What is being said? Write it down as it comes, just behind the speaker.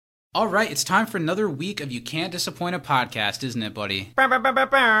All right, it's time for another week of You Can't Disappoint a Podcast, isn't it, buddy?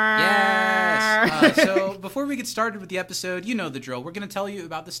 Yes! So before we get started with the episode, you know the drill. We're going to tell you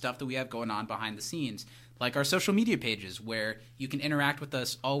about the stuff that we have going on behind the scenes, like our social media pages, where you can interact with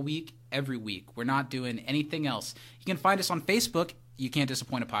us all week, every week. We're not doing anything else. You can find us on Facebook, You Can't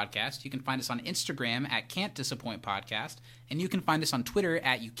Disappoint a Podcast. You can find us on Instagram at Can't Disappoint Podcast. And you can find us on Twitter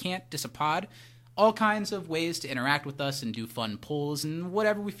at You Can't Disapod. All kinds of ways to interact with us and do fun polls and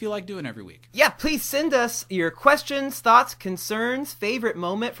whatever we feel like doing every week. Yeah, please send us your questions, thoughts, concerns, favorite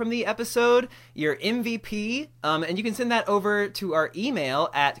moment from the episode, your MVP, and you can send that over to our email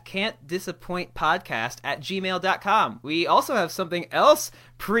at can'tdisappointpodcast@gmail.com. We also have something else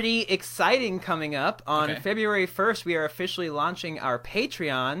pretty exciting coming up. On February 1st, we are officially launching our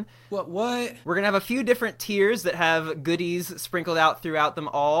Patreon. What? We're going to have a few different tiers that have goodies sprinkled out throughout them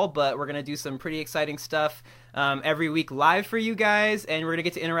all, but we're going to do some pretty exciting stuff every week live for you guys, and we're going to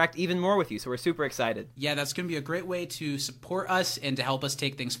get to interact even more with you, so we're super excited. Yeah, that's going to be a great way to support us and to help us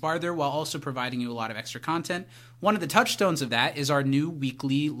take things farther while also providing you a lot of extra content. One of the touchstones of that is our new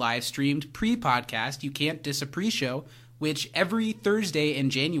weekly live-streamed pre-podcast, You Can't Dis a Pre-Show, which every Thursday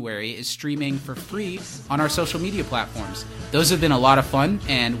in January is streaming for free on our social media platforms. Those have been a lot of fun,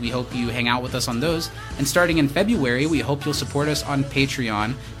 and we hope you hang out with us on those. And starting in February, we hope you'll support us on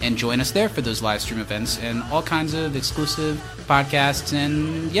Patreon and join us there for those live stream events and all kinds of exclusive podcasts.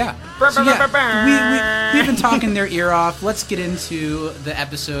 And yeah, we've been talking their ear off. Let's get into the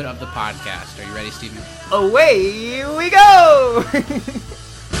episode of the podcast. Are you ready, Steven? Away we go!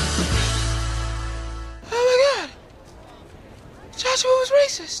 Oh my God! Joshua was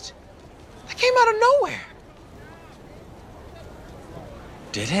racist. That came out of nowhere.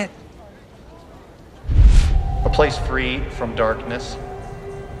 Did it? A place free from darkness,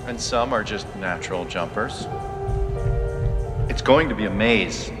 and some are just natural jumpers. It's going to be a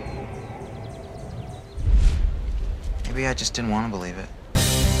maze. Maybe I just didn't want to believe it.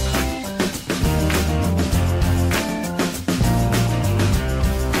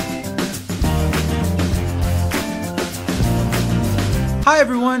 Hi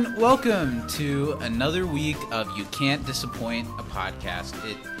everyone, welcome to another week of You Can't Disappoint a Podcast.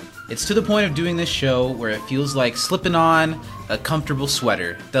 It's to the point of doing this show where it feels like slipping on a comfortable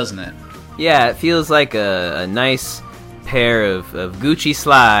sweater, doesn't it? Yeah, it feels like a nice pair of Gucci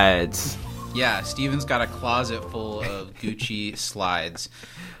slides. Yeah, Steven's got a closet full of Gucci slides.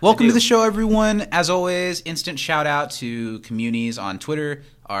 Welcome to the show, everyone. As always, instant shout out to Communities on Twitter.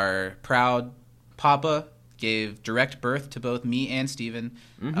 Our proud papa gave direct birth to both me and Steven.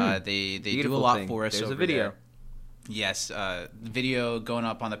 They do a lot for us. There's over a video. There. Yes, video going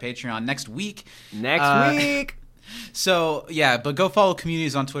up on the Patreon next week. So yeah, but go follow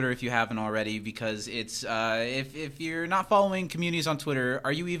Communities on Twitter if you haven't already, because it's if you're not following Communities on Twitter,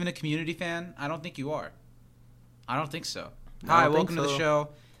 are you even a Community fan? I don't think you are. I don't think so. Hi, welcome to the show.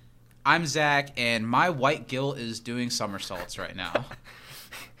 I'm Zach, and my white guilt is doing somersaults right now.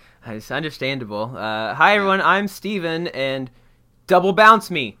 It's understandable. Hi, everyone. I'm Steven, and double bounce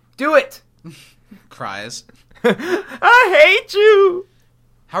me. Do it! Cries. I hate you!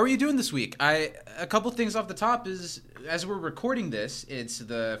 How are you doing this week? A couple things off the top is, as we're recording this, it's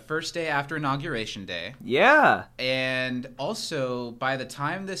the first day after Inauguration Day. Yeah. And also, by the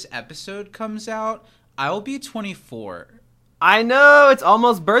time this episode comes out, I'll be 24. I know, it's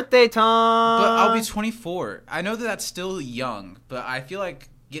almost birthday time. But I'll be 24. I know that that's still young, but I feel like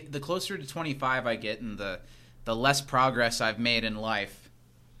the closer to 25 I get, and the less progress I've made in life.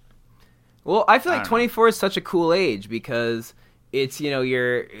 Well, I feel like 24 is such a cool age because it's, when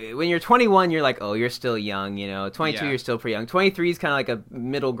you're 21, you're like, oh, you're still young, 22, You're still pretty young. 23 is kind of like a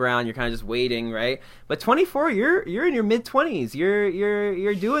middle ground. You're kind of just waiting, right? But 24, you're in your mid-20s.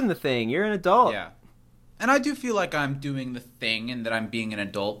 You're doing the thing. You're an adult. Yeah. And I do feel like I'm doing the thing and that I'm being an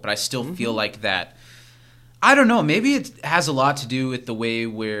adult, but I still feel like that. I don't know. Maybe it has a lot to do with the way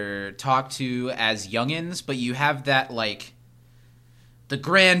we're talked to as youngins, but you have that, like, the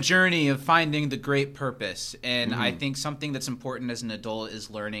grand journey of finding the great purpose. And I think something that's important as an adult is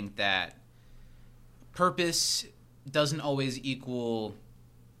learning that purpose doesn't always equal,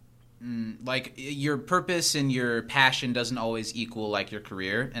 like, your purpose and your passion doesn't always equal, like, your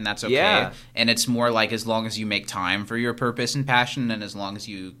career, and that's okay. Yeah. And it's more like as long as you make time for your purpose and passion, and as long as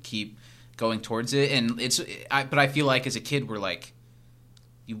you keep going towards it. And but I feel like as a kid we're like,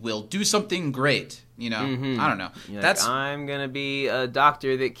 you will do something great, I don't know. That's like, I'm gonna be a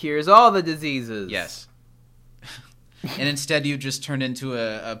doctor that cures all the diseases. Yes. And instead you just turned into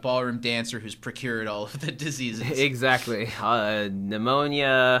a ballroom dancer who's procured all of the diseases. Exactly.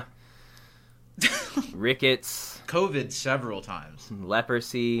 Pneumonia, rickets, COVID several times.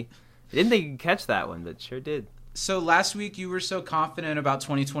 leprosy. I didn't think you could catch that one, but sure did. So last week you were so confident about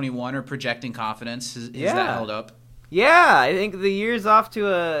 2021 or projecting confidence. Is Yeah. that held up? Yeah, I think the year's off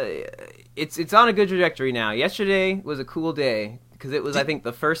to it's on a good trajectory now. Yesterday was a cool day because it was, I think,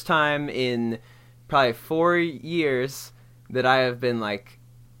 the first time in probably 4 years that I have been like,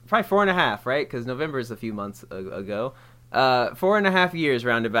 probably 4.5, right? Because November is a few months ago. 4.5 years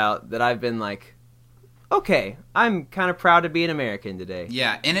roundabout that I've been like, okay, I'm kind of proud to be an American today.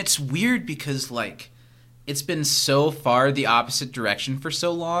 Yeah, and it's weird because like it's been so far the opposite direction for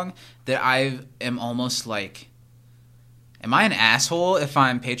so long that I am almost like, am I an asshole if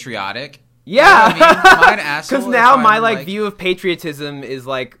I'm patriotic? Yeah, You know what I mean? Am I an asshole? Because now if my I'm, like view of patriotism is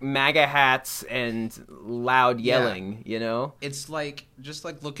like MAGA hats and loud yelling. You know, It's like just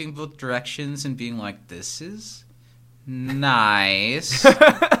like looking both directions and being like, this is nice.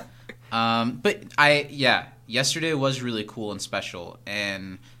 But yesterday was really cool and special,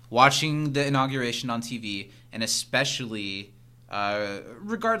 and watching the inauguration on TV, and especially,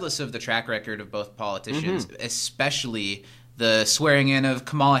 regardless of the track record of both politicians, especially the swearing in of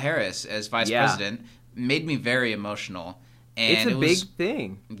Kamala Harris as vice president, made me very emotional. And it's a big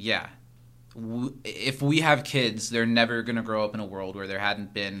thing. Yeah. If we have kids, they're never going to grow up in a world where there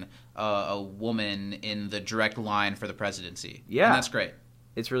hadn't been a woman in the direct line for the presidency. Yeah. And that's great.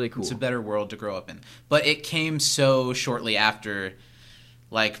 It's really cool. It's a better world to grow up in. But it came so shortly after,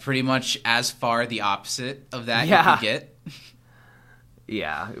 like, pretty much as far the opposite of that you could get.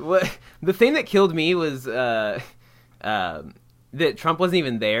 Yeah. The thing that killed me was that Trump wasn't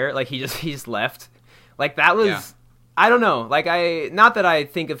even there. Like, he just left. Like, that was... Yeah. I don't know. Like, not that I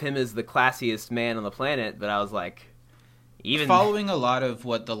think of him as the classiest man on the planet, but I was like... Even following a lot of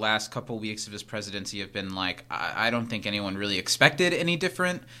what the last couple weeks of his presidency have been like, I don't think anyone really expected any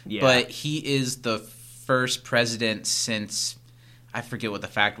different. Yeah. But he is the first president since, I forget what the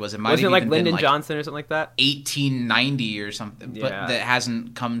fact was. It might wasn't have it like even Lyndon been like Johnson or something like that? 1890 or something, but Yeah. that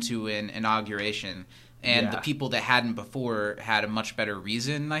hasn't come to an inauguration. And the people that hadn't before had a much better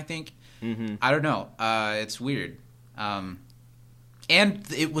reason, I think. Mm-hmm. I don't know. It's weird. And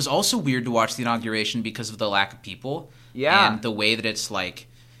it was also weird to watch the inauguration because of the lack of people. Yeah. And the way that it's like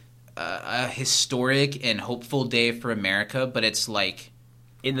a historic and hopeful day for America, but it's like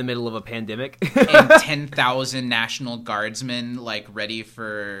In the middle of a pandemic. and 10,000 National Guardsmen like ready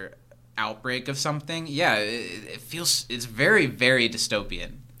for outbreak of something. Yeah, it's very, very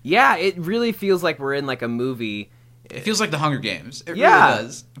dystopian. Yeah, it really feels like we're in like a movie. It feels like the Hunger Games. It Yeah. really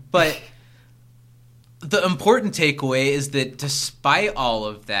does. But the important takeaway is that despite all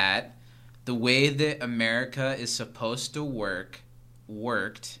of that, the way that America is supposed to worked,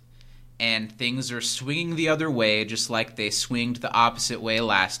 and things are swinging the other way just like they swinged the opposite way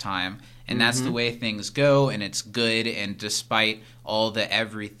last time. And that's the way things go, and it's good, and despite all the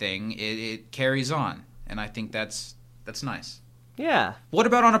everything, it carries on. And I think that's nice. Yeah. What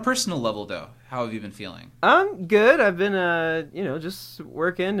about on a personal level, though? How have you been feeling? I'm good. I've been, just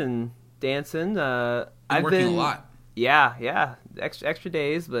working and dancing. I've Working been a lot. Yeah. Extra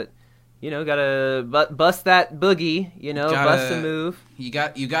days, but gotta bust that boogie. Bust a move. You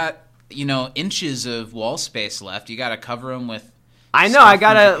got inches of wall space left. You got to cover them with. I know. stuff I from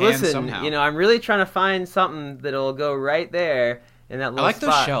gotta Japan listen. somehow. I'm really trying to find something that'll go right there in that I little like spot.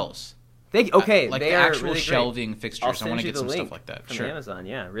 those shelves. Okay, like they the are actual really great. shelving I'll fixtures. I send want to you get the some link stuff like that. from Sure. Amazon.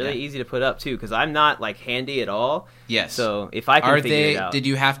 Yeah, really Yeah. easy to put up too, because I'm not like handy at all. Yes. So if I can Are figure they? it out, Did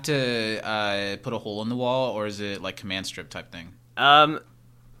you have to put a hole in the wall, or is it like command strip type thing?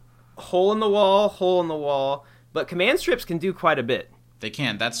 hole in the wall. But command strips can do quite a bit. They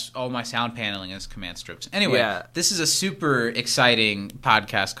can. That's all my sound paneling is command strips. Anyway, Yeah. This is a super exciting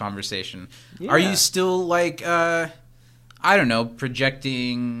podcast conversation. Yeah. Are you still like, I don't know,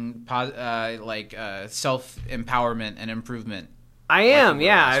 projecting self-empowerment and improvement? I am, you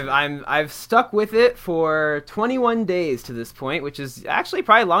were yeah. last week. I've stuck with it for 21 days to this point, which is actually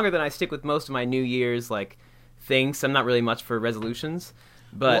probably longer than I stick with most of my New Year's like things. I'm not really much for resolutions,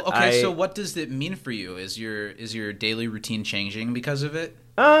 but Well, okay, so what does it mean for you? Is your daily routine changing because of it?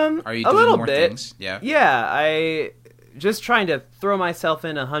 Are you a doing little more bit. things? Yeah. Yeah, I just trying to throw myself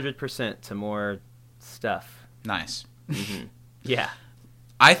in 100% to more stuff. Nice. Yeah.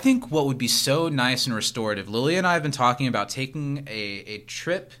 I think what would be so nice and restorative, Lily and I have been talking about taking a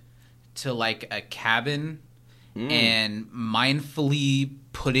trip to like a cabin and mindfully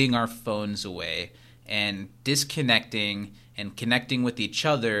putting our phones away and disconnecting and connecting with each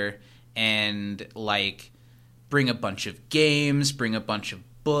other and like bring a bunch of games, bring a bunch of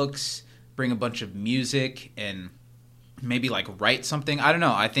books, bring a bunch of music and maybe like write something. I don't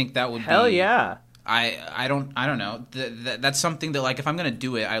know. I think that would Hell be... yeah. I don't know. That's something that, like, if I'm going to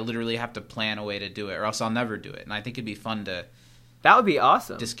do it, I literally have to plan a way to do it, or else I'll never do it. And I think it'd be fun to That would be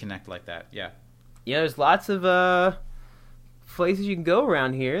awesome. disconnect like that. Yeah. Yeah, there's lots of places you can go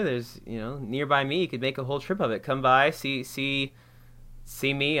around here. There's, nearby me. You could make a whole trip of it. Come by, see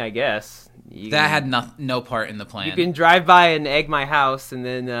me, I guess. That had no part in the plan. You can drive by and egg my house, and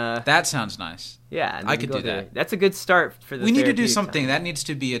then... That sounds nice. Yeah. And I then could go do there. that. That's a good start for the We need to do therapeutic something. time. That needs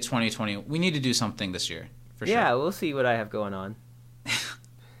to be a 2020. We need to do something this year, for sure. Yeah, we'll see what I have going on.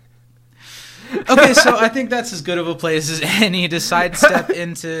 Okay, so I think that's as good of a place as any to sidestep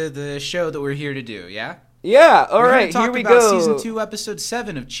into the show that we're here to do, yeah? Yeah, all We're gonna right, talk here we about go. Season 2, Episode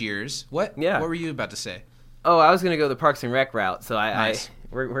 7 of Cheers. What? Yeah. What were you about to say? Oh, I was going to go the Parks and Rec route, so Nice.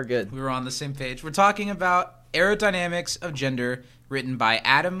 we're good. We were on the same page. We're talking about Aerodynamics of Gender, written by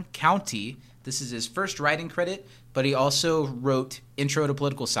Adam County. This is his first writing credit, but he also wrote Intro to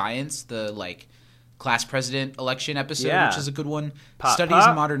Political Science, the, class president election episode, Yeah. which is a good one. Pop, Studies pop.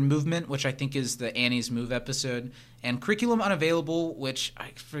 in Modern Movement, which I think is the Annie's Move episode. And Curriculum Unavailable, which I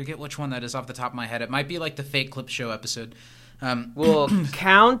forget which one that is off the top of my head. It might be like the Fake Clip Show episode. Well,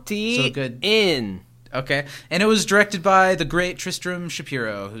 County So good. in. Okay. And it was directed by the great Tristram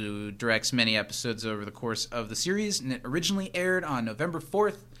Shapiro, who directs many episodes over the course of the series. And it originally aired on November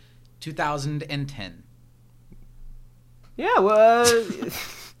 4th, 2010. Yeah, well...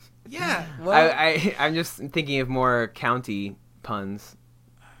 Yeah. Well, I'm just thinking of more county puns.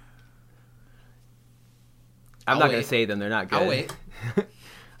 I'm I'll not going wait. to say them. They're not good. I'll wait.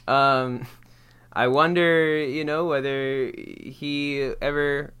 I wonder, whether he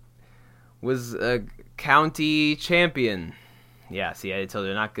ever was a county champion. Yeah, see, I told you,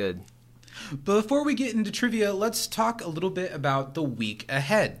 they're not good. Before we get into trivia, let's talk a little bit about the week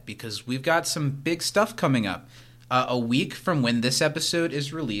ahead, because we've got some big stuff coming up. A week from when this episode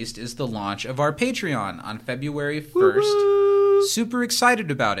is released is the launch of our Patreon on February 1st. Woo-hoo! Super excited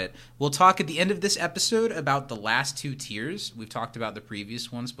about it. We'll talk at the end of this episode about the last 2 tiers. We've talked about the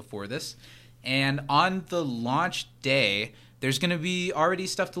previous ones before this. And on the launch day, there's going to be already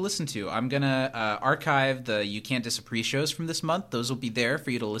stuff to listen to. I'm going to archive the You Can't Disagree shows from this month. Those will be there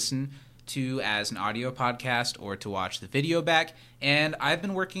for you to listen to as an audio podcast or to watch the video back. And I've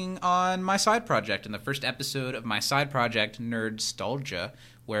been working on my side project, in the first episode of my side project, Nerdstalgia,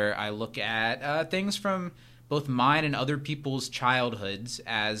 where I look at things from both mine and other people's childhoods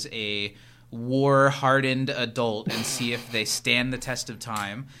as a war-hardened adult and see if they stand the test of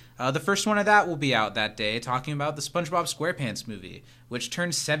time. The first one of that will be out that day, talking about the SpongeBob SquarePants movie, which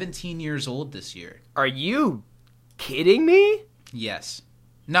turned 17 years old this year. Are you kidding me? Yes.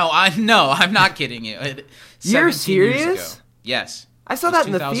 No, I'm not kidding you. You're 17 years serious? ago. Yes. I saw It was that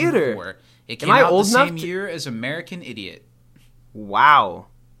in the theater. 2004. It Am came I out old the enough same to- year as American Idiot. Wow.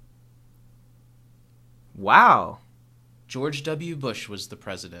 George W. Bush was the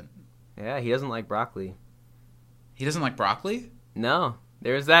president. Yeah, he doesn't like broccoli. He doesn't like broccoli? No.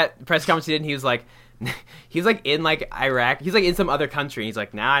 There was that press conference he did, and he was like in Iraq. He's like in some other country. And he's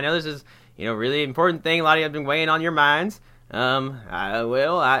like, I know this is, really important thing. A lot of you have been weighing on your minds. I'll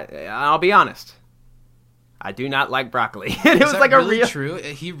be honest. I do not like broccoli. And it Is was that like really a real true?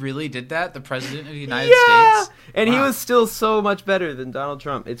 He really did that? The president of the United yeah! States? And he Wow. was still so much better than Donald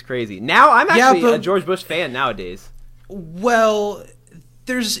Trump. It's crazy. Now I'm Yeah, actually but- a George Bush fan nowadays. Well,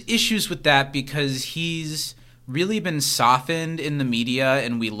 there's issues with that because he's really been softened in the media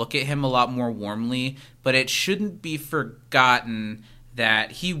and we look at him a lot more warmly, but it shouldn't be forgotten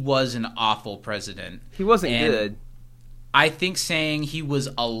that he was an awful president. He wasn't And good. I think saying he was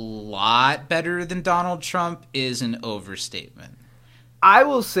a lot better than Donald Trump is an overstatement. I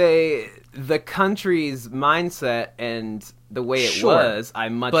will say the country's mindset and the way it Sure. was, I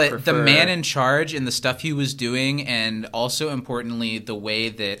much But prefer. the man in charge and the stuff he was doing, and also importantly, the way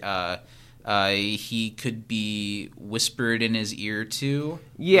that he could be whispered in his ear to.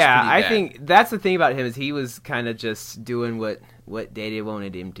 Yeah, was pretty I bad. think that's the thing about him is he was kind of just doing what Daddy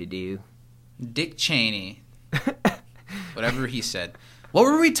wanted him to do. Dick Cheney, whatever he said. What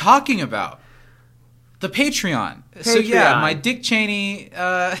were we talking about? The Patreon. So yeah, Patreon. my Dick Cheney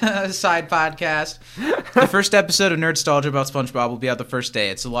side podcast. The first episode of Nerdstalgia about SpongeBob will be out the first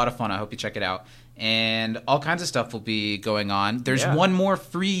day. It's a lot of fun. I hope you check it out. And all kinds of stuff will be going on. There's Yeah. one more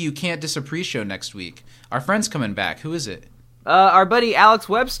free You Can't Disagree show next week. Our friend's coming back. Who is it? Our buddy Alex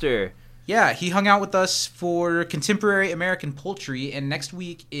Webster. Yeah, he hung out with us for Contemporary American Poultry, and next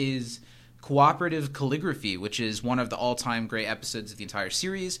week is Cooperative Calligraphy, which is one of the all-time great episodes of the entire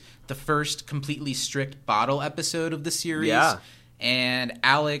series. The first completely strict bottle episode of the series. Yeah. And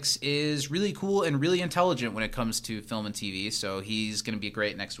Alex is really cool and really intelligent when it comes to film and TV, so he's going to be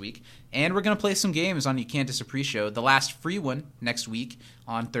great next week. And we're going to play some games on You Can't Diss a Pre-Show, the last free one next week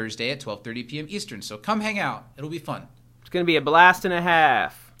on Thursday at 12:30 p.m. Eastern. So come hang out. It'll be fun. It's going to be a blast and a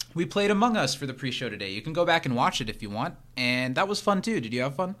half. We played Among Us for the pre-show today. You can go back and watch it if you want. And that was fun, too. Did you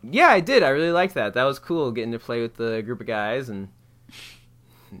have fun? Yeah, I did. I really liked that. That was cool, getting to play with the group of guys and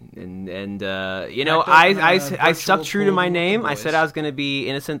you know, I stuck true to my name. I said I was going to be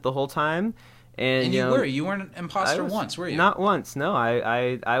innocent the whole time, and you weren't an imposter once, were you? Not once. No,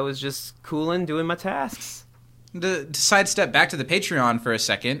 I was just cooling, doing my tasks. To sidestep back to the Patreon for a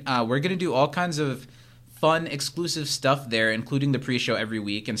second, we're going to do all kinds of fun, exclusive stuff there, including the pre-show every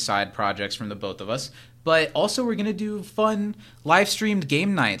week and side projects from the both of us. But also we're going to do fun live-streamed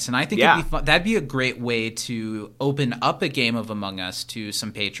game nights, and I think it'd be fun. That'd be a great way to open up a game of Among Us to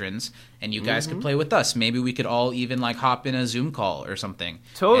some patrons, and you guys could play with us. Maybe we could all even like hop in a Zoom call or something.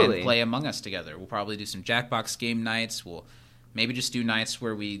 Totally. And play Among Us together. We'll probably do some Jackbox game nights. We'll maybe just do nights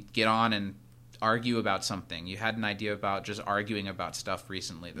where we get on and argue about something. You had an idea about just arguing about stuff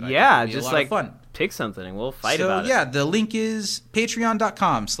recently. That I think would be just a lot like of fun. Pick something and we'll fight about it. So yeah, the link is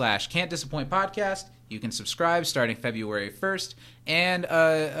patreon.com/can'tdisappointpodcast. You can subscribe starting February 1st. And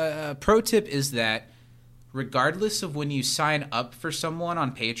a pro tip is that regardless of when you sign up for someone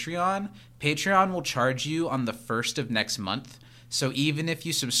on Patreon, Patreon will charge you on the 1st of next month. So even if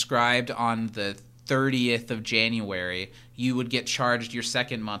you subscribed on the 30th of January, you would get charged your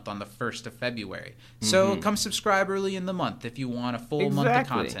second month on the 1st of February. So come subscribe early in the month if you want a full month of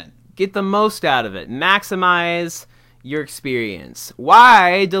content. Get the most out of it. Maximize your experience.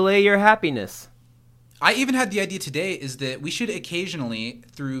 Why delay your happiness? I even had the idea today is that we should occasionally,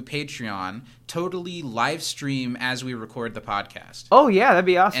 through Patreon, totally live stream as we record the podcast. Oh, yeah, that'd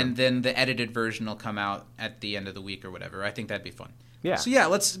be awesome. And then the edited version will come out at the end of the week or whatever. I think that'd be fun. Yeah. So yeah,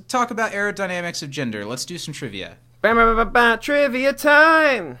 let's talk about aerodynamics of gender. Let's do some trivia. Trivia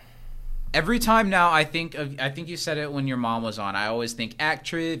time! Every time now I think you said it when your mom was on. I always think act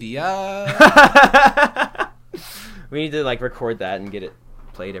trivia. We need to like record that and get it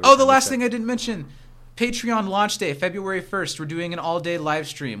played every Oh, the time last thing I didn't mention. Patreon launch day, February 1st. We're doing an all-day live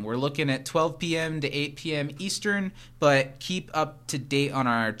stream. We're looking at 12 p.m. to 8 p.m. Eastern, but keep up to date on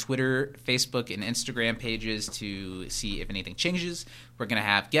our Twitter, Facebook, and Instagram pages to see if anything changes. We're going to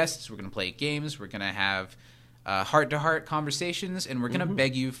have guests. We're going to play games. We're going to have heart-to-heart conversations, and we're going to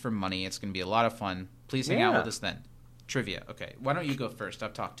beg you for money. It's going to be a lot of fun. Please hang out with us then. Trivia. Okay, why don't you go first?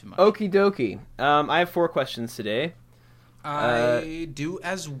 I've talked too much. Okie dokie. I have 4 questions today. I do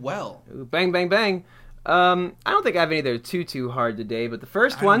as well. Bang, bang, bang. I don't think I have any that are too hard today, but the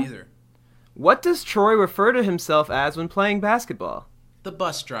first one. Either. What does Troy refer to himself as when playing basketball? The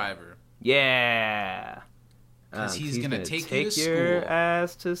bus driver. Yeah. Because he's going to take you to your school.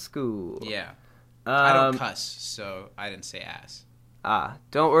 ass to school. Yeah. I don't cuss, so I didn't say ass.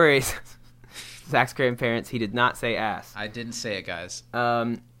 Don't worry. Zach's grandparents, he did not say ass. I didn't say it, guys.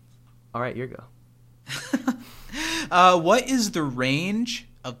 All right, your go. What is the range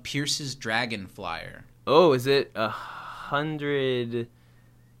of Pierce's dragon flyer? Oh, is it 100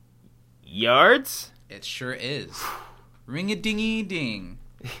 yards? It sure is. Ring-a-dingy-ding.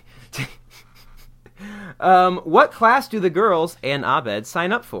 What class do the girls and Abed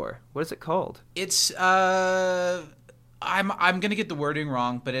sign up for? What is it called? It's I'm gonna get the wording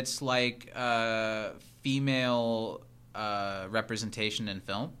wrong, but it's like female representation in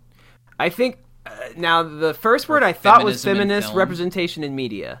film. I think now the first word I thought was Feminism in feminist film. representation in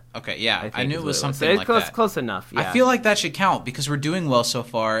media. Okay, yeah, I think knew is it was what something like that. Close enough. Yeah. I feel like that should count because we're doing well so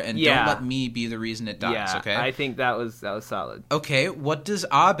far, and Yeah. don't let me be the reason it dies. Yeah, Okay. I think that was solid. Okay, what does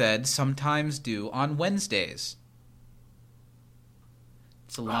Abed sometimes do on Wednesdays?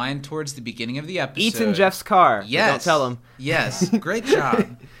 It's a line towards the beginning of the episode. Eats in Jeff's car. Yes. Don't tell him. Yes. Great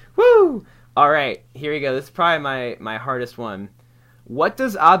job. Woo! All right, here we go. This is probably my hardest one. What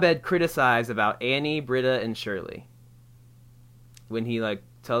does Abed criticize about Annie, Britta, and Shirley? When he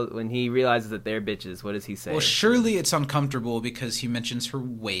when he realizes that they're bitches, what does he say? Well, surely it's uncomfortable because he mentions her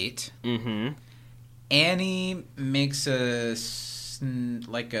weight. Mm-hmm. Annie makes a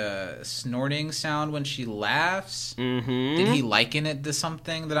snorting sound when she laughs. Mm-hmm. Did he liken it to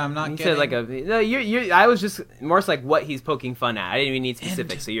something that I'm not He getting? said I was just more so like what he's poking fun at. I didn't even need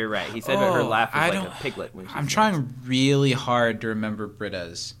specifics, so you're right. He said her laugh was like a piglet. When I'm trying really hard to remember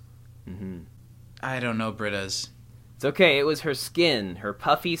Britta's. Mm-hmm. I don't know Britta's. It's okay. It was her skin, her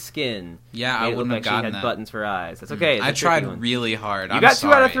puffy skin. Yeah, Made I it look wouldn't have like she gotten had that. buttons for eyes. That's okay. It's I a tricky one. tried really hard. You I'm got 2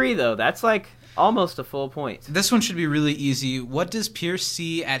 out of sorry. 3 though. That's like almost a full point. This one should be really easy. What does Pierce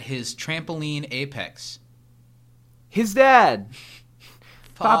see at his trampoline apex? His dad.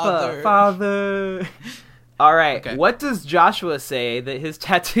 Father. All right. Okay. What does Joshua say that his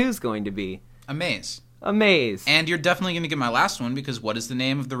tattoo's going to be? A maze. A maze. And you're definitely going to get my last one because what is the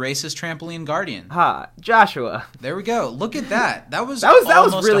name of the racist trampoline guardian? Joshua. There we go. Look at that. That was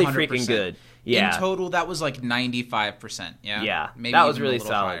really 100%. freaking good. Yeah. In total, that was like 95%. Yeah. Yeah. Maybe that was even really a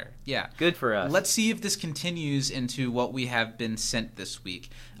little solid. higher. Yeah. Good for us. Let's see if this continues into what we have been sent this week.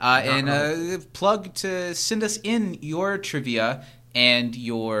 And plug to send us in your trivia and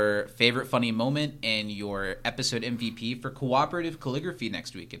your favorite funny moment and your episode MVP for Cooperative Calligraphy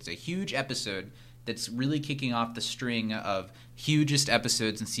next week. It's a huge episode that's really kicking off the string of hugest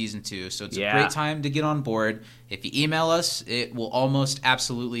episodes in season 2. So it's a great time to get on board. If you email us, it will almost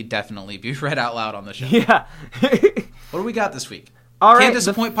absolutely definitely be read out loud on the show. Yeah. What do we got this week? All right. Can't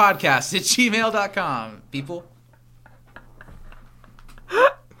disappoint podcast at gmail.com, people.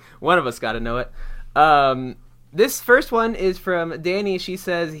 One of us got to know it. This first one is from Danny. She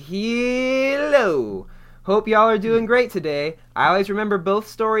says, "Hello. Hope y'all are doing great today. I always remember both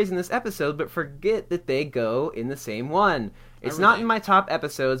stories in this episode, but forget that they go in the same one. It's not in my top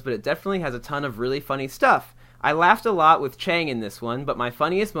episodes, but it definitely has a ton of really funny stuff. I laughed a lot with Chang in this one, but my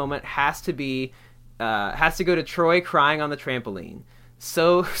funniest moment has to go to Troy crying on the trampoline.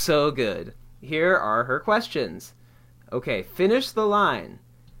 So good. Here are her questions. Okay, finish the line.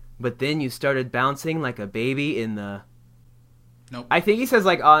 But then you started bouncing like a baby in the..." Nope. I think he says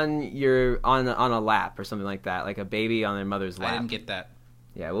like on a lap or something like that, like a baby on their mother's lap. I didn't get that.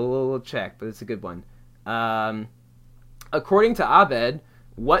 Yeah, we'll check, but it's a good one. According to Abed,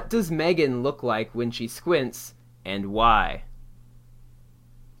 what does Megan look like when she squints, and why?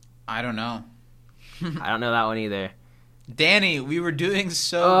 I don't know. I don't know that one either. Danny, we were doing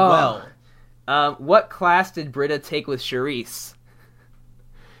so well. What class did Britta take with Charisse?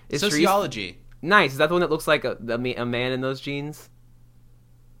 Sociology. Nice. Is that the one that looks like a man in those jeans?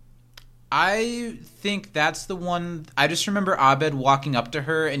 I think that's the one. I just remember Abed walking up to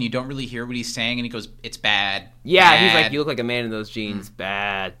her, and you don't really hear what he's saying, and he goes, "It's bad." Yeah, bad. He's like, "You look like a man in those jeans."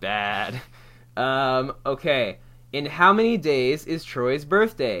 Bad. Okay. In how many days is Troy's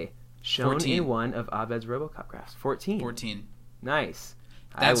birthday? Shown 14. in one of Abed's RoboCop graphs. 14. 14. Nice.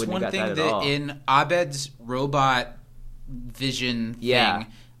 That's one thing that in Abed's robot vision thing,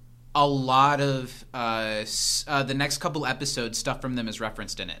 a lot of the next couple episodes, stuff from them is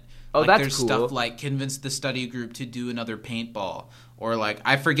referenced in it. Oh, like, that's there's cool. Stuff like convince the study group to do another paintball, or like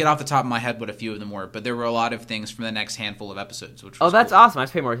I forget off the top of my head what a few of them were, but there were a lot of things from the next handful of episodes. Which was that's cool. awesome. I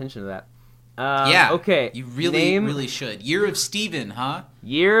should pay more attention to that. Okay. You really should. Year of Steven, huh?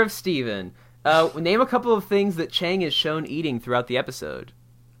 Year of Steven. Name a couple of things that Chang is shown eating throughout the episode.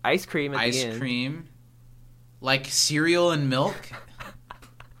 Ice cream at the end. Ice cream. Like cereal and milk.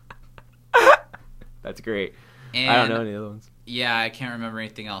 That's great. And I don't know any other ones. Yeah, I can't remember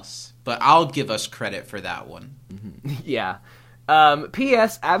anything else. But I'll give us credit for that one. Mm-hmm. Yeah.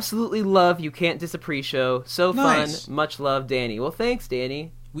 P.S. Absolutely love You Can't Diss a Pre-Show. So Nice. fun. Much love, Danny. Well, thanks,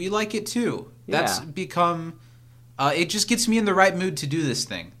 Danny. We like it too. Yeah. That's become... it just gets me in the right mood to do this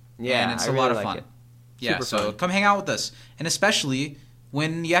thing. Yeah, and it's I a really lot of like fun. it. Yeah, Super so fun. come hang out with us. And especially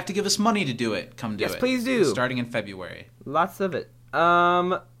when you have to give us money to do it, come do it. Yes, please do. It's starting in February. Lots of it.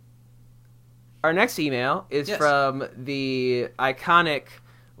 Our next email is from the iconic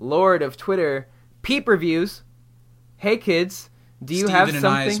Lord of Twitter, Peep Reviews. Hey kids, do you have Steven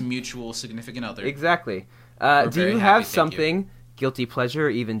something? and I's mutual significant other. Exactly. We're Do very you happy, have thank something, guilty pleasure, or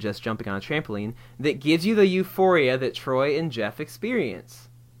even just jumping on a trampoline, that gives you the euphoria that Troy and Jeff experience?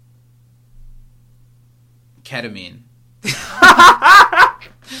 Ketamine.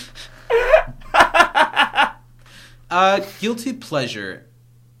 Guilty pleasure,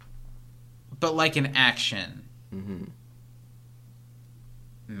 but like an action. Mm-hmm.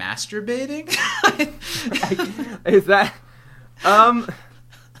 Masturbating? Is that...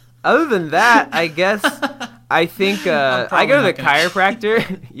 Other than that, I guess... I think I go to the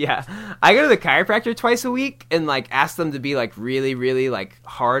chiropractor. Yeah, I go to the chiropractor twice a week and like ask them to be like really, really like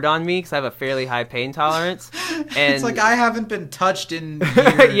hard on me because I have a fairly high pain tolerance. And it's like I haven't been touched in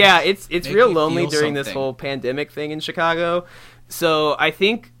years. Yeah, it's Make real me lonely feel during this something. whole pandemic thing in Chicago. So I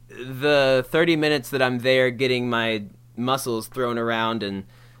think the 30 minutes that I'm there getting my muscles thrown around and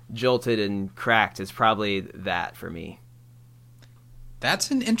jolted and cracked is probably that for me.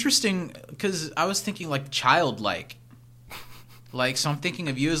 That's an interesting, because I was thinking like childlike. Like, so I'm thinking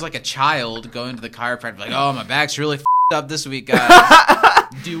of you as like a child going to the chiropractor, like, oh, my back's really f***ed up this week, guys.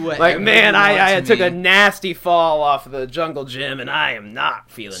 Do whatever Like, man, you want I to took me. a nasty fall off the jungle gym and I am not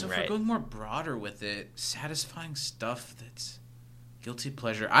feeling So if right. we're going more broader with it, satisfying stuff that's Guilty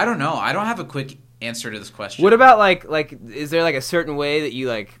pleasure. I don't know. I don't have a quick answer to this question. What about like is there like a certain way that you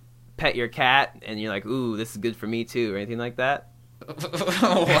like pet your cat and you're like, ooh, this is good for me too, or anything like that? What?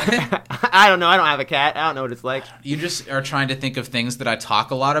 I don't know. I don't have a cat. I don't know what it's like. You just are trying to think of things that I talk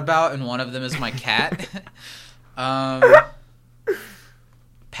a lot about, and one of them is my cat.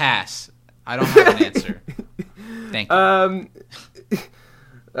 Pass. I don't have an answer. Thank you.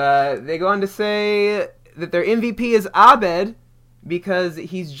 They go on to say that their MVP is Abed because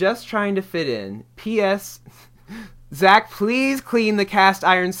he's just trying to fit in. P.S. Zach, please clean the cast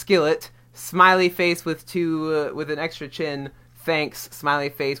iron skillet. Smiley face with with an extra chin. Thanks. Smiley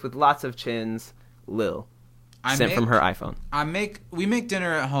face with lots of chins. Lil. Sent from her iPhone. We make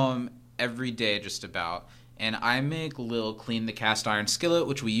dinner at home every day, just about, and I make Lil clean the cast iron skillet,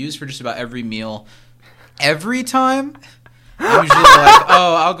 which we use for just about every meal. Every time, I'm usually like,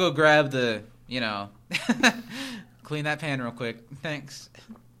 "Oh, I'll go grab the, clean that pan real quick. Thanks."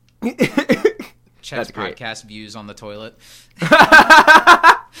 Checks podcast views on the toilet.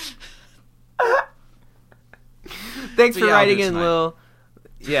 Thanks for writing in, Lil.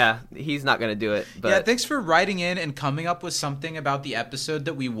 Yeah, he's not going to do it. But... Yeah, thanks for writing in and coming up with something about the episode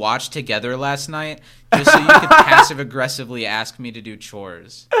that we watched together last night, just so you could passive-aggressively ask me to do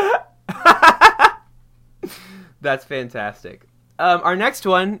chores. That's fantastic. Our next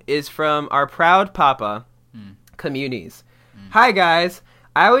one is from our proud papa, Communies. Hi, guys.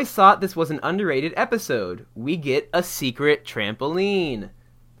 I always thought this was an underrated episode. We get a secret trampoline.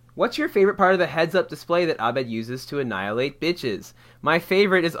 What's your favorite part of the heads-up display that Abed uses to annihilate bitches? My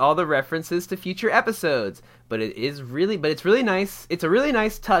favorite is all the references to future episodes, but it's really nice. It's a really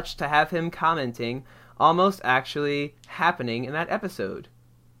nice touch to have him commenting almost actually happening in that episode.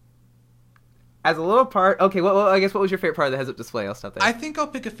 As a little part, okay, well, I guess what was your favorite part of the heads-up display? I'll stop there. I think I'll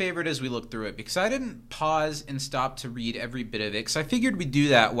pick a favorite as we look through it, because I didn't pause and stop to read every bit of it, because I figured we'd do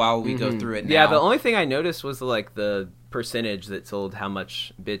that while we go through it now. Yeah, the only thing I noticed was the percentage that told how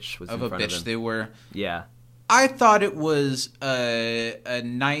much bitch was in front of them. Of a bitch they were. Yeah. I thought it was a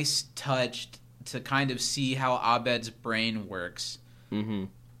nice touch to kind of see how Abed's brain works. Mm-hmm.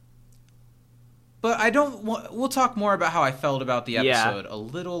 But we'll talk more about how I felt about the episode a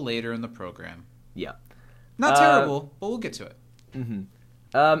little later in the program. Yeah. Not terrible, but we'll get to it.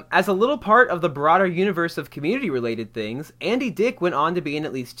 Mm-hmm. As a little part of the broader universe of community-related things, Andy Dick went on to be in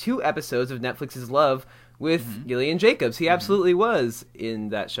at least 2 episodes of Netflix's Love with Gillian Jacobs. He absolutely was in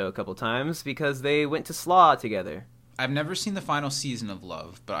that show a couple times because they went to SLA together. I've never seen the final season of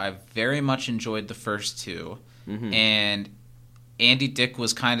Love, but I very much enjoyed the first 2. Mm-hmm. And Andy Dick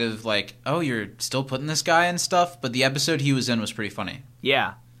was kind of like, oh, you're still putting this guy and stuff? But the episode he was in was pretty funny.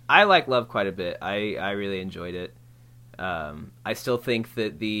 Yeah. I like Love quite a bit. I really enjoyed it. I still think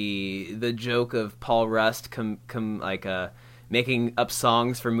that the joke of Paul Rust making up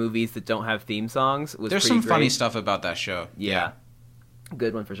songs for movies that don't have theme songs was There's pretty some great. funny stuff about that show. Yeah.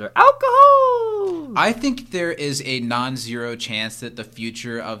 Good one for sure. Alcohol! I think there is a non-zero chance that the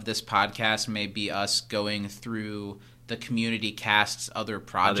future of this podcast may be us going through the community cast's other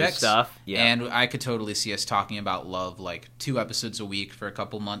projects. Other stuff, yeah. And I could totally see us talking about Love 2 episodes a week for a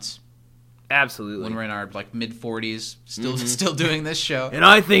couple months. Absolutely. When we're in our mid-40s, still doing this show. And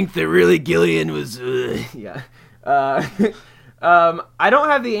I think that really Gillian was... yeah. I don't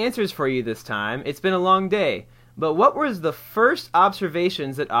have the answers for you this time. It's been a long day. But what was the first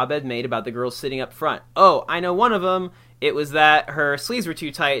observations that Abed made about the girl sitting up front? Oh, I know one of them. It was that her sleeves were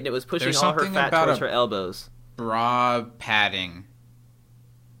too tight and it was pushing all her fat towards her elbows. Bra padding.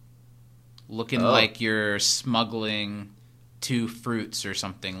 Looking like you're smuggling 2 fruits or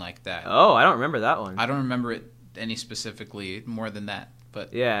something like that. Oh, I don't remember that one. I don't remember it any specifically more than that.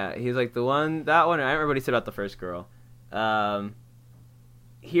 But yeah, he's like that one. I don't remember what he said about the first girl.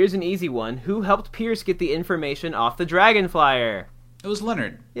 Here's an easy one. Who helped Pierce get the information off the Dragon Flyer? It was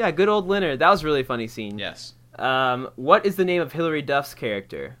Leonard. Yeah, good old Leonard. That was a really funny scene. Yes. What is the name of Hilary Duff's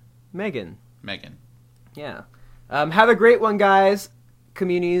character? Megan. Yeah. Have a great one, guys.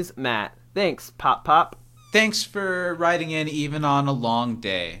 Communities, Matt. Thanks, Pop. Thanks for writing in even on a long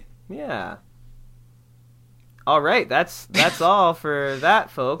day. Yeah. All right, that's all for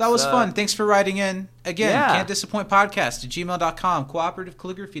that, folks. That was fun. Thanks for writing in. Again, Can't Disappoint Podcast at gmail.com. Cooperative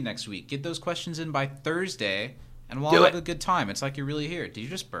calligraphy next week. Get those questions in by Thursday, and we'll have a good time. It's like you're really here. Did you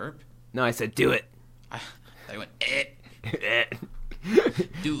just burp? No, I said do it. I went,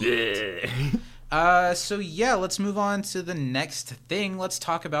 Do it. So yeah, let's move on to the next thing. Let's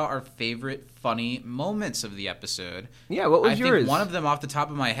talk about our favorite funny moments of the episode. Yeah, what was yours? I think one of them off the top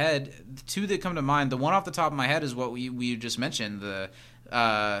of my head, the 2 that come to mind, the one off the top of my head is what we just mentioned, the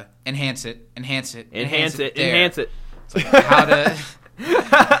enhance it. It's like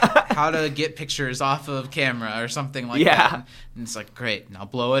how to get pictures off of camera or something like that. And it's like, great, now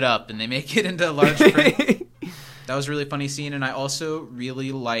blow it up, and they make it into large print. That was a really funny scene, and I also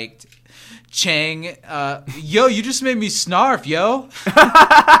really liked Chang. Yo, you just made me snarf, yo,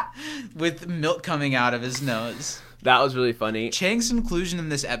 with milk coming out of his nose. That was really funny. Chang's inclusion in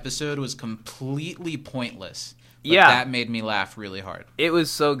this episode was completely pointless. But yeah, that made me laugh really hard. It was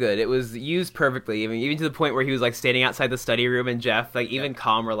so good. It was used perfectly. I mean, even to the point where he was like standing outside the study room, and Jeff, like even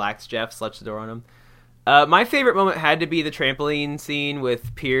calm, relaxed Jeff, slouched the door on him. My favorite moment had to be the trampoline scene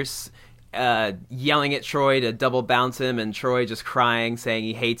with Pierce yelling at Troy to double bounce him, and Troy just crying, saying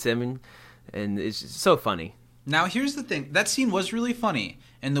he hates him, and it's just so funny. Now, here's the thing: that scene was really funny,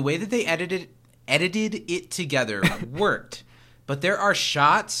 and the way that they edited it together worked. But there are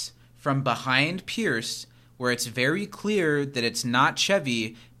shots from behind Pierce where it's very clear that it's not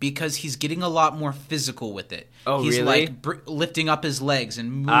Chevy because he's getting a lot more physical with it. Oh, he's really? like lifting up his legs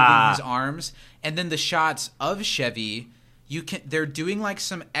and moving his arms. And then the shots of Chevy, they're doing like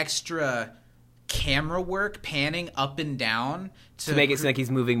some extra camera work, panning up and down to make it seem like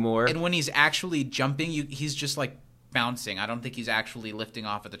he's moving more. And when he's actually jumping, he's just like bouncing. I don't think he's actually lifting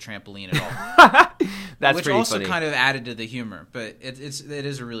off of the trampoline at all. That's which pretty also funny. kind of added to the humor, but it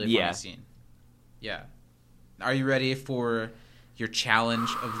is a really funny scene. Yeah. Are you ready for your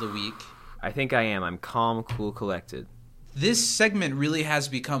challenge of the week? I think I am. I'm calm, cool, collected. This segment really has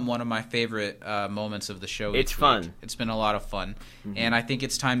become one of my favorite moments of the show. It's fun. It's been a lot of fun. Mm-hmm. And I think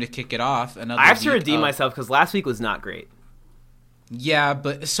it's time to kick it off. I have to redeem myself because last week was not great. Yeah,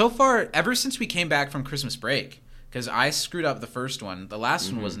 but so far, ever since we came back from Christmas break, because I screwed up the first one, the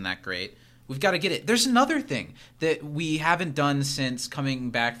last one wasn't that great. We've got to get it. There's another thing that we haven't done since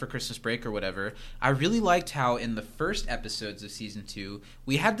coming back for Christmas break or whatever. I really liked how in the first episodes of season 2,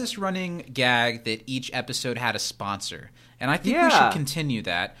 we had this running gag that each episode had a sponsor. And I think we should continue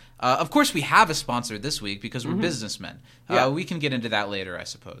that. Of course, we have a sponsor this week because we're businessmen. We can get into that later, I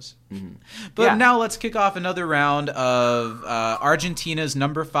suppose. But now let's kick off another round of Argentina's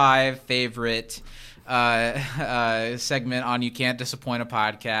number 5 favorite segment on You Can't Disappoint a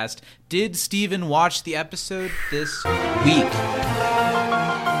Podcast. Did Steven watch the episode this week?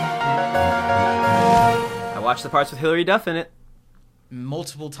 I watched the parts with Hilary Duff in it.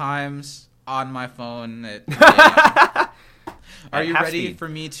 Multiple times on my phone. Are you ready for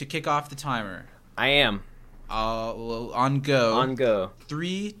me to kick off the timer? I am. On go. On go.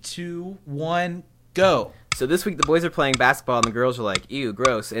 3, 2, 1, go. So this week the boys are playing basketball and the girls are like, ew,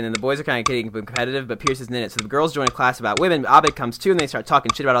 gross. And then the boys are kind of getting competitive, but Pierce isn't in it. So the girls join a class about women. Abed comes too, and they start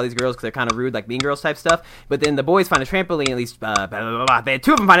talking shit about all these girls because they're kind of rude, like Mean Girls type stuff. But then the boys find a trampoline, at least, they had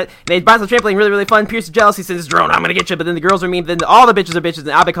 2 of them find it. And they bounce the trampoline, really, really fun. Pierce is jealous. He says, drone, I'm going to get you. But then the girls are mean. Then all the bitches are bitches, and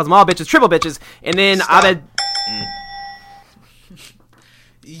Abed calls them all bitches, triple bitches. And then Abed...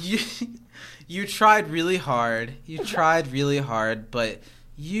 You tried really hard. But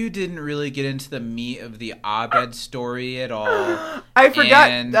you didn't really get into the meat of the Abed story at all. I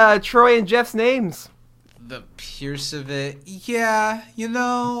forgot Troy and Jeff's names. The Pierce of it. Yeah, It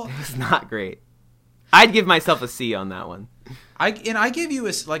was not great. I'd give myself a C on that one. I gave you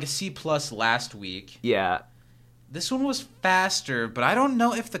a C+ last week. Yeah. This one was faster, but I don't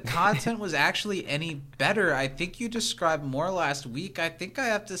know if the content was actually any better. I think you described more last week. I think I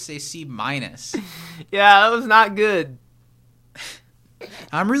have to say C-. Yeah, that was not good.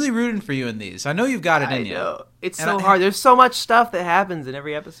 I'm really rooting for you in these. I know you've got it in you. I know. It's so hard. There's so much stuff that happens in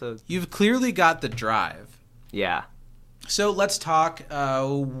every episode. You've clearly got the drive. Yeah. So let's talk.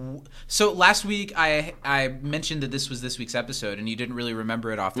 So last week I mentioned that this was this week's episode, and you didn't really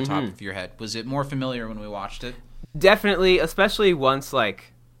remember it off the top of your head. Was it more familiar when we watched it? Definitely, especially once,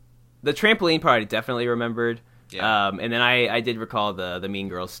 like, the trampoline part I definitely remembered. Yeah. And then I did recall the Mean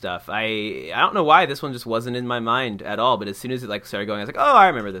Girls stuff. I don't know why this one just wasn't in my mind at all, but as soon as it like started going, I was like, oh, I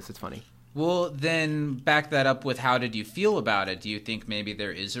remember this. It's funny. Well, then back that up with how did you feel about it? Do you think maybe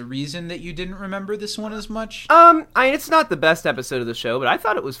there is a reason that you didn't remember this one as much? I mean, it's not the best episode of the show, but I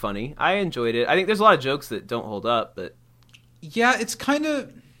thought it was funny. I enjoyed it. I think there's a lot of jokes that don't hold up, but... Yeah, it's kind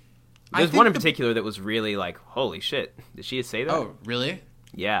of... There's one in particular that was really like, holy shit. Did she say that? Oh, really?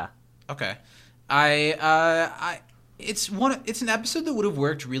 Yeah. Okay. It's an episode that would have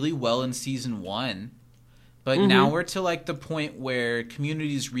worked really well in season 1, but now we're to like the point where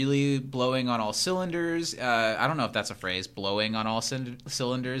Community's really blowing on all cylinders. I don't know if that's a phrase, blowing on all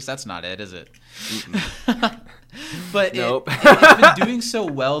cylinders. That's not it, is it? But nope. It's been doing so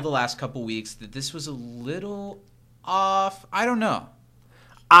well the last couple weeks that this was a little off. I don't know.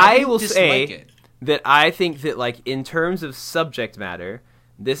 I will say that I think that, like, in terms of subject matter,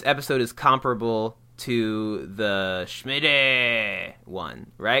 this episode is comparable to the Schmidt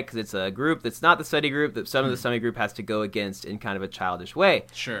one, right? Because it's a group that's not the study group that some of the study group has to go against in kind of a childish way.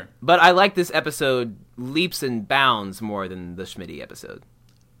 Sure. But I like this episode leaps and bounds more than the Schmidt episode.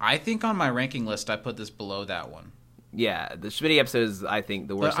 I think on my ranking list, I put this below that one. Yeah, the Schmidt episode is, I think,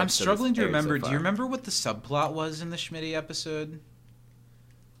 the worst. But I'm struggling to remember. So do you remember what the subplot was in the Schmidt episode?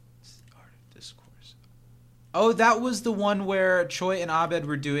 Art of Discourse. Oh, that was the one where Choi and Abed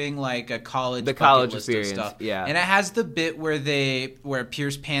were doing like a college bucket list of stuff. Yeah, and it has the bit where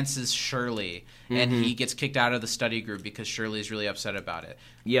Pierce pantses Shirley, and he gets kicked out of the study group because Shirley's really upset about it.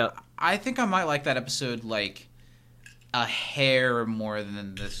 Yep. I think I might like that episode like a hair more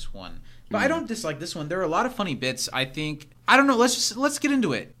than this one. But I don't dislike this one. There are a lot of funny bits. I don't know, let's get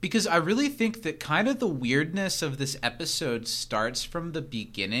into it. Because I really think that kind of the weirdness of this episode starts from the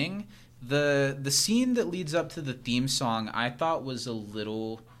beginning. The scene that leads up to the theme song I thought was a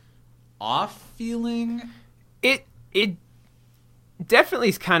little off feeling. It definitely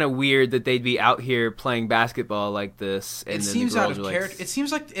is kind of weird that they'd be out here playing basketball like this. And it then seems the out girls of are character. Like... It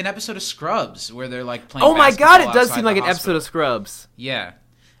seems like an episode of Scrubs where they're like playing Oh my basketball god, it does outside seem like the an episode hospital. of Scrubs. Yeah.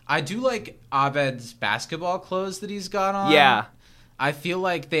 I do like Abed's basketball clothes that he's got on. Yeah. I feel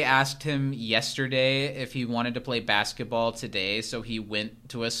like they asked him yesterday if he wanted to play basketball today, so he went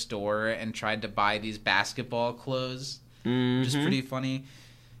to a store and tried to buy these basketball clothes, which is pretty funny.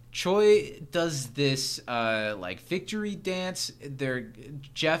 Choi does this like victory dance.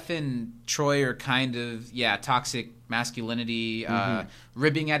 Jeff and Troy are kind of toxic masculinity,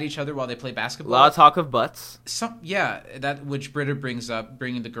 ribbing at each other while they play A basketball. lot of talk of butts. That which Britta brings up,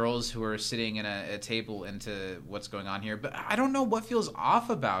 bringing the girls who are sitting in a table into what's going on here. But I don't know what feels off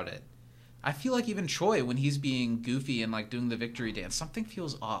about it. I feel like even Troy, when he's being goofy and like doing the victory dance, something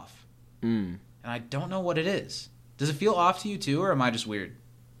feels off, and I don't know what it is. Does it feel off to you too, or am I just weird?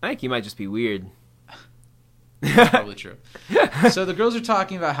 I think you might just be weird. That's probably true. So the girls are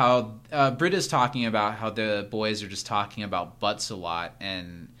talking about how Britta's talking about how the boys are just talking about butts a lot,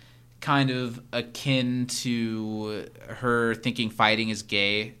 and kind of akin to her thinking fighting is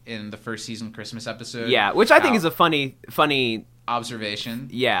gay in the first season Christmas episode. Yeah, which I think is a funny observation.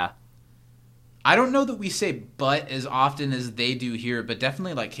 Yeah. I don't know that we say butt as often as they do here, but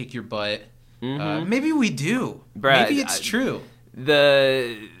definitely like kick your butt. Maybe we do. Bruh, Maybe it's true.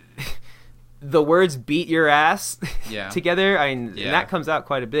 The words "beat your ass" together, and that comes out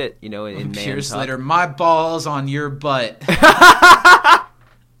quite a bit, in man Pierce talk. later, my balls on your butt.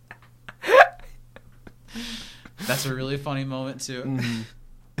 That's a really funny moment too.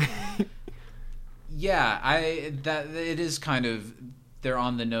 It is kind of, they're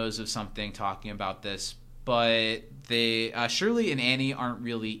on the nose of something talking about this, but they Shirley and Annie aren't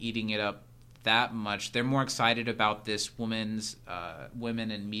really eating it up that much. They're more excited about this women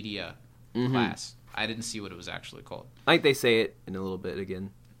in media class. I didn't see what it was actually called. I think they say it in a little bit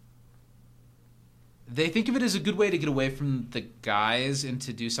again. They think of it as a good way to get away from the guys and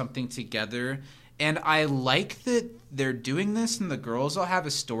to do something together. And I like that they're doing this and the girls all have a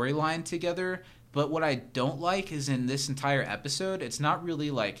storyline together. But what I don't like is in this entire episode, it's not really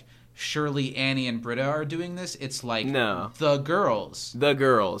like Shirley, Annie, and Britta are doing this. It's like the girls. The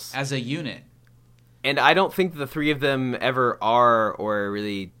girls. As a unit. And I don't think the three of them ever are or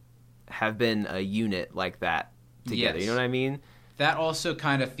really have been a unit like that together. Yes. You know what I mean? That also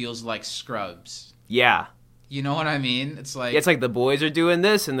kind of feels like Scrubs. Yeah. You know what I mean? It's like the boys are doing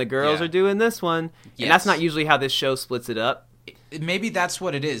this and the girls are doing this one. Yes. And that's not usually how this show splits it up. Maybe that's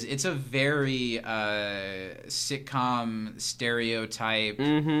what it is. It's a very sitcom stereotype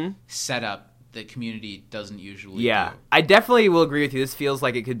setup that Community doesn't usually do. I definitely will agree with you. This feels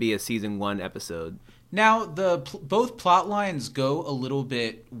like it could be a season 1 episode. Now, both plot lines go a little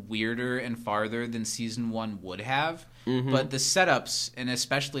bit weirder and farther than season 1 would have, but the setups, and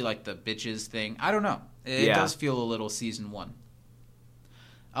especially like the bitches thing, I don't know. It does feel a little season 1.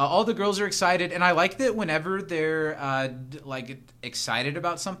 All the girls are excited, and I like that whenever they're excited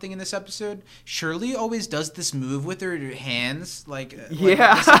about something in this episode, Shirley always does this move with her hands, like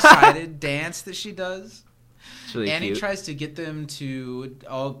this excited dance that she does. Really Annie cute. tries to get them to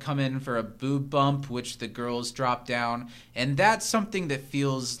all come in for a boob bump, which the girls drop down, and that's something that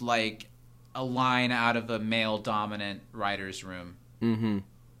feels like a line out of a male-dominant writer's room.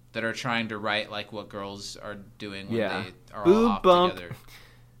 That are trying to write like what girls are doing when they are all off bump. together.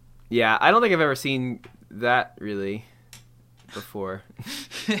 Yeah, I don't think I've ever seen that really before.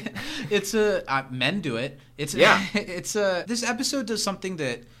 It's men do it. This episode does something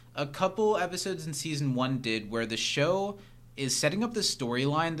that a couple episodes in season 1 did, where the show is setting up the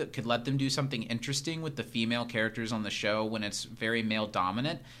storyline that could let them do something interesting with the female characters on the show when it's very male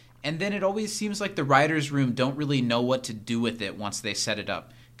dominant. and then it always seems like the writer's room don't really know what to do with it once they set it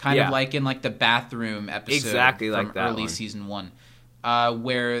up. Kind of like in like the bathroom episode exactly from like that early one. season 1,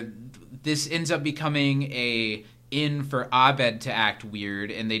 where this ends up becoming a in for Abed to act weird,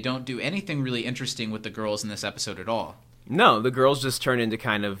 and they don't do anything really interesting with the girls in this episode at all. No, the girls just turn into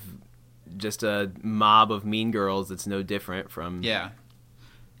kind of just a mob of mean girls that's no different from... Yeah.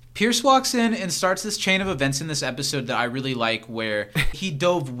 Pierce walks in and starts this chain of events in this episode that I really like, where he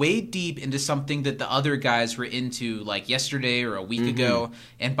dove way deep into something that the other guys were into like yesterday or a week ago,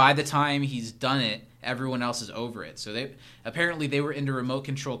 and by the time he's done it, everyone else is over it. So they were into remote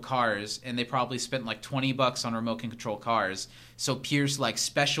control cars, and they probably spent like $20 on remote control cars. So Pierce like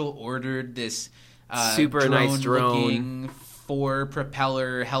special ordered this super nice drone 4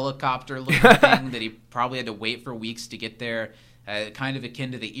 propeller helicopter looking thing that he probably had to wait for weeks to get there. Kind of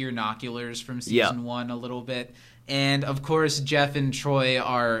akin to the earnoculars from season 1 a little bit. And, of course, Jeff and Troy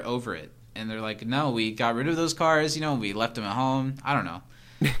are over it. And they're like, no, we got rid of those cars. We left them at home. I don't know.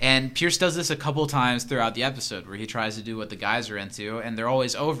 And Pierce does this a couple times throughout the episode where he tries to do what the guys are into, and they're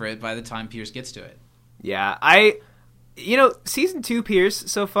always over it by the time Pierce gets to it. Yeah, season 2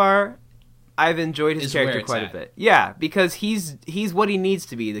 Pierce so far, I've enjoyed his character quite a bit. Yeah, because he's what he needs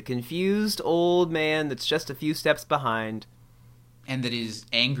to be, the confused old man that's just a few steps behind. And that he's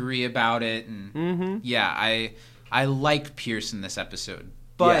angry about it. And I like Pierce in this episode.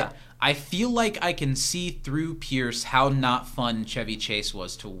 But I feel like I can see through Pierce how not fun Chevy Chase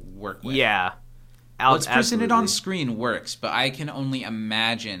was to work with. Yeah. What's presented on screen works, but I can only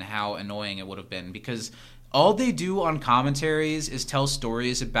imagine how annoying it would have been, because all they do on commentaries is tell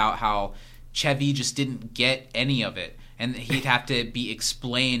stories about how Chevy just didn't get any of it, and he'd have to be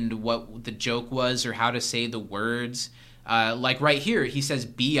explained what the joke was or how to say the words. Like right here, he says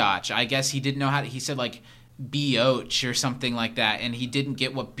biatch. I guess he didn't know how to, he said like biotch or something like that, and he didn't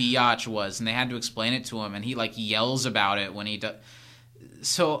get what biatch was, and they had to explain it to him, and he like yells about it when he does.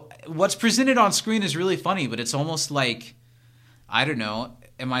 So what's presented on screen is really funny, but it's almost like, I don't know,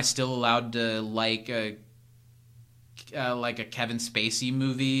 am I still allowed to like a Kevin Spacey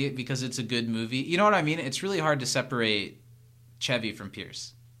movie because it's a good movie? You know what I mean? It's really hard to separate Chevy from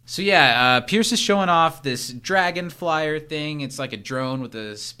Pierce. So Pierce is showing off this dragon flyer thing. It's like a drone with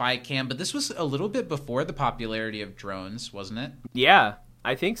a spy cam, but this was a little bit before the popularity of drones, wasn't it? Yeah,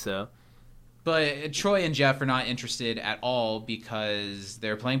 I think so. But Troy and Jeff are not interested at all because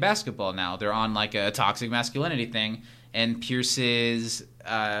they're playing basketball now. They're on like a toxic masculinity thing, and Pierce's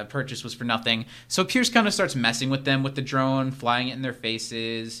purchase was for nothing. So Pierce kind of starts messing with them with the drone, flying it in their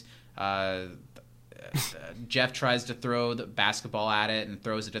faces. Jeff tries to throw the basketball at it and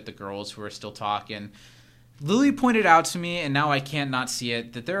throws it at the girls who are still talking. Lily pointed out to me, and now I can't not see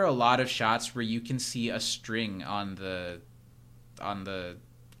it, that there are a lot of shots where you can see a string on the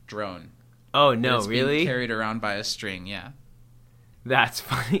drone. Oh no, it's really? Being carried around by a string, yeah. That's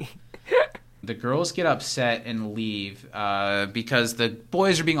funny. The girls get upset and leave because the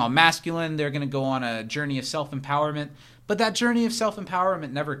boys are being all masculine. They're going to go on a journey of self-empowerment. But that journey of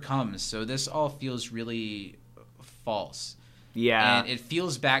self-empowerment never comes, so this all feels really false. Yeah. And it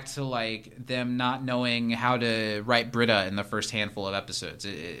feels back to, like, them not knowing how to write Britta in the first handful of episodes.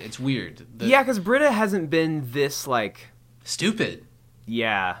 It's weird. Yeah, because Britta hasn't been this, like... stupid.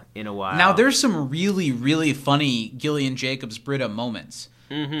 Yeah, in a while. Now, there's some really, really funny Gillian Jacobs Britta moments.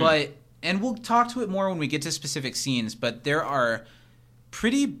 But, and we'll talk to it more when we get to specific scenes, but there are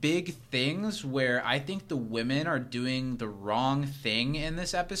pretty big things where I think the women are doing the wrong thing in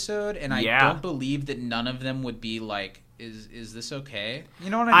this episode, and I don't believe that none of them would be like, is this okay? You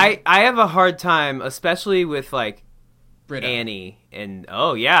know what I mean? I have a hard time, especially with like Britta. Annie, and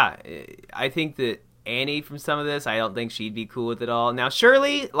I think that Annie from some of this, I don't think she'd be cool with it all. Now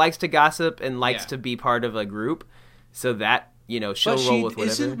Shirley likes to gossip and likes to be part of a group, so that, you know, she'll roll with whatever.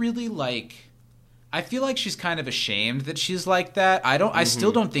 But she isn't really like... I feel like she's kind of ashamed that she's like that. I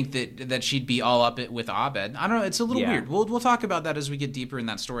still don't think that she'd be all up it with Abed. I don't know. It's a little weird. We'll talk about that as we get deeper in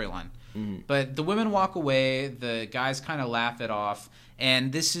that storyline. But the women walk away. The guys kind of laugh it off.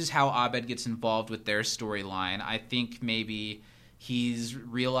 And this is how Abed gets involved with their storyline. I think maybe he's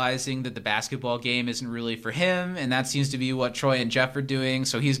realizing that the basketball game isn't really for him. And that seems to be what Troy and Jeff are doing.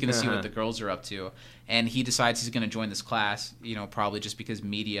 So he's going to see what the girls are up to. And he decides he's going to join this class, you know, probably just because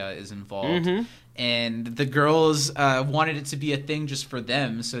media is involved. And the girls wanted it to be a thing just for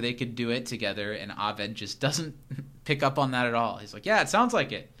them so they could do it together. And Abed just doesn't pick up on that at all. He's like, yeah, it sounds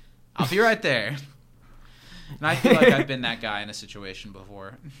like it. I'll be right there. And I feel like I've been that guy in a situation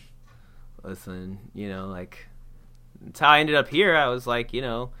before. Listen, you know, like, that's how I ended up here. I was like, you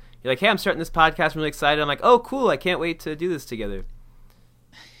know, you're like, hey, I'm starting this podcast. I'm really excited. I'm like, oh, cool. I can't wait to do this together.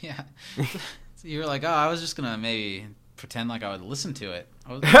 Yeah. So you were like, oh, I was just gonna maybe pretend like I would listen to it.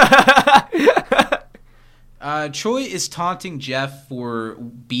 Troy is taunting Jeff for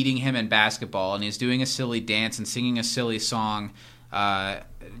beating him in basketball, and he's doing a silly dance and singing a silly song.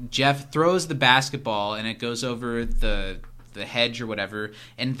 Jeff throws the basketball, and it goes over the hedge or whatever.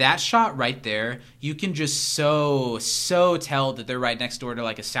 And that shot right there, you can just so tell that they're right next door to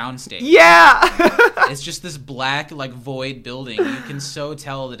like a soundstage. Yeah. It's just this black like void building. You can so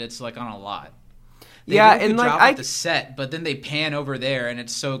tell that it's like on a lot. They Yeah, do a good and like job with the set, but then they pan over there, and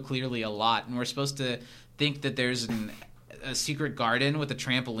it's so clearly a lot, and we're supposed to think that there's a secret garden with a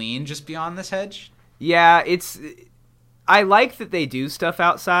trampoline just beyond this hedge. Yeah, I like that they do stuff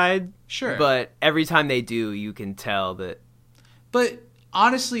outside. Sure. But every time they do, you can tell that. But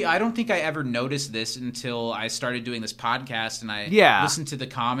honestly, I don't think I ever noticed this until I started doing this podcast and I listened to the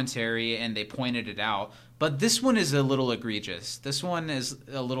commentary and they pointed it out. But this one is a little egregious. This one is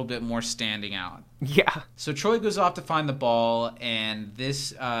a little bit more standing out. Yeah. So Troy goes off to find the ball, and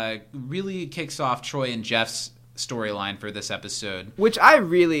this really kicks off Troy and Jeff's storyline for this episode. Which I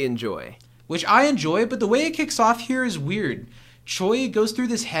really enjoy. But the way it kicks off here is weird. Troy goes through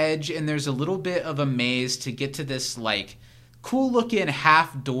this hedge, and there's a little bit of a maze to get to this, like, cool-looking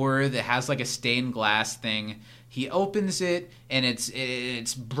half door that has, like, a stained glass thing. He opens it, and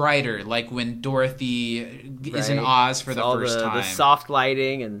it's brighter, like when Dorothy is in Oz for the first time. The soft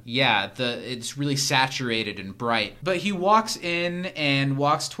lighting and it's really saturated and bright. But he walks in and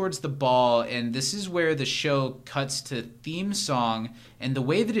walks towards the ball, and this is where the show cuts to theme song, and the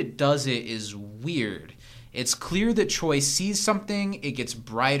way that it does it is weird. It's clear that Troy sees something, it gets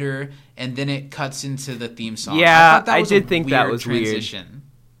brighter, and then it cuts into the theme song. Yeah, I did think that was transition. Weird.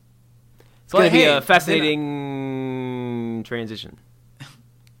 It's going to be a fascinating transition.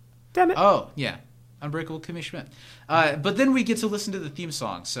 Damn it. Oh, yeah. Unbreakable Kimmy Schmidt. But then we get to listen to the theme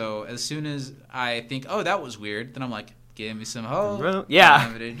song. So as soon as I think, oh, that was weird, then I'm like, give me some hope. Yeah.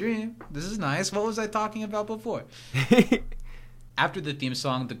 Having a dream. This is nice. What was I talking about before? After the theme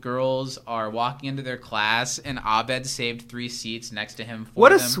song, the girls are walking into their class, and Abed saved 3 seats next to him for What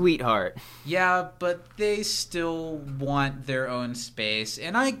them. a sweetheart. Yeah, but they still want their own space.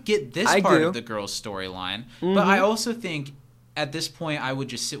 And I get this part of the girls' storyline. Mm-hmm. But I also think at this point I would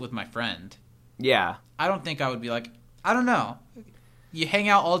just sit with my friend. Yeah. I don't think I would be like, I don't know. You hang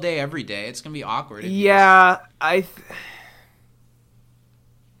out all day, every day. It's going to be awkward. Yeah,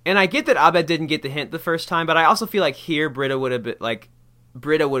 and I get that Abed didn't get the hint the first time, but I also feel like here Britta would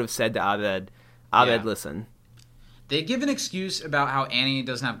have said to Abed, listen. They give an excuse about how Annie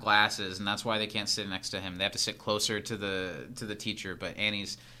doesn't have glasses, and that's why they can't sit next to him. They have to sit closer to the teacher, but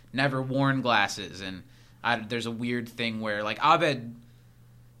Annie's never worn glasses, and there's a weird thing where like Abed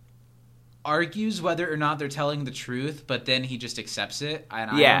argues whether or not they're telling the truth, but then he just accepts it.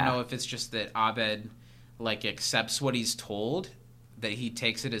 And I don't know if it's just that Abed like accepts what he's told, that he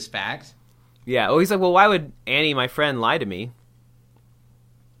takes it as fact. Yeah. Well, he's like, well, why would Annie, my friend, lie to me?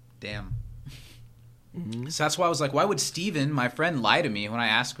 Damn. Mm-hmm. So that's why I was like, why would Steven, my friend, lie to me when I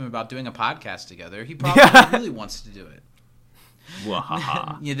asked him about doing a podcast together? He probably really wants to do it.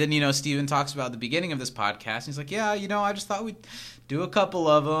 Yeah, then, Steven talks about the beginning of this podcast, and he's like, yeah, I just thought we'd do a couple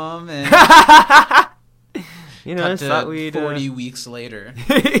of them, and thought we'd 40 weeks later.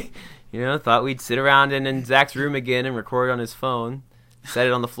 Thought we'd sit around in Zach's room again and record on his phone, set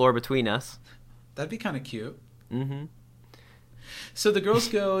it on the floor between us. That'd be kind of cute. Mm-hmm. So the girls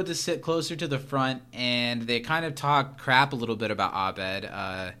go to sit closer to the front, and they kind of talk crap a little bit about Abed,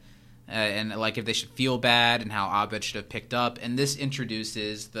 and like if they should feel bad and how Abed should have picked up. And this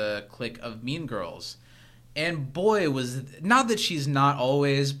introduces the clique of Mean Girls. And boy, not that she's not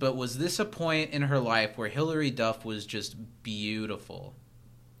always, but was this a point in her life where Hilary Duff was just beautiful?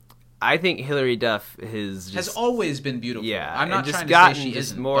 I think Hilary Duff has always been beautiful. Yeah, I'm not just trying to say she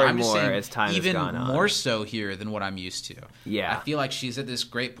just isn't. More and I'm more as time has gone on. Even more so here than what I'm used to. Yeah, I feel like she's at this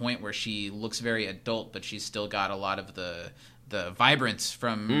great point where she looks very adult, but she's still got a lot of the vibrance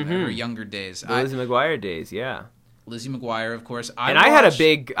from her younger days. The Lizzie McGuire days, yeah. Lizzie McGuire, of course. I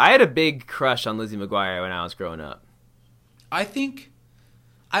had a big crush on Lizzie McGuire when I was growing up. I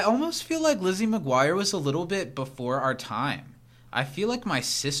almost feel like Lizzie McGuire was a little bit before our time. I feel like my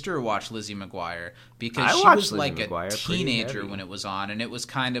sister watched Lizzie McGuire because she was like a teenager when it was on, and it was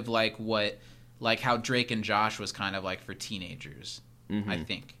kind of like how Drake and Josh was kind of like for teenagers. Mm-hmm. I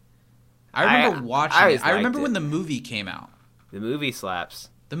think. I remember watching it. I remember when the movie came out. The movie slaps.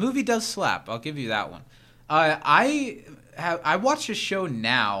 The movie does slap. I'll give you that one. I watch a show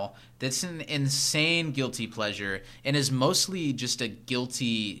now that's an insane guilty pleasure and is mostly just a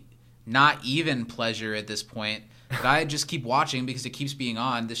guilty, not even pleasure at this point. But I just keep watching because it keeps being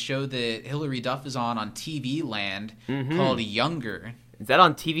on. The show that Hilary Duff is on TV Land called Younger. Is that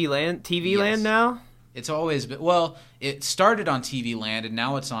on TV Land? TV Land now? It's always been. Well, it started on TV Land, and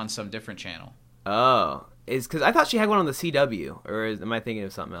now it's on some different channel. Oh. Is because I thought she had one on the CW, or am I thinking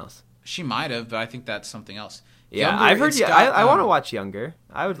of something else? She might have, but I think that's something else. Yeah, Younger, I've heard. I want to watch Younger.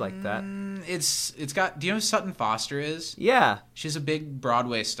 I would like that. It's got. Do you know who Sutton Foster is? Yeah, she's a big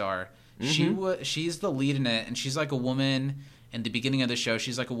Broadway star. She's the lead in it, and she's like a woman. In the beginning of the show,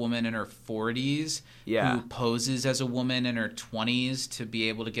 she's like a woman in her 40s who poses as a woman in her 20s to be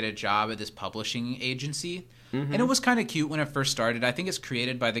able to get a job at this publishing agency. And it was kind of cute when it first started. I think it's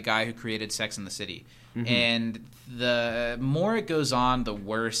created by the guy who created Sex and the City. And the more it goes on, the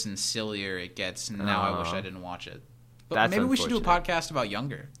worse and sillier it gets. And now I wish I didn't watch it. But maybe we should do a podcast about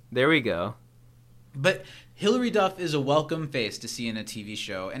Younger. There we go. But Hilary Duff is a welcome face to see in a TV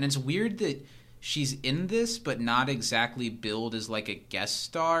show. And it's weird that she's in this, but not exactly billed as like a guest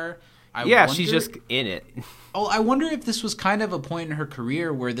star. She's just in it. Oh, I wonder if this was kind of a point in her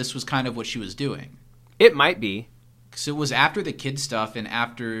career where this was kind of what she was doing. It might be. Because it was after the kid stuff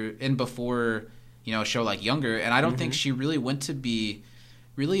and before, a show like Younger. And I don't think she really went to be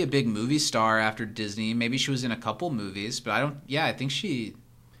really a big movie star after Disney. Maybe she was in a couple movies, but I think she...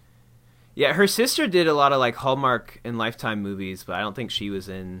 Yeah, her sister did a lot of like Hallmark and Lifetime movies, but I don't think she was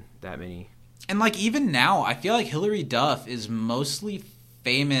in that many. And like even now, I feel like Hilary Duff is mostly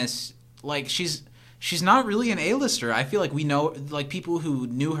famous. Like she's not really an A-lister. I feel like we know, like people who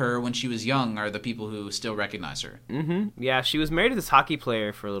knew her when she was young are the people who still recognize her. Yeah, she was married to this hockey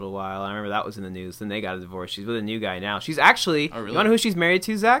player for a little while. I remember that was in the news. Then they got a divorce. She's with a new guy now. She's actually, oh, really? You know who she's married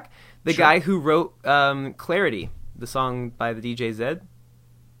to, Zach? The guy who wrote Clarity, the song by the DJ Zed.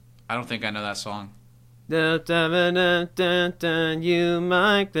 I don't think I know that song. You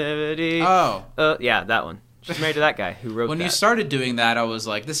my clarity. Oh. Yeah, that one. She's married to that guy who wrote When that. You started doing that, I was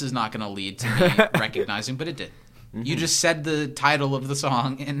like, this is not going to lead to me recognizing, but it did. You just said the title of the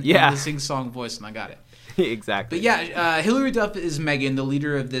song in the sing-song voice, and I got it. Exactly. But yeah, Hilary Duff is Megan, the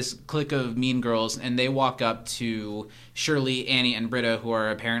leader of this clique of mean girls, and they walk up to Shirley, Annie, and Britta, who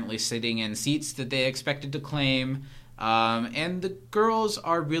are apparently sitting in seats that they expected to claim. And the girls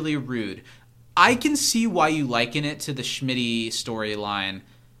are really rude. I can see why you liken it to the Schmitty storyline.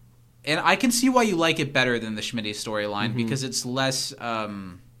 And I can see why you like it better than the Schmitty storyline because it's less,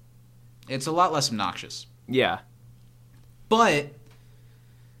 it's a lot less obnoxious. Yeah. But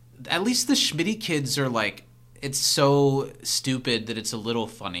at least the Schmitty kids are like, it's so stupid that it's a little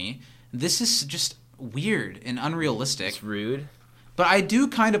funny. This is just weird and unrealistic. It's rude. But I do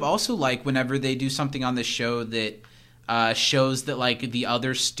kind of also like whenever they do something on the show that shows that like the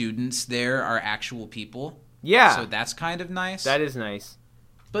other students there are actual people. Yeah. So that's kind of nice. That is nice.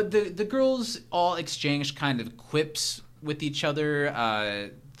 But the girls all exchange kind of quips with each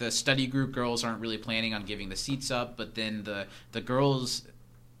other. The study group girls aren't really planning on giving the seats up, but then the girls,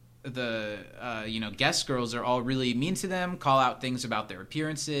 guest girls are all really mean to them, call out things about their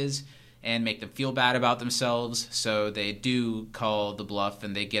appearances, and make them feel bad about themselves. So they do call the bluff,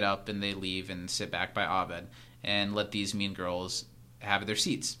 and they get up and they leave and sit back by Abed and let these mean girls have their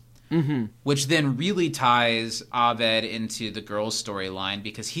seats. Which then really ties Abed into the girls' storyline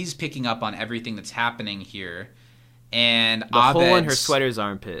because he's picking up on everything that's happening here. And the hole in her sweater's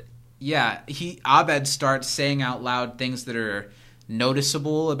armpit. Yeah, Abed starts saying out loud things that are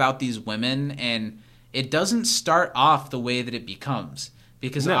noticeable about these women, and it doesn't start off the way that it becomes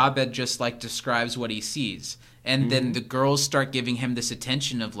because Abed just like describes what he sees. And then the girls start giving him this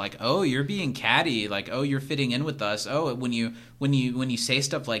attention of like, oh, you're being catty, like, oh, you're fitting in with us. Oh, when you say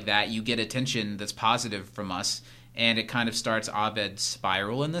stuff like that, you get attention that's positive from us. And it kind of starts Abed's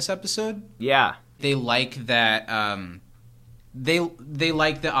spiral in this episode. Yeah. They like that they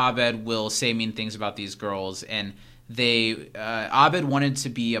like that Abed will say mean things about these girls, and Abed wanted to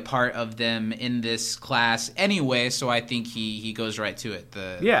be a part of them in this class anyway, so I think he goes right to it,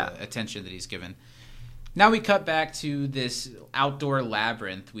 the attention that he's given. Now we cut back to this outdoor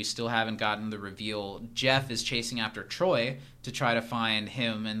labyrinth. We still haven't gotten the reveal. Jeff is chasing after Troy to try to find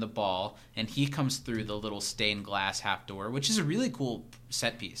him and the ball, and he comes through the little stained glass half door, which is a really cool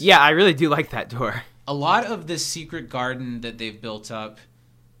set piece. Yeah, I really do like that door. A lot of this secret garden that they've built up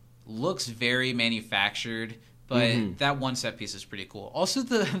looks very manufactured, but that one set piece is pretty cool. Also,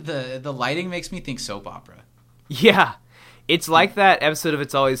 the lighting makes me think soap opera. Yeah. It's like that episode of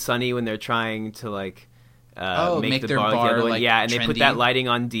It's Always Sunny when they're trying to like make their bar like and trendy. They put that lighting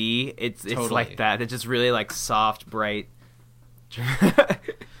on D. It's like that. It's just really like soft, bright.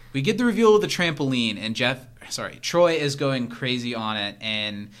 we get the reveal of the trampoline, and Troy is going crazy on it,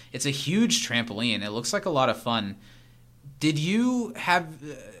 and it's a huge trampoline. It looks like a lot of fun. Did you ever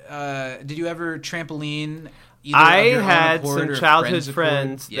trampoline? I had some childhood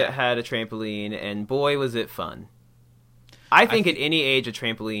friends that had a trampoline, and boy, was it fun. I think at any age, a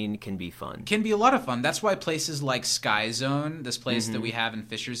trampoline can be fun. Can be a lot of fun. That's why places like Sky Zone, this place that we have in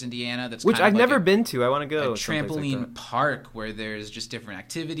Fishers, Indiana, which I've never been to. I want to go. A trampoline park where there's just different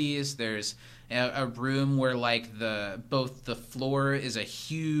activities. There's a room where like both the floor is a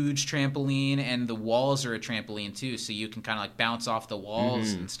huge trampoline and the walls are a trampoline too, so you can kind of like bounce off the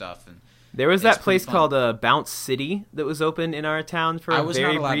walls and stuff. And there was that place called Bounce City that was open in our town for a very brief... I was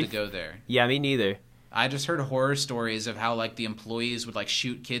not allowed to go there. Yeah, me neither. I just heard horror stories of how like the employees would like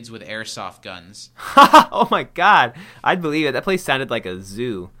shoot kids with airsoft guns. Oh my god, I'd believe it. That place sounded like a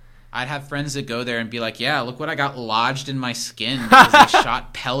zoo. I'd have friends that go there and be like, "Yeah, look what I got lodged in my skin because they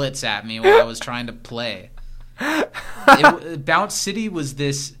shot pellets at me while I was trying to play." Bounce City was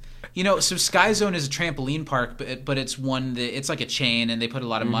this, so Sky Zone is a trampoline park, but it's one that it's like a chain and they put a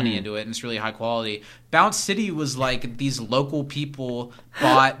lot of money into it and it's really high quality. Bounce City was like these local people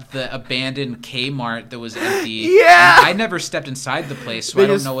bought the abandoned Kmart that was empty. Yeah, and I never stepped inside the place, so I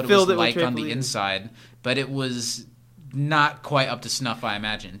don't know what it was like on the inside, but it was not quite up to snuff, I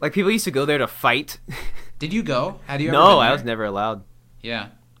imagine. Like people used to go there to fight. Did you go? Had you ever No, been there? I was never allowed. Yeah.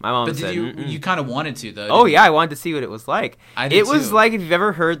 My mom but said, you kind of wanted to, though. Oh, yeah, I wanted to see what it was like. I did, It was too. like, if you've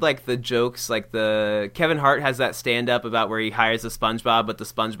ever heard, like, the jokes, like, Kevin Hart has that stand-up about where he hires the SpongeBob, but the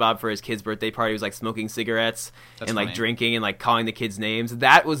SpongeBob for his kid's birthday party was, like, smoking cigarettes and, like, drinking and, like, calling the kids names.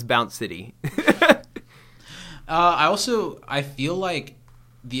 That was Bounce City. I feel like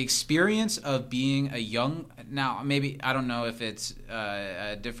the experience of being a young... Now, maybe, I don't know if it's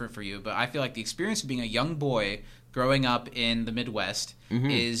different for you, but I feel like the experience of being a young boy growing up in the Midwest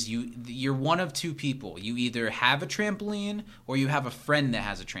is you're one of two people. You either have a trampoline or you have a friend that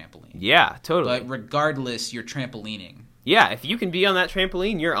has a trampoline. Yeah, totally. But regardless, you're trampolining. Yeah, if you can be on that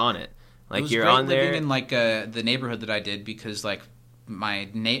trampoline, you're on it. Like, it was you're great on there. living in like the neighborhood that I did because like my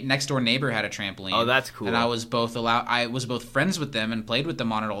next door neighbor had a trampoline. Oh, that's cool. And I was both friends with them and played with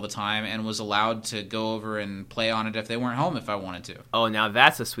them on it all the time and was allowed to go over and play on it if they weren't home if I wanted to. Oh, now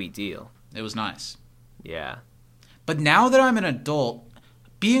that's a sweet deal. It was nice. Yeah. But now that I'm an adult,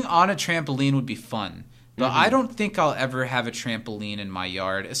 being on a trampoline would be fun. But I don't think I'll ever have a trampoline in my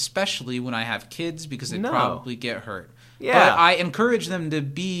yard, especially when I have kids because they'd probably get hurt. Yeah. But I encourage them to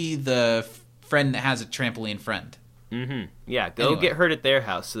be the friend that has a trampoline friend. Yeah, go get hurt at their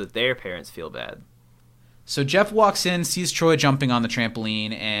house so that their parents feel bad. So Jeff walks in, sees Troy jumping on the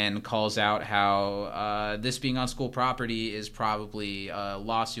trampoline, and calls out how this being on school property is probably a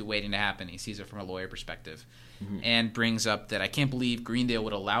lawsuit waiting to happen. He sees it from a lawyer perspective. And brings up that I can't believe Greendale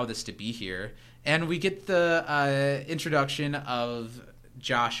would allow this to be here. And we get the introduction of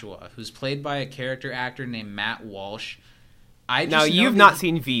Joshua, who's played by a character actor named Matt Walsh. Now, you've not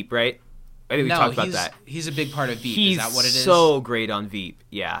seen Veep, right? I think we talked about that. He's a big part of Veep. He's is that what it is? So great on Veep.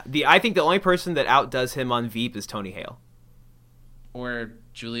 Yeah. I think the only person that outdoes him on Veep is Tony Hale. Or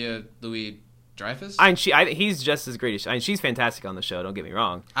Julia Louis-Dreyfus? He's just as great as she's fantastic on the show, don't get me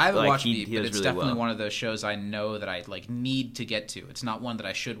wrong. I haven't watched Veep, but it's really definitely one of those shows I know that I like need to get to. It's not one that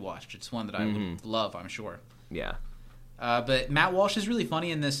I should watch. It's one that I would love, I'm sure. Yeah. But Matt Walsh is really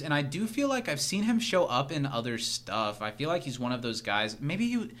funny in this, and I do feel like I've seen him show up in other stuff. I feel like he's one of those guys.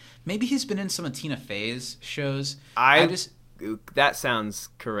 Maybe he's been in some of Tina Fey's shows. That sounds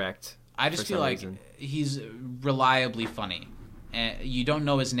correct. I just feel like he's reliably funny. And you don't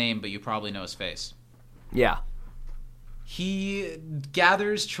know his name, but you probably know his face. Yeah. He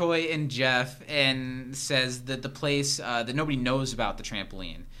gathers Troy and Jeff and says that the place that nobody knows about the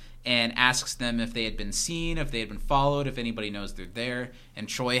trampoline. And asks them if they had been seen, if they had been followed, if anybody knows they're there. And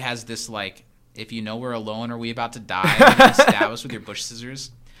Troy has this, like, if you know we're alone, are we about to die? You're gonna stab us with your bush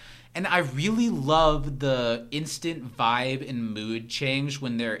scissors. And I really love the instant vibe and mood change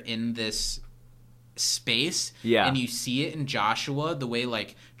when they're in this space. Yeah. And you see it in Joshua, the way,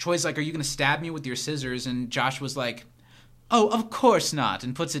 like, Troy's like, are you gonna stab me with your scissors? And Joshua's like, oh, of course not.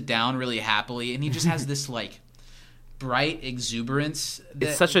 And puts it down really happily. And he just has this, like, bright exuberance that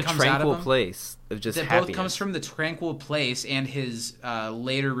it's such a comes out of tranquil him. place. just that happiness. both comes from the tranquil place and his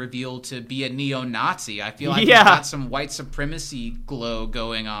later reveal to be a neo-Nazi. I feel like he's got some white supremacy glow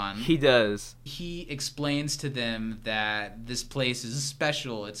going on. He does. He explains to them that this place is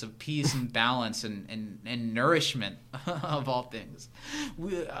special. It's of peace and balance and nourishment, of all things.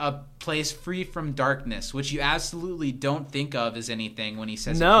 A place free from darkness, which you absolutely don't think of as anything when he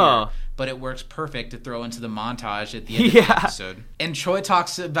says it here. But it works perfect to throw into the montage at the end of the episode. And Troy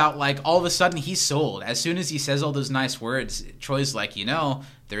talks about, like, all of a sudden he's sold. As soon as he says all those nice words, Troy's like,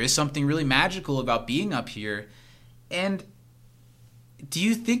 there is something really magical about being up here. And do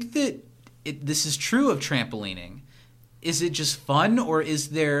you think that this is true of trampolining? Is it just fun, or is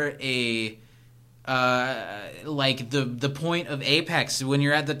there a like the point of apex when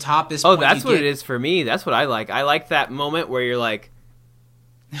you're at the top? Oh, that's what it is for me. That's what I like. I like that moment where you're like,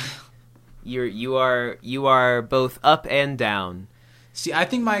 you are both up and down. See, I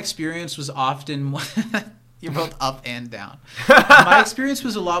think my experience was often you're both up and down. My experience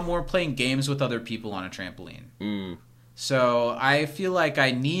was a lot more playing games with other people on a trampoline. So I feel like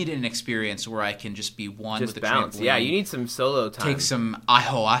I need an experience where I can just be one with the bounce. trampoline. Yeah, you need some solo time. Take some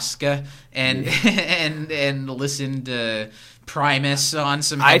ayahuasca and listen to Primus on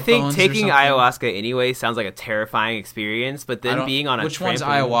some headphones. I think taking ayahuasca anyway sounds like a terrifying experience, but then being on a which trampoline... one's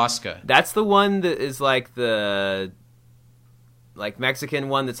ayahuasca? That's the one that is like the Mexican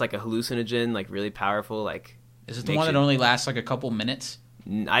one that's like a hallucinogen, like really powerful. Like, is it the one that only lasts like a couple minutes?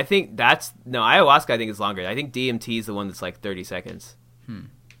 I think ayahuasca I think is longer. I think DMT is the one that's like 30 seconds.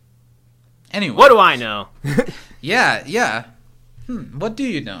 Anyway. What do I know? Yeah. What do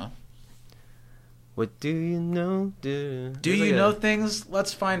you know? What do you know? Do you know things?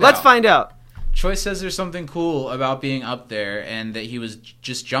 Let's find out. Let's find out. Troy says there's something cool about being up there and that he was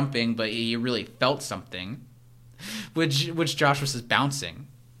just jumping, but he really felt something. Which Joshua says bouncing.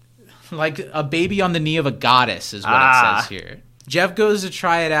 Like a baby on the knee of a goddess is what it says here. Jeff goes to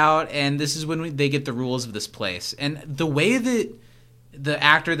try it out, and this is when they get the rules of this place. And the way that the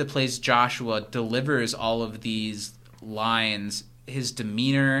actor that plays Joshua delivers all of these lines, his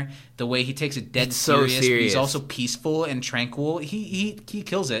demeanor, the way he takes it dead serious, but he's also peaceful and tranquil, he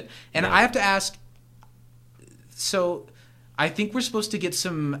kills it. And I have to ask, so I think we're supposed to get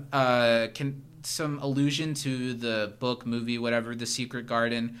some allusion to the book, movie, whatever, The Secret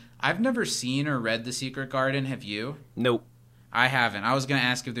Garden. I've never seen or read The Secret Garden. Have you? Nope. I haven't. I was going to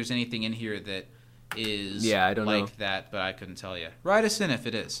ask if there's anything in here that is I don't know. that, but I couldn't tell you. Write us in if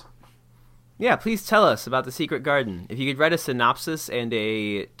it is. Yeah, please tell us about The Secret Garden. If you could write a synopsis and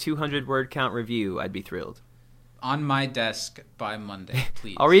a 200-word count review, I'd be thrilled. On my desk by Monday,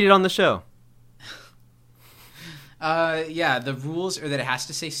 please. I'll read it on the show. The rules are that it has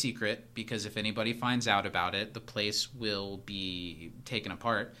to say secret, because if anybody finds out about it, the place will be taken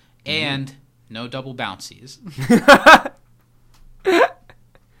apart. And no double bouncies.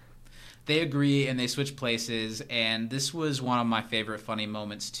 They agree and they switch places, and this was one of my favorite funny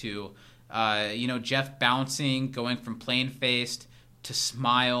moments too. Jeff bouncing, going from plain-faced to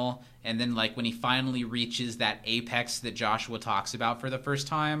smile, and then like when he finally reaches that apex that Joshua talks about for the first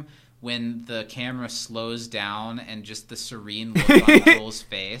time, when the camera slows down and just the serene look on Joel's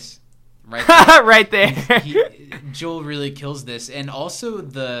face. Right there. Right there. Joel really kills this. And also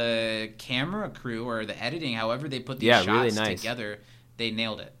the camera crew or the editing, however they put these shots really nice. together, they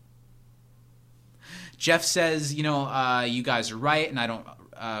nailed it. Jeff says, you guys are right, and I don't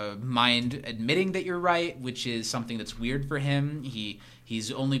mind admitting that you're right, which is something that's weird for him.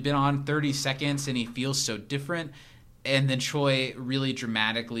 He's only been on 30 seconds, and he feels so different. And then Troy really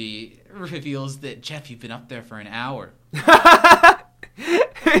dramatically reveals that, Jeff, you've been up there for an hour.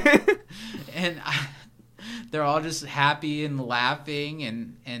 And they're all just happy and laughing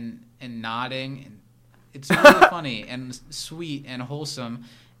and nodding. And it's really funny and sweet and wholesome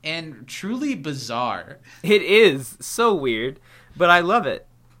and truly bizarre. It is so weird, but I love it.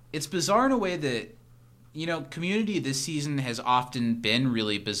 It's bizarre in a way that, Community this season has often been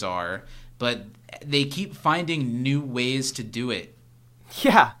really bizarre, but they keep finding new ways to do it.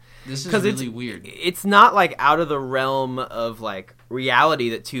 Yeah. This is really weird. It's not like out of the realm of like reality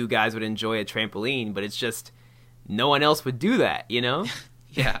that two guys would enjoy a trampoline, but it's just no one else would do that,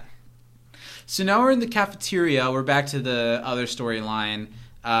 Yeah. So now we're in the cafeteria. We're back to the other storyline.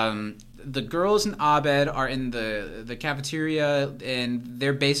 The girls and Abed are in the cafeteria, and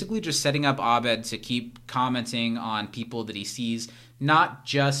they're basically just setting up Abed to keep commenting on people that he sees. Not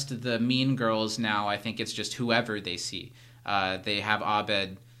just the mean girls now. I think it's just whoever they see. They have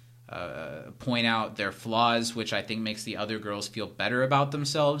Abed point out their flaws, which I think makes the other girls feel better about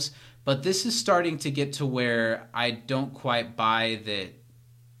themselves. But this is starting to get to where I don't quite buy that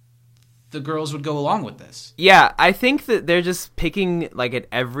the girls would go along with this. Yeah, I think that they're just picking like at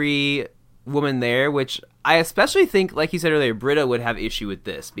every woman there, which I especially think, like you said earlier, Britta would have issue with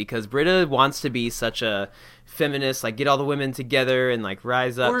this because Britta wants to be such a feminist, like get all the women together and like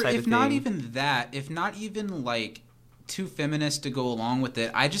rise up Or type if of thing. not even that, if not even like too feminist to go along with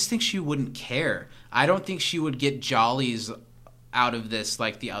it, I just think she wouldn't care. I don't think she would get jollies out of this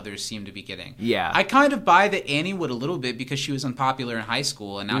like the others seem to be getting. Yeah. I kind of buy that Annie would a little bit because she was unpopular in high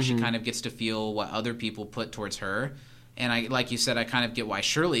school and now she kind of gets to feel what other people put towards her. And I, like you said, I kind of get why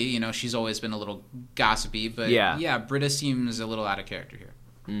Shirley, you know, she's always been a little gossipy, but yeah, Britta seems a little out of character here.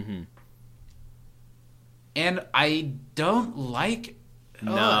 Mm-hmm. And I don't like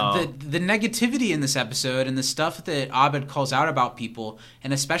No. the negativity in this episode and the stuff that Abed calls out about people,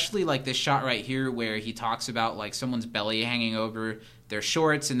 and especially like this shot right here where he talks about like someone's belly hanging over their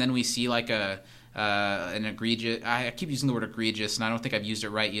shorts, and then we see like an egregious. I keep using the word egregious, and I don't think I've used it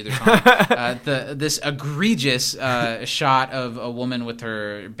right either time. This egregious shot of a woman with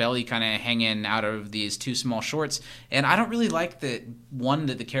her belly kind of hanging out of these too small shorts, and I don't really like that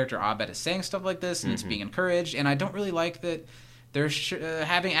the character Abed is saying stuff like this, and it's being encouraged, and I don't really like that they're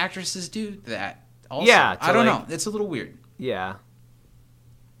having actresses do that. Also, Yeah, I don't know. It's a little weird. Yeah,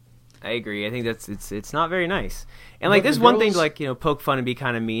 I agree. I think it's not very nice. And like, But there's the one thing girls- to like, you know, poke fun and be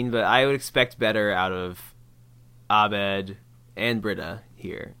kind of mean, but I would expect better out of Abed and Britta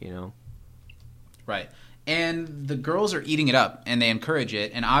here. You know, Right. And the girls are eating it up, and they encourage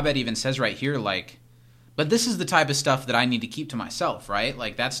it. And Abed even says right here, like, but this is the type of stuff that I need to keep to myself, right?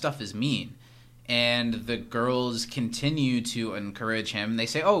 Like, that stuff is mean. And the girls continue to encourage him. They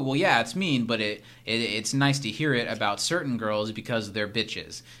say, oh, well, yeah, it's mean, but it's nice to hear it about certain girls because they're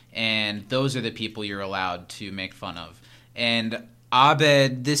bitches. And those are the people you're allowed to make fun of. And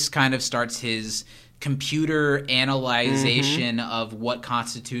Abed, this kind of starts his computer analyzation of what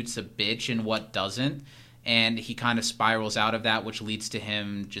constitutes a bitch and what doesn't. And he kind of spirals out of that, which leads to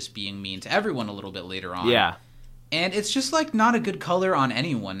him just being mean to everyone a little bit later on. yeah. And it's just like not a good color on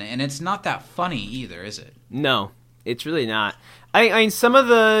anyone, and it's not that funny either, is it? No, it's really not. I mean, some of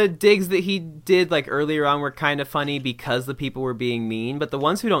the digs that he did like earlier on were kind of funny because the people were being mean, but the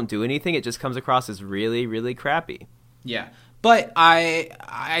ones who don't do anything, it just comes across as really, really crappy. Yeah. But I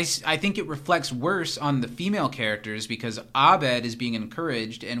think it reflects worse on the female characters because Abed is being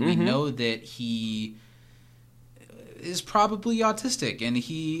encouraged, and we know that he is probably autistic, and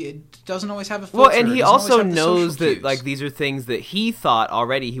he doesn't always have a filter. Well, and he doesn't always also have the social knows that cues. like these are things that he thought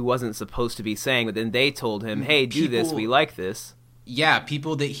already he wasn't supposed to be saying, but then they told him, "Hey, do this. People- We like this." Yeah,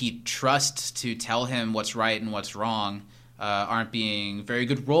 people that he trusts to tell him what's right and what's wrong aren't being very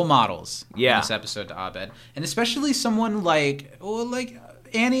good role models in this episode to Abed. And especially someone like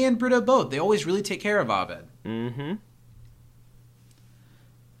Annie and Britta both. They always really take care of Abed. Mm-hmm.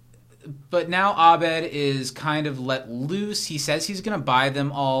 But now Abed is kind of let loose. He says he's going to buy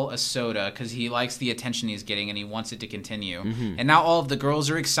them all a soda because he likes the attention he's getting and he wants it to continue. And now all of the girls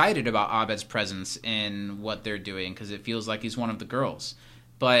are excited about Abed's presence in what they're doing because it feels like he's one of the girls.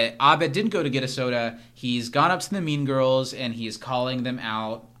 But Abed didn't go to get a soda. He's gone up to the mean girls and he's calling them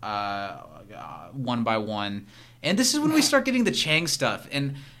out one by one. And this is when we start getting the Chang stuff.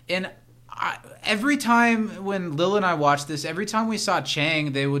 And every time when Lil and I watched this, every time we saw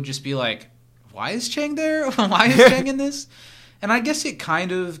Chang, they would just be like, why is Chang there? Why is Chang in this? And I guess it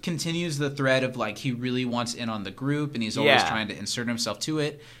kind of continues the thread of like he really wants in on the group and he's always trying to insert himself to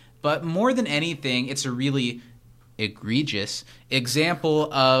it. But more than anything, it's a really egregious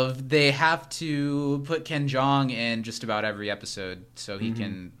example of they have to put Ken Jeong in just about every episode so he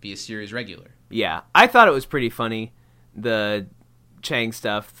can be a series regular. Yeah, I thought it was pretty funny, the Chang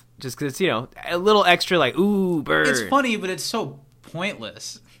stuff, just because, you know, a little extra like, ooh, bird. It's funny, but it's so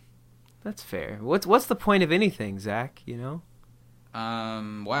pointless. That's fair. What's the point of anything, Zach, you know?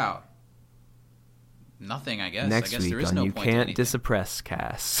 Wow. Nothing, I guess. Next I guess week there is on no You point to Can't anything. Disappress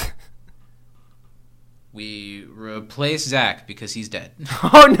Cass. We replace Zach because he's dead.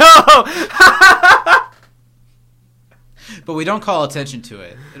 Oh, no! But we don't call attention to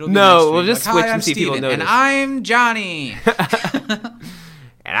it. It'll be No, next we'll week. just Like, switch Hi, and I'm see if people Steven, and notice." I'm Johnny.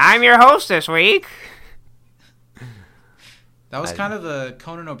 And I'm your host this week. That was kind of a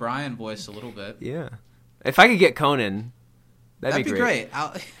Conan O'Brien voice a little bit. Yeah. If I could get Conan, that'd be great.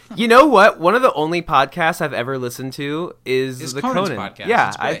 great. You know what? One of the only podcasts I've ever listened to is the Conan's Conan podcast. Yeah,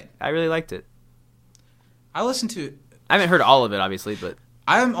 It's great. I really liked it. I listened to. I haven't heard all of it, obviously, but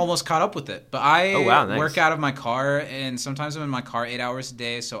I'm almost caught up with it, but I Oh, wow, nice. work out of my car, and sometimes I'm in my car 8 hours a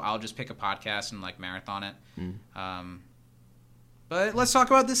day, so I'll just pick a podcast and like marathon it. But let's talk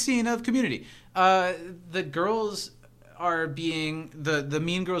about this scene of Community. The girls are being the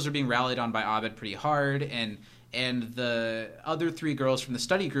mean girls are being rallied on by Abed pretty hard, and the other 3 girls from the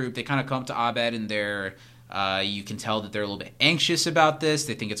study group, they kind of come up to Abed and they're you can tell that they're a little bit anxious about this.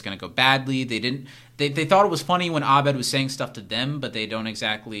 They think it's going to go badly. They thought it was funny when Abed was saying stuff to them, but they don't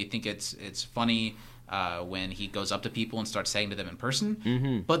exactly think it's funny when he goes up to people and starts saying to them in person.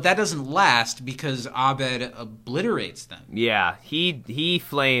 Mm-hmm. But that doesn't last because Abed obliterates them. Yeah, he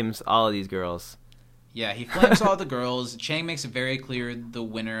flames all of these girls. Yeah, he flames all the girls. Chang makes it very clear the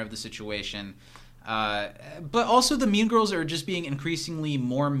winner of the situation. But also the mean girls are just being increasingly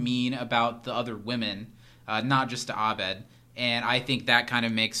more mean about the other women, not just to Abed. And I think that kind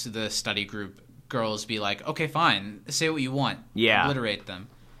of makes the study group girls be like, okay, fine, say what you want. Yeah. Obliterate them.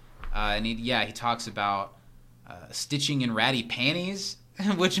 And he talks about stitching in ratty panties,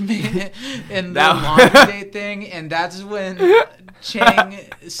 which made in the laundry day thing. And that's when Chang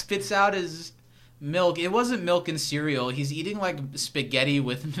spits out his milk. It wasn't milk and cereal. He's eating like spaghetti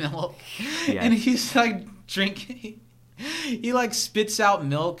with milk. Yes. And he's like drinking. He like spits out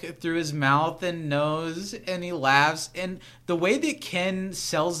milk through his mouth and nose, and he laughs. And the way that Ken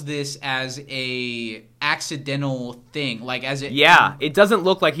sells this as a accidental thing, like as it it doesn't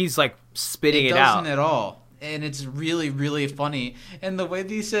look like he's like spitting it out. It doesn't at all. And it's really, really funny. And the way that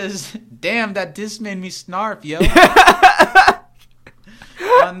he says, "Damn, that disc made me snarf, yo."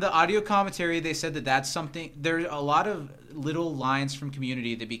 On the audio commentary, they said that that's something. There are a lot of little lines from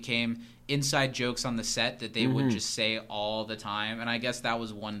Community that became inside jokes on the set that they would just say all the time, and I guess that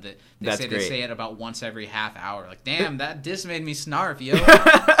was one that they say it about once every half hour. Like, damn, that disc made me snarf, yo.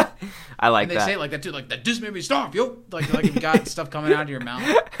 I like that. And they say it like that too, like that disc made me snarf, yo. Like you've got stuff coming out of your mouth.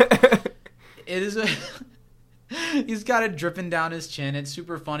 It is he's got it dripping down his chin. It's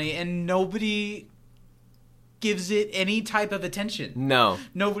super funny, and nobody gives it any type of attention. No.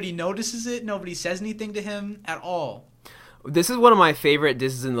 Nobody notices it. Nobody says anything to him at all. This is one of my favorite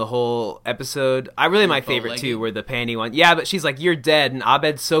disses in the whole episode. My favorite too, where the panty one. Yeah, but she's like, "You're dead," and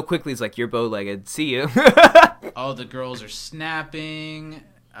Abed so quickly is like, "You're bow-legged. See you." Oh, the girls are snapping.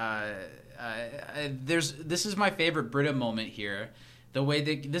 This is my favorite Britta moment here. The way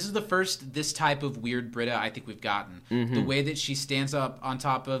that this is the first this type of weird Britta I think we've gotten. Mm-hmm. The way that she stands up on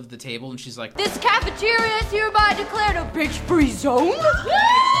top of the table and she's like, "This cafeteria is hereby declared a bitch-free zone."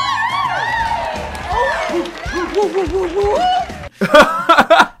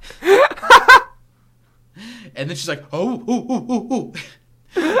 And then she's like, oh.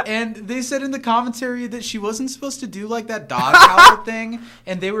 And they said in the commentary that she wasn't supposed to do like that dog howl thing,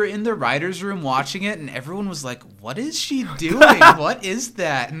 and they were in the writer's room watching it, and everyone was like, what is she doing? What is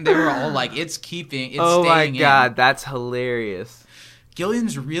that? And they were all like, it's staying in. Oh my god, that's hilarious.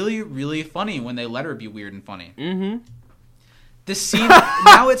 Gillian's really, really funny when they let her be weird and funny. Mm-hmm. This scene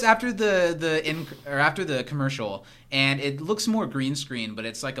now it's after the commercial, and it looks more green screen, but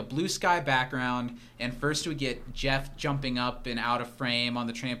it's like a blue sky background. And first we get Jeff jumping up and out of frame on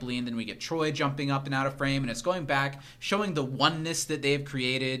the trampoline, then we get Troy jumping up and out of frame, and it's going back, showing the oneness that they've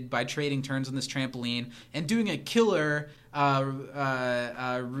created by trading turns on this trampoline and doing a killer. What's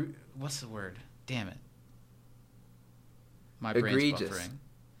the word? Damn it, my brain's buffering.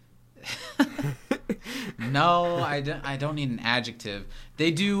 No, I don't need an adjective.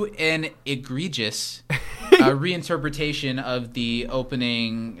 They do an egregious reinterpretation of the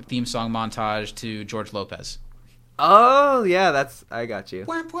opening theme song montage to George Lopez. Oh, yeah, I got you.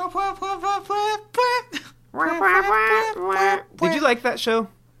 Did you like that show?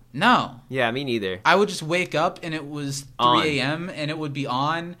 No. Yeah, me neither. I would just wake up and it was 3 a.m. and it would be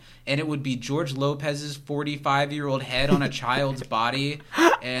on, and it would be George Lopez's 45-year-old head on a child's body,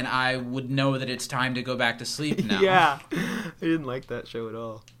 and I would know that it's time to go back to sleep now. Yeah. I didn't like that show at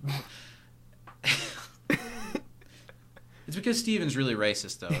all. It's because Steven's really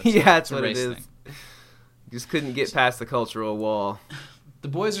racist, though. That's what it is. Just couldn't get past the cultural wall. The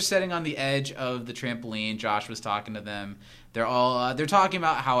boys are sitting on the edge of the trampoline. Josh was talking to them. They're all they're talking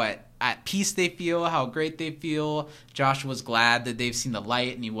about how at peace they feel, how great they feel. Josh was glad that they've seen the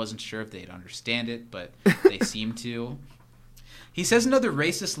light, and he wasn't sure if they'd understand it, but they seem to. He says another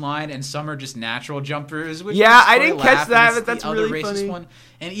racist line, and some are just natural jumpers. Which I didn't catch that, but that's really funny. One.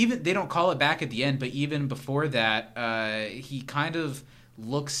 And even they don't call it back at the end, but even before that, he kind of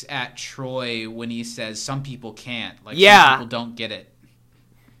looks at Troy when he says some people can't. Like some people don't get it.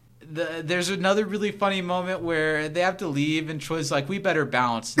 There's another really funny moment where they have to leave, and Troy's like, we better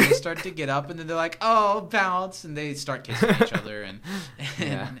bounce. And they start to get up, and then they're like, oh, bounce. And they start kissing each other, and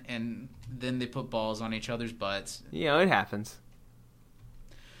then they put balls on each other's butts. Yeah, it happens.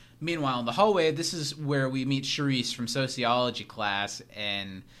 Meanwhile, in the hallway, this is where we meet Charisse from sociology class,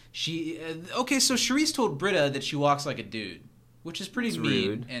 and she... so Charisse told Britta that she walks like a dude, which is pretty mean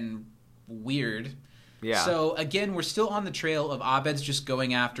rude. and weird. Yeah. So, again, we're still on the trail of Abed's just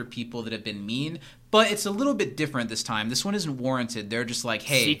going after people that have been mean, but it's a little bit different this time. This one isn't warranted. They're just like,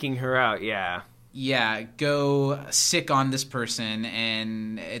 hey... Seeking her out, yeah. Yeah, go sick on this person,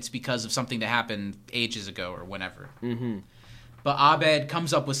 and it's because of something that happened ages ago or whenever. Mm-hmm. But Abed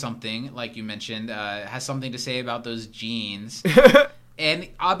comes up with something, like you mentioned, has something to say about those jeans. And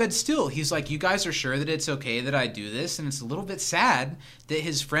Abed he's like, you guys are sure that it's okay that I do this? And it's a little bit sad that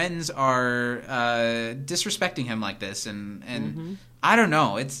his friends are disrespecting him like this. And I don't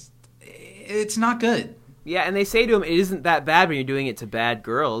know. It's not good. Yeah, and they say to him, it isn't that bad when you're doing it to bad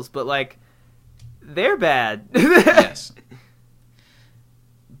girls, but, like, they're bad. Yes.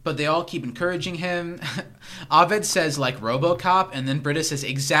 But they all keep encouraging him. Abed says, like, RoboCop, and then Britta says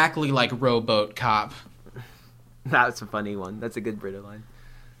exactly like Rowboat Cop. That's a funny one. That's a good Britta line.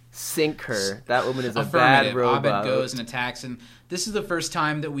 Sink her. That woman is a bad robot. Abed goes and attacks, and this is the first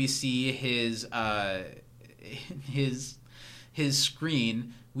time that we see his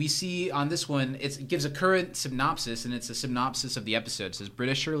screen. We see on this one, it gives a current synopsis, and it's a synopsis of the episode. It says,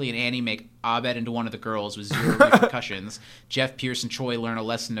 Britta, Shirley, and Annie make Abed into one of the girls with 0 repercussions. Jeff, Pierce, and Troy learn a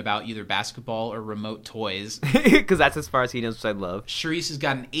lesson about either basketball or remote toys. Because that's as far as he knows, which I love. Charisse has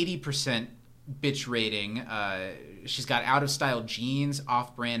got an 80% bitch rating. She's got out-of-style jeans,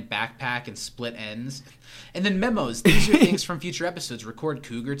 off-brand backpack, and split ends. And then memos. These are things from future episodes. Record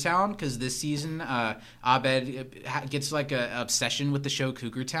Cougar Town, because this season Abed gets like an obsession with the show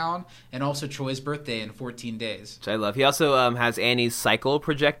Cougar Town, and also Troy's birthday in 14 days. Which I love. He also has Annie's cycle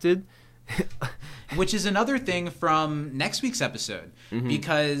projected. Which is another thing from next week's episode,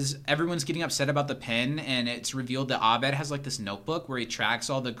 because everyone's getting upset about the pen, and it's revealed that Abed has like this notebook where he tracks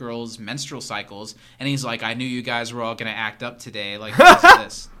all the girls' menstrual cycles, and he's like, I knew you guys were all going to act up today, like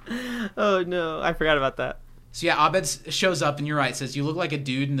this. Oh no, I forgot about that. So yeah, Abed shows up, and you're right, says, you look like a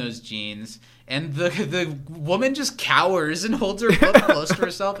dude in those jeans, and the woman just cowers and holds her book close to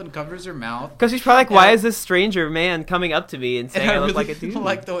herself and covers her mouth. Because she's probably like, why is this stranger man coming up to me and saying I look like a dude?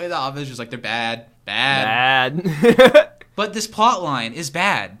 Like the way the Abed's just like, they're bad. But this plot line is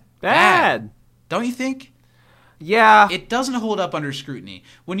bad. Don't you think? Yeah. It doesn't hold up under scrutiny.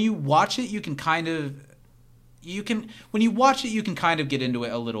 When you watch it, you can kind of get into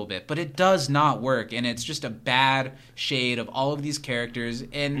it a little bit, but it does not work, and it's just a bad shade of all of these characters,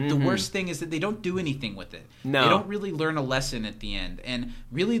 and the worst thing is that they don't do anything with it. No. They don't really learn a lesson at the end, and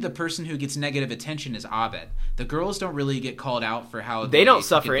really the person who gets negative attention is Abed. The girls don't really get called out for how they don't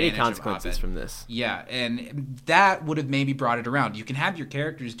suffer any consequences from this. Yeah, and that would have maybe brought it around. You can have your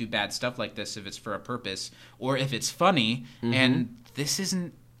characters do bad stuff like this if it's for a purpose, or if it's funny, and this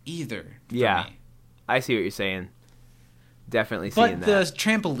isn't either for me. I see what you're saying. Definitely seeing that. But the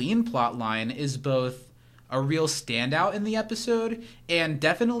trampoline plot line is both a real standout in the episode and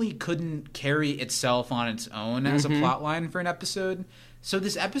definitely couldn't carry itself on its own as a plot line for an episode. So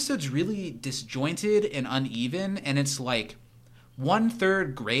this episode's really disjointed and uneven, and it's like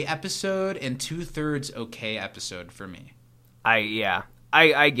 1/3 great episode and 2/3 okay episode for me.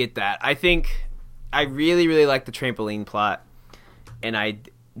 I get that. I think I really, really like the trampoline plot, and I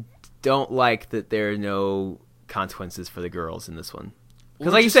don't like that there are no consequences for the girls in this one.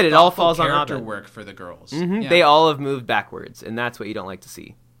 Because like you said, it all falls on character Abed. work for the girls. Yeah. They all have moved backwards, and that's what you don't like to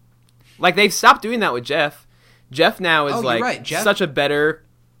see. Like, they've stopped doing that with Jeff. Jeff now is such a better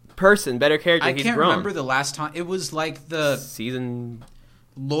person, better character. I can't remember the last time. It was like the season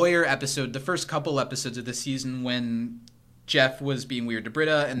lawyer episode, the first couple episodes of the season when Jeff was being weird to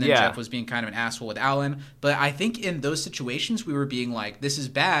Britta, and then Jeff was being kind of an asshole with Alan. But I think in those situations, we were being like, this is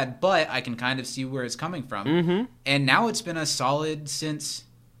bad, but I can kind of see where it's coming from. And now it's been a solid since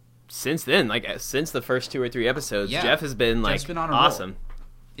then, like since the first 2 or 3 episodes, Jeff has been like been on a awesome. Roll.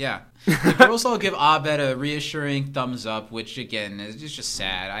 Yeah. The girls all give Abed a reassuring thumbs up, which again is just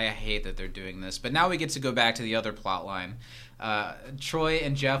sad. I hate that they're doing this. But now we get to go back to the other plot line. Troy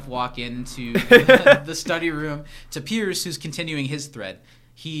and Jeff walk into the study room to Pierce, who's continuing his thread.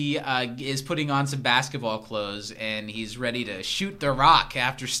 He is putting on some basketball clothes, and he's ready to shoot the rock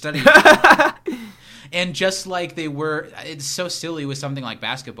after studying. And just like they were, it's so silly with something like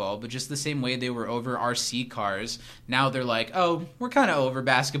basketball, but just the same way they were over RC cars, now they're like, oh, we're kind of over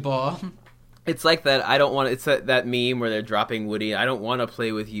basketball. It's like that. I don't want. It's that meme where they're dropping Woody. I don't want to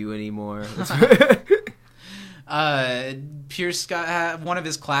play with you anymore. Pierce got one of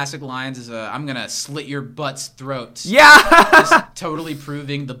his classic lines is I'm gonna slit your butt's throats. Yeah. Just totally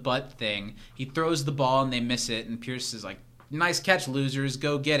proving the butt thing. He throws the ball and they miss it, and Pierce is like, nice catch, losers,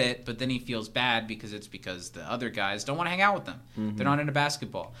 go get it. But then he feels bad because the other guys don't want to hang out with them. Mm-hmm. They're not into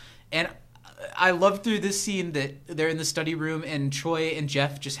basketball. And I love through this scene that they're in the study room and Troy and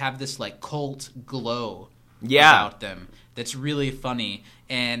Jeff just have this like cult glow about them that's really funny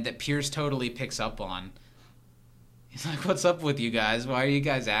and that Pierce totally picks up on. He's like, what's up with you guys? Why are you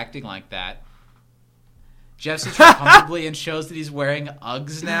guys acting like that? Jeff sits comfortably and shows that he's wearing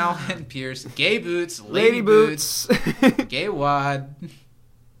Uggs now. And Pierce, gay boots, lady boots, gay wad.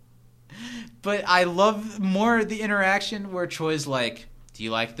 But I love more the interaction where Troy's like, do you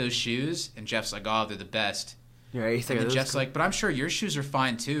like those shoes? And Jeff's like, oh, they're the best. Yeah, he's like, and Jeff's like, but I'm sure your shoes are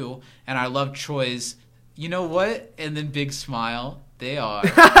fine too. And I love Troy's, you know what? And then big smile. They are.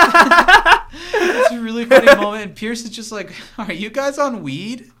 It's a really funny moment. And Pierce is just like, are you guys on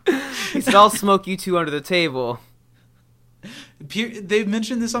weed? He said, I'll smoke you two under the table. They've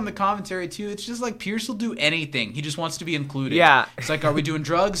mentioned this on the commentary too. It's just like Pierce will do anything. He just wants to be included. Yeah. It's like, are we doing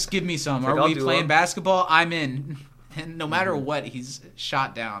drugs? Give me some. Are we playing basketball? I'm in. And no matter what, he's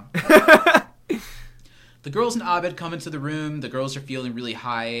shot down. The girls and Abed come into the room. The girls are feeling really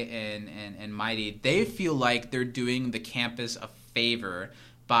high and mighty. They feel like they're doing the campus a favor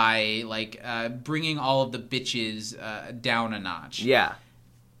by like bringing all of the bitches down a notch. Yeah.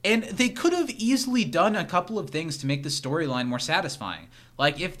 And they could have easily done a couple of things to make the storyline more satisfying.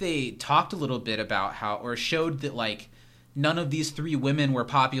 Like if they talked a little bit about how, or showed that like none of these three women were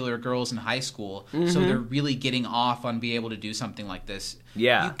popular girls in high school, so they're really getting off on being able to do something like this.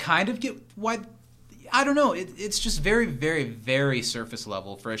 Yeah. You kind of get why. I don't know. It's just very, very, very surface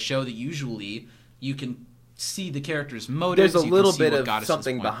level for a show that usually you can see the characters' motives. There's a little bit of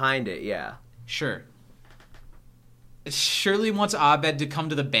something behind it, yeah. Sure. Shirley wants Abed to come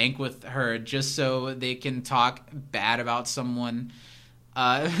to the bank with her just so they can talk bad about someone.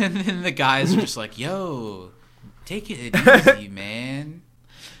 And then the guys are just like, yo, take it easy, man.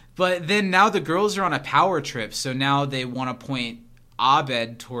 But then now the girls are on a power trip, so now they want to point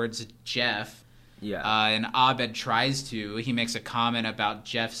Abed towards Jeff. Yeah. And Abed tries to. He makes a comment about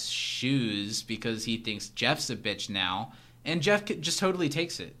Jeff's shoes because he thinks Jeff's a bitch now. And Jeff just totally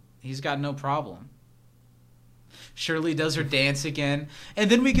takes it. He's got no problem. Shirley does her dance again. And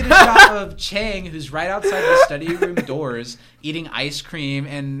then we get a shot of Chang, who's right outside the study room doors, eating ice cream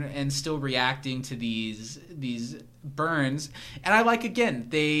and still reacting to these burns. And I like, again,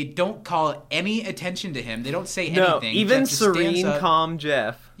 they don't call any attention to him. They don't say anything. No, even serene, calm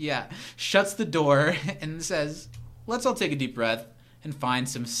Jeff. Yeah. Shuts the door and says, let's all take a deep breath and find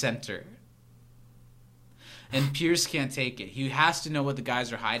some center. And Pierce can't take it. He has to know what the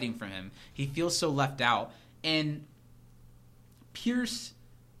guys are hiding from him. He feels so left out. And Pierce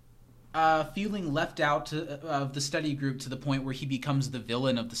feeling left out of the study group to the point where he becomes the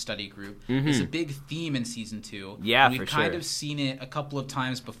villain of the study group is a big theme in season 2. Yeah, and we've kind of seen it a couple of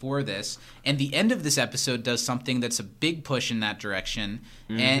times before this. And the end of this episode does something that's a big push in that direction.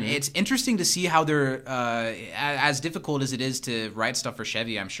 And it's interesting to see how they're, as difficult as it is to write stuff for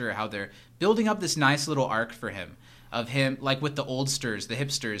Chevy, I'm sure, how they're building up this nice little arc for him. Of him, like with the oldsters, the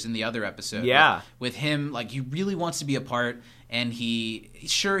hipsters in the other episode. Yeah. With him, like, he really wants to be a part, and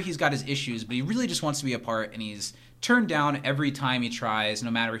he's got his issues, but he really just wants to be a part, and he's turned down every time he tries,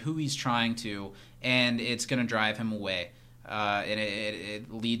 no matter who he's trying to, and it's going to drive him away. And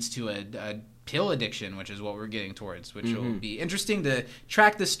it leads to a pill addiction, which is what we're getting towards, which will be interesting to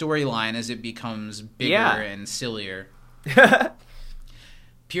track the storyline as it becomes bigger and sillier.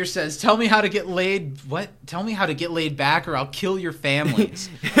 Pierce says, tell me how to get laid. What? Tell me how to get laid back or I'll kill your families.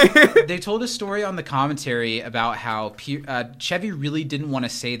 They told a story on the commentary about how Chevy really didn't want to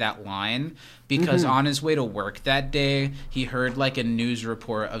say that line because on his way to work that day, he heard like a news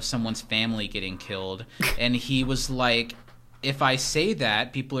report of someone's family getting killed. And he was like, if I say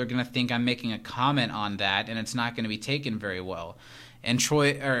that, people are going to think I'm making a comment on that and it's not going to be taken very well. And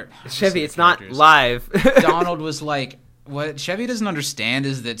Chevy, it's not live. Donald was like, what Chevy doesn't understand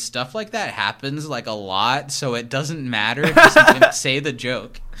is that stuff like that happens like a lot, so it doesn't matter. Just say the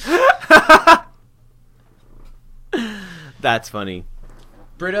joke. That's funny.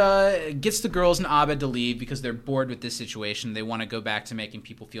 Britta gets the girls and Abed to leave because they're bored with this situation. They want to go back to making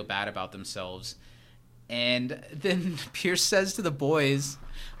people feel bad about themselves. And then Pierce says to the boys,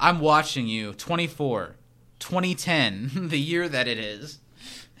 I'm watching you, 24, 2010, the year that it is.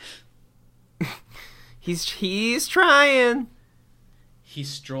 He's trying. He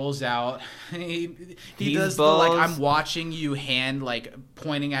strolls out. He does the, like, I'm watching you hand, like,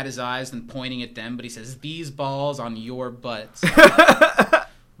 pointing at his eyes and pointing at them, but he says, these balls on your butts.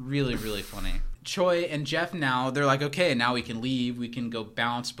 Really, really funny. Troy and Jeff now, they're like, okay, now we can leave. We can go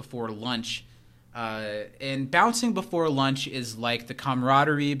bounce before lunch. And bouncing before lunch is like the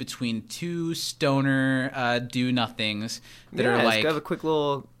camaraderie between two stoner do-nothings that are let's like, go have a quick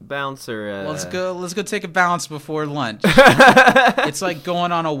little bounce or let's go take a bounce before lunch. It's like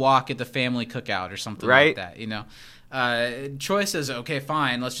going on a walk at the family cookout or something like that, you know. Troy says, okay,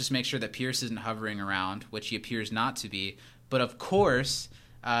 fine, let's just make sure that Pierce isn't hovering around, which he appears not to be. But of course,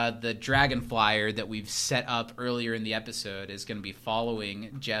 the Dragonflyer that we've set up earlier in the episode is going to be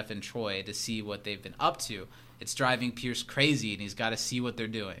following Jeff and Troy to see what they've been up to. It's driving Pierce crazy, and he's got to see what they're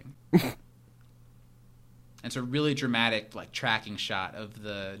doing. It's a really dramatic, like, tracking shot of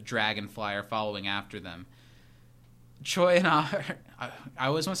the Dragonflyer following after them. Troy and I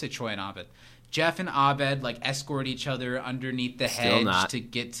always want to say Troy and Abed. Jeff and Abed, like, escort each other underneath the hedge to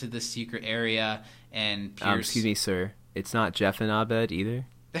get to the secret area, and Pierce... excuse me, sir. It's not Jeff and Abed either?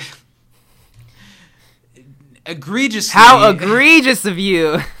 Egregiously. How egregious of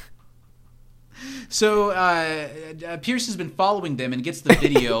you! So Pierce has been following them and gets the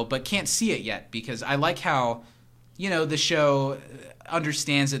video, but can't see it yet, because I like how, you know, the show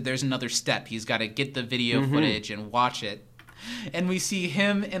understands that there's another step. He's got to get the video footage and watch it. And we see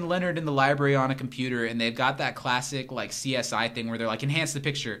him and Leonard in the library on a computer, and they've got that classic like CSI thing where they're like, enhance the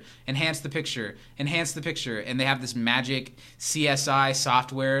picture, enhance the picture, enhance the picture, and they have this magic CSI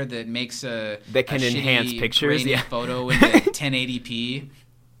software that makes that can enhance pictures, photo into 1080p.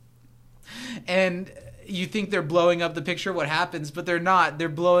 And you think they're blowing up the picture, what happens, but they're not. They're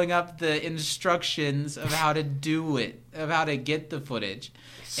blowing up the instructions of how to do it, of how to get the footage.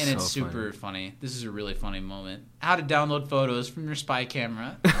 And it's super funny. This is a really funny moment. How to download photos from your spy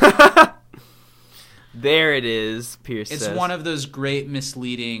camera. There it is, Pierce says. It's one of those great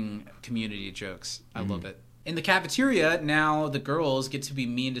misleading community jokes. I love it. In the cafeteria, now the girls get to be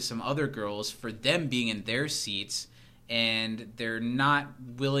mean to some other girls for them being in their seats, and they're not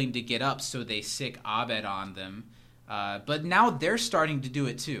willing to get up, so they sick Abed on them. But now they're starting to do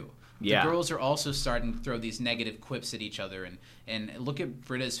it too. The girls are also starting to throw these negative quips at each other, and look at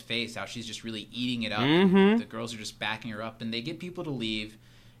Britta's face, how she's just really eating it up. The girls are just backing her up, and they get people to leave,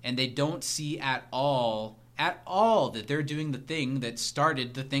 and they don't see at all that they're doing the thing that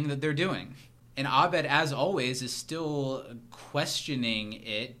started the thing that they're doing. And Abed, as always, is still questioning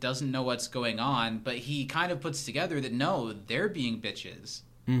it, doesn't know what's going on, but he kind of puts together that, no, they're being bitches.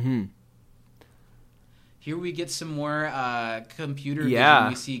 Here we get some more computer vision.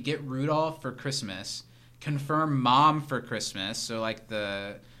 We see get Rudolph for Christmas, confirm Mom for Christmas, so like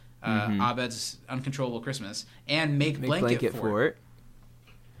the Abed's Uncontrollable Christmas, and make blanket for it.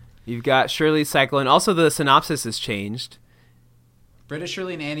 You've got Shirley's Cyclone. Also, the synopsis has changed. Britta,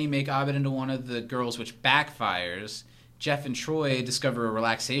 Shirley, and Annie make Abed into one of the girls, which backfires. Jeff and Troy discover a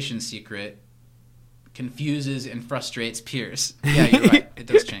relaxation secret, confuses and frustrates Pierce. Yeah, you're right. It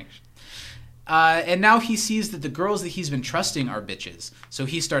does change. And now he sees that the girls that he's been trusting are bitches, so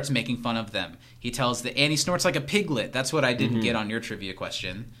he starts making fun of them. He tells that Annie snorts like a piglet. That's what I didn't get on your trivia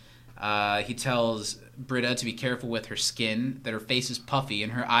question. He tells Britta to be careful with her skin, that her face is puffy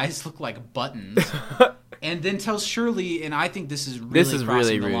and her eyes look like buttons. And then tells Shirley, and I think this is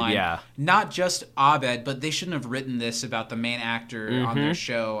really the rude, line, not just Abed, but they shouldn't have written this about the main actor on their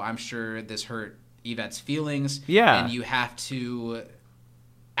show. I'm sure this hurt Yvette's feelings. Yeah. And you have to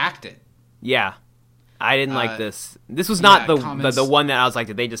act it. Yeah. I didn't like this. This was not the one that I was like,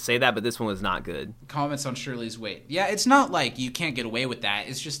 did they just say that? But this one was not good. Comments on Shirley's weight. Yeah, it's not like you can't get away with that.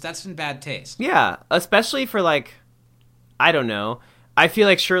 It's just that's in bad taste. Yeah, especially for like, I don't know. I feel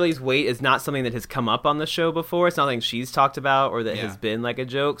like Shirley's weight is not something that has come up on the show before. It's not something she's talked about or that has been like a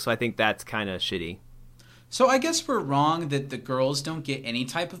joke. So I think that's kind of shitty. So I guess we're wrong that the girls don't get any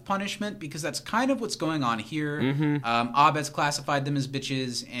type of punishment, because that's kind of what's going on here. Abed's classified them as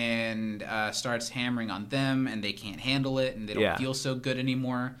bitches and starts hammering on them, and they can't handle it, and they don't feel so good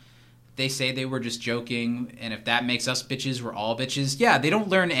anymore. They say they were just joking, and if that makes us bitches, we're all bitches. Yeah, they don't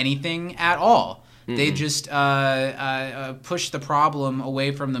learn anything at all. They just push the problem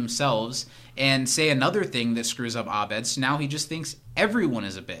away from themselves and say another thing that screws up Abed, so now he just thinks everyone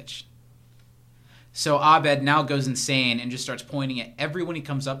is a bitch. So Abed now goes insane and just starts pointing at everyone he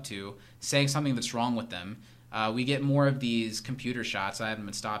comes up to, saying something that's wrong with them. We get more of these computer shots. I haven't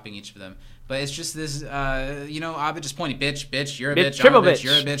been stopping each of them. But it's just this, Abed just pointing, bitch, you're a bitch, triple I'm a bitch, bitch,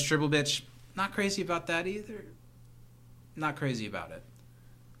 you're a bitch, triple bitch. Not crazy about that either. Not crazy about it.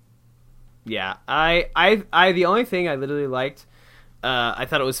 Yeah, I the only thing I literally liked, I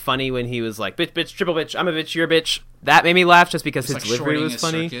thought it was funny when he was like, bitch, triple bitch, I'm a bitch, you're a bitch. That made me laugh just because his delivery was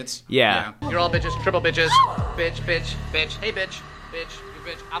funny. Yeah. You're all bitches, triple bitches, bitch, hey bitch, you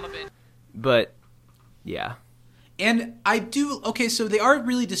bitch, I'm a bitch. But, yeah. And I do... Okay, so they are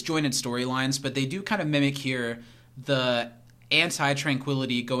really disjointed storylines, but they do kind of mimic here the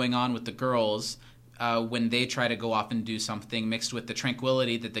anti-tranquility going on with the girls when they try to go off and do something, mixed with the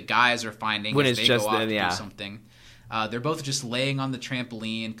tranquility that the guys are finding when as it's they just go off them, to yeah. do something. They're both just laying on the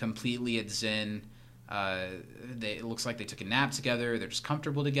trampoline, completely at zen. It looks like they took a nap together. They're just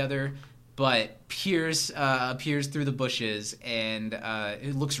comfortable together. But Pierce appears through the bushes, and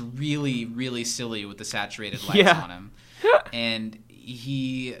it looks really, really silly with the saturated lights on him. And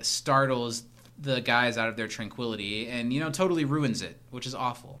he startles the guys out of their tranquility and, totally ruins it, which is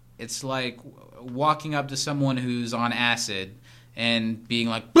awful. It's like walking up to someone who's on acid and being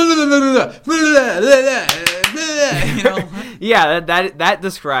like, blah, blah, blah, blah, blah, blah, blah, Yeah, that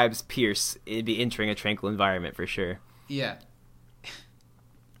describes Pierce entering a tranquil environment for sure. Yeah.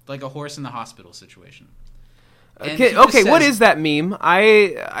 Like a horse in the hospital situation. Okay, what is that meme?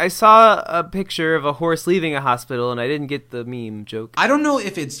 I saw a picture of a horse leaving a hospital, and I didn't get the meme joke. I don't know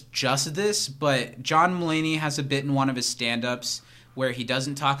if it's just this, but John Mulaney has a bit in one of his stand-ups where he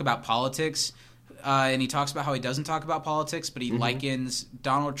doesn't talk about politics, and he talks about how he doesn't talk about politics, but he likens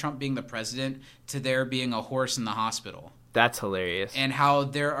Donald Trump being the president to there being a horse in the hospital. That's hilarious. And how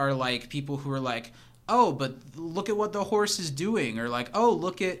there are, like, people who are like, oh, but look at what the horse is doing, or like, oh,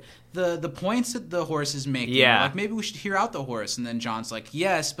 look at the points that the horse is making. Yeah. Or like, maybe we should hear out the horse. And then John's like,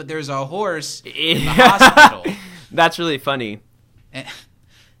 yes, but there's a horse in the hospital. That's really funny. And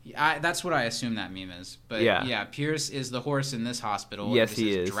that's what I assume that meme is. But yeah, Pierce is the horse in this hospital. Yes,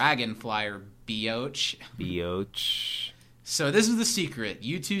 he is. Dragonfly or Bioch. Bioch. So this is the secret.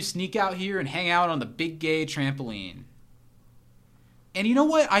 You two sneak out here and hang out on the big gay trampoline. And you know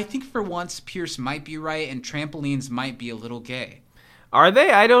what? I think for once Pierce might be right, and trampolines might be a little gay. Are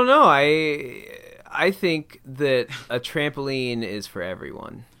they? I don't know. I think that a trampoline is for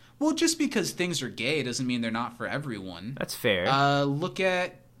everyone. Well, just because things are gay doesn't mean they're not for everyone. That's fair. Look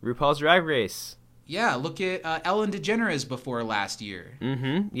at RuPaul's Drag Race. Yeah, look at Ellen DeGeneres before last year.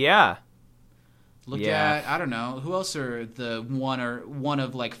 Mm-hmm. Yeah. Look at, I don't know, who else are the one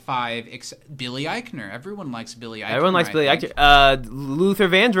of like five? Billy Eichner. Everyone likes Billy Eichner. Everyone likes Billy Eichner. Luther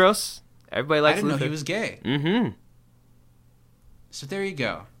Vandross. Everybody likes Luther. I didn't know he was gay. Mm-hmm. So there you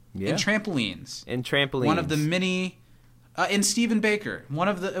go. Yeah. And trampolines. One of the many... and Stephen Baker. One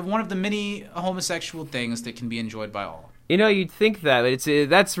of the many homosexual things that can be enjoyed by all. You'd think that, but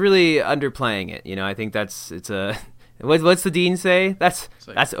that's really underplaying it. I think it's a... What's the dean say? That's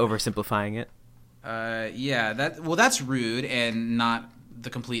oversimplifying it. Yeah, that's rude and not the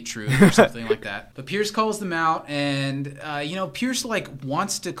complete truth or something like that. But Pierce calls them out, and Pierce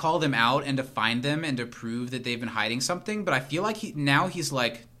wants to call them out and to find them and to prove that they've been hiding something. But I feel like he's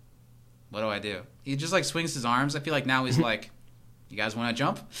like, what do I do? He just swings his arms. I feel like now he's like, you guys want to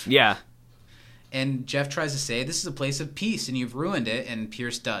jump? Yeah. And Jeff tries to say, this is a place of peace, and you've ruined it. And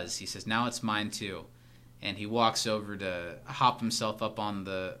Pierce does. He says, now it's mine too. And he walks over to hop himself up on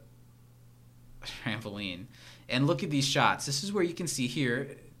the trampoline. And look at these shots. This is where you can see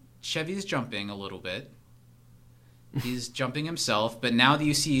here, Chevy's jumping a little bit. He's jumping himself, but now that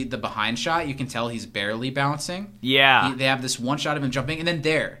you see the behind shot, you can tell he's barely bouncing. Yeah. They have this one shot of him jumping, and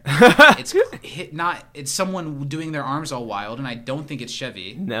then it's someone doing their arms all wild, and I don't think it's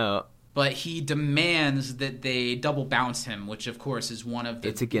Chevy. No. But he demands that they double bounce him, which of course is one of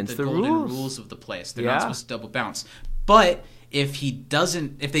the golden rules of the place. They're not supposed to double bounce. But if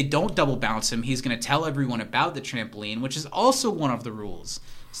they don't double bounce him, he's going to tell everyone about the trampoline, which is also one of the rules.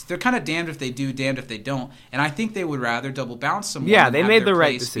 So they're kind of damned if they do, damned if they don't. And I think they would rather double bounce someone. Yeah, than they have made their the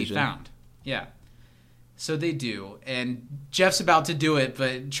right place decision. Be found. Yeah. So they do, and Jeff's about to do it,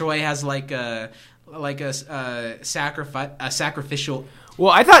 but Troy has a sacrificial.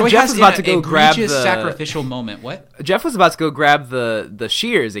 Well, I thought Troy Jeff was about to go grab the sacrificial moment. What? Jeff was about to go grab the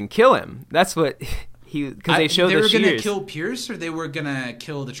shears and kill him. That's what because they showed the shears. They were going to kill Pierce, or they were going to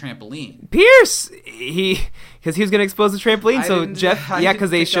kill the trampoline. Pierce, because he was going to expose the trampoline. So Jeff,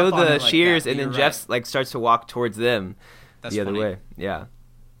 because they showed the shears, and then Jeff starts to walk towards them. That's the funny. Other way. Yeah.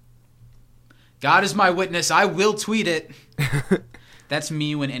 God is my witness. I will tweet it. That's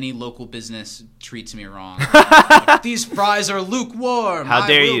me when any local business treats me wrong. These fries are lukewarm. How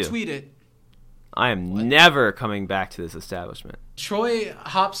dare you? I will tweet it. I am never coming back to this establishment. Troy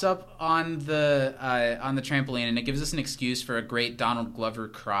hops up on the trampoline, and it gives us an excuse for a great Donald Glover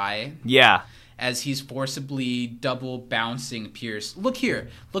cry. Yeah. As he's forcibly double bouncing Pierce. Look here.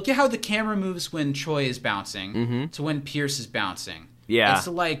 Look at how the camera moves when Troy is bouncing to when Pierce is bouncing. Yeah. It's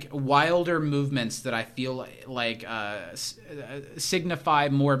wilder movements that I feel signify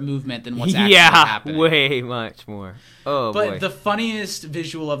more movement than what's actually happening. Yeah, way much more. Oh, but boy. The funniest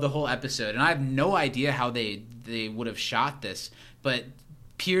visual of the whole episode, and I have no idea how they they would have shot this. But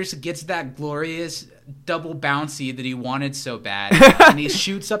Pierce gets that glorious double bouncy that he wanted so bad, and he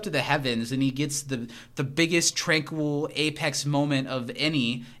shoots up to the heavens, and he gets the biggest tranquil apex moment of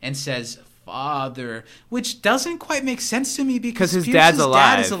any, and says, "Father," which doesn't quite make sense to me because his Pierce's dad's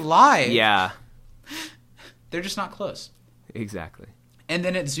alive. dad is alive. Yeah, they're just not close. exactly. And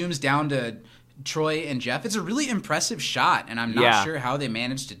then it zooms down to Troy and Jeff. It's a really impressive shot, and I'm not sure how they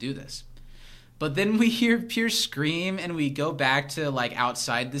managed to do this. But then we hear Pierce scream, and we go back to like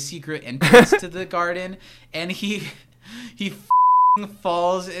outside the secret entrance to the garden, and he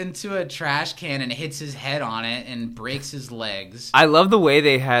falls into a trash can and hits his head on it and breaks his legs. I love the way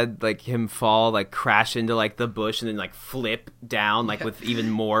they had like him fall, like crash into like the bush and then like flip down like with even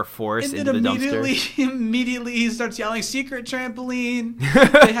more force and into the dumpster. Immediately he starts yelling, "Secret trampoline!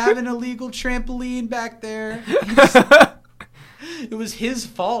 They have an illegal trampoline back there." It was his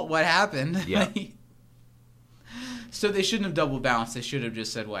fault what happened. Yeah. So they shouldn't have double bounced. They should have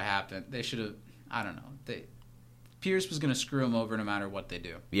just said what happened. They should have, I don't know. Pierce was going to screw him over no matter what they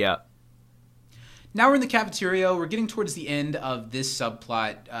do. Yeah. Now we're in the cafeteria. We're getting towards the end of this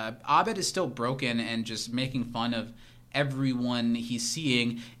subplot. Abed is still broken and just making fun of everyone he's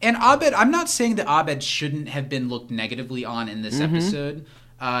seeing. And Abed, I'm not saying that Abed shouldn't have been looked negatively on in this episode.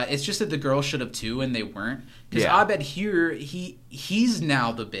 It's just that the girls should have too, and they weren't. Because Abed here, he's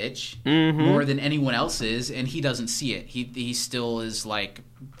now the bitch more than anyone else is, and he doesn't see it. He still is like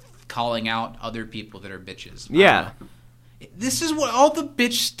calling out other people that are bitches. Yeah. This is what all the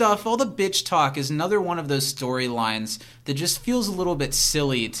bitch stuff, all the bitch talk is another one of those storylines that just feels a little bit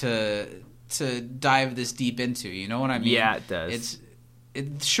silly to dive this deep into. You know what I mean? Yeah, it does.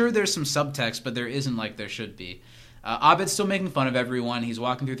 Sure, there's some subtext, but there isn't like there should be. Abed's still making fun of everyone. He's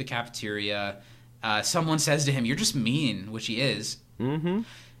walking through the cafeteria. Someone says to him, "You're just mean," which he is. Mm-hmm.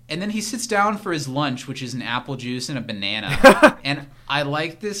 And then he sits down for his lunch, which is an apple juice and a banana. And I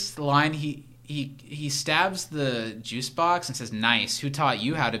like this line. He stabs the juice box and says, "Nice. Who taught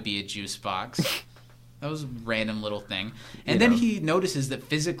you how to be a juice box?" That was a random little thing. And then he notices that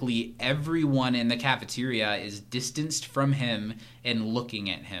physically everyone in the cafeteria is distanced from him and looking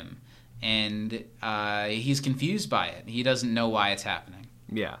at him. And he's confused by it. He doesn't know why it's happening.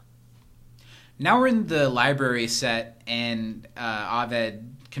 Yeah. Now we're in the library set, and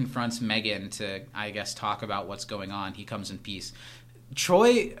Abed confronts Megan to, I guess, talk about what's going on. He comes in peace.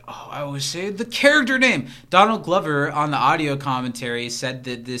 Troy, I always say the character name. Donald Glover on the audio commentary said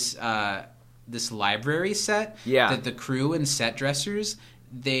that this library set, that the crew and set dressers,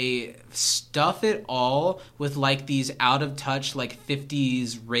 they stuff it all with like these out of touch like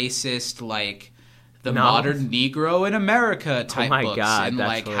 50s racist like the modern Negro in America type books. And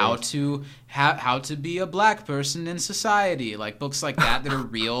like hilarious. how to be a black person in society, like books like that are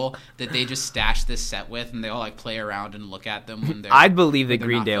real that they just stash this set with, and they all like play around and look at them when they're I'd believe that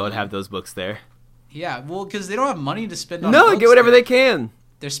Greendale would have those books there. Yeah, well, because they don't have money to spend on books. They get whatever they can.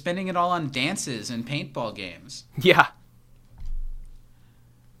 They're spending it all on dances and paintball games. Yeah.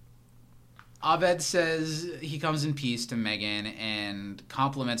 Abed says he comes in peace to Megan and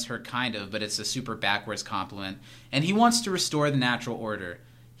compliments her kind of, but it's a super backwards compliment. And he wants to restore the natural order.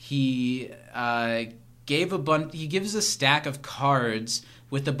 He gives a stack of cards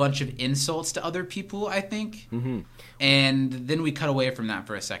with a bunch of insults to other people, I think. Mm-hmm. And then we cut away from that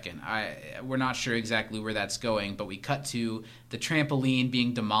for a second. We're not sure exactly where that's going, but we cut to the trampoline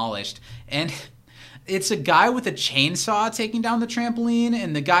being demolished. And it's a guy with a chainsaw taking down the trampoline,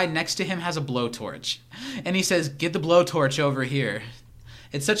 and the guy next to him has a blowtorch. And he says, "Get the blowtorch over here."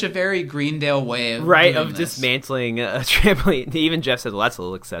 It's such a very Greendale way of doing this. Dismantling a trampoline. Even Jeff said, well, that's a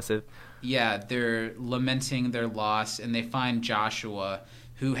little excessive. Yeah, they're lamenting their loss, and they find Joshua,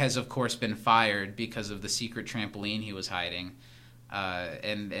 who has, of course, been fired because of the secret trampoline he was hiding.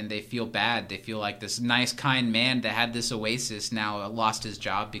 And they feel bad. They feel like this nice, kind man that had this oasis now lost his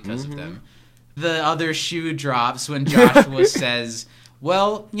job because of them. The other shoe drops when Joshua says,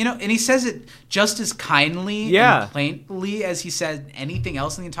 well, and he says it just as kindly and plainly as he said anything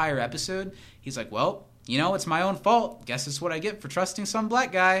else in the entire episode. He's like, well, it's my own fault. Guess it's what I get for trusting some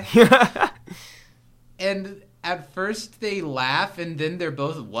black guy. And at first they laugh, and then they're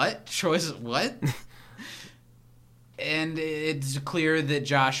both, what? Troy's, what? And it's clear that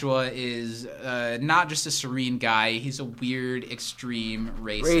Joshua is not just a serene guy. He's a weird, extreme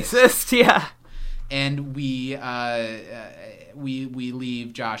racist. Yeah. And we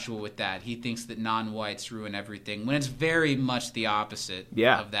leave Joshua with that. He thinks that non-whites ruin everything, when it's very much the opposite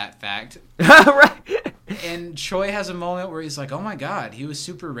of that fact. Right. And Troy has a moment where he's like, oh my God, he was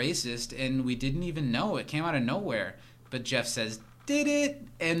super racist, and we didn't even know. It came out of nowhere. But Jeff says, did it.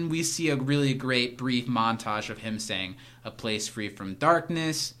 And we see a really great brief montage of him saying, a place free from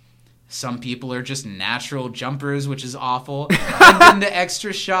darkness. Some people are just natural jumpers, which is awful. And then the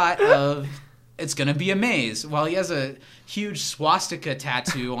extra shot of it's going to be a maze while he has a huge swastika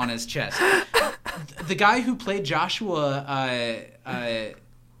tattoo on his chest. The guy who played Joshua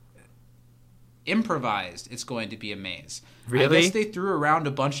improvised it's going to be a maze. Really? I guess they threw around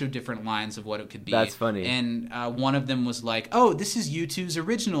a bunch of different lines of what it could be. That's funny. And one of them was like, oh, this is U2's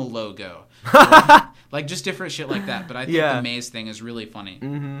original logo. Like just different shit like that. But I think the maze thing is really funny.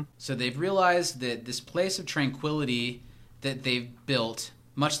 Mm-hmm. So they've realized that this place of tranquility that they've built,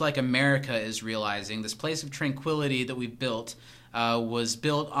 much like America is realizing, this place of tranquility that we've built was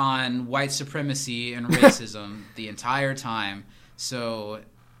built on white supremacy and racism the entire time. So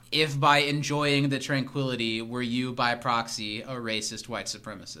if by enjoying the tranquility were you by proxy a racist white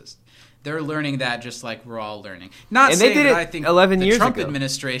supremacist, they're learning that just like we're all learning. Not and saying they did that it I think 11 the years Trump ago.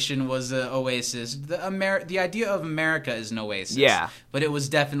 administration was an oasis. The idea of America is an oasis. Yeah. But it was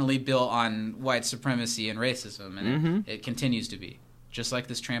definitely built on white supremacy and racism, and it continues to be. Just like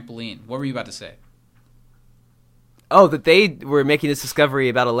this trampoline. What were you about to say? Oh, that they were making this discovery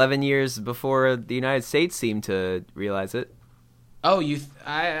about 11 years before the United States seemed to realize it. Oh,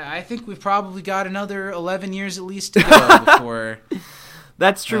 I think we've probably got another 11 years at least to go before.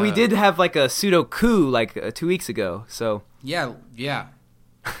 That's true. We did have like a pseudo coup like 2 weeks ago. So Yeah.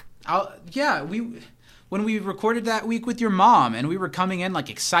 When we recorded that week with your mom, and we were coming in like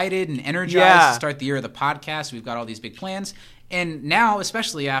excited and energized to start the year of the podcast. We've got all these big plans. And now,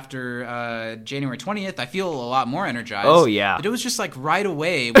 especially after January 20th, I feel a lot more energized. Oh, yeah. But it was just like right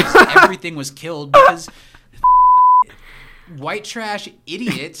away, everything was killed because white trash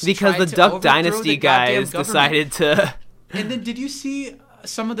idiots because the tried to Duck overthrow Dynasty the goddamn guys government. decided to... And then did you see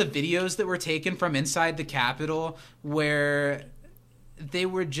some of the videos that were taken from inside the Capitol where they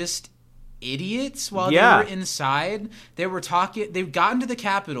were just idiots while they were inside? They were talking, they got into the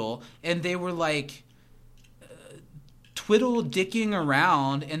Capitol and they were like twiddle-dicking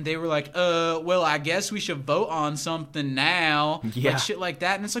around, and they were like, well, I guess we should vote on something now. Yeah. Like shit like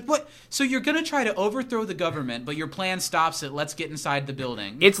that. And it's like, what? So you're going to try to overthrow the government, but your plan stops it. Let's get inside the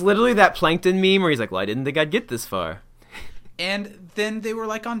building. It's literally that Plankton meme where he's like, well, I didn't think I'd get this far. And then they were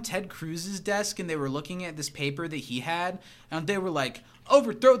like on Ted Cruz's desk, and they were looking at this paper that he had, and they were like,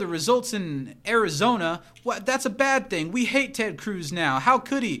 overthrow the results in Arizona. What? That's a bad thing. We hate Ted Cruz now. How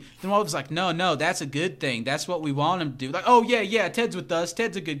could he? Then one was like, no, that's a good thing. That's what we want him to do. Like, oh yeah, Ted's with us.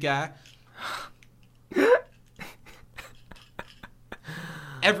 Ted's a good guy.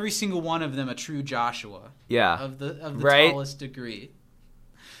 Every single one of them a true Joshua. Yeah. Of the right? tallest degree.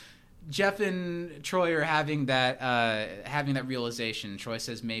 Jeff and Troy are having that realization. Troy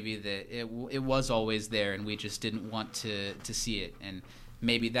says maybe that it was always there, and we just didn't want to see it. And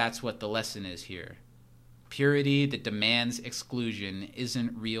maybe that's what the lesson is here. Purity that demands exclusion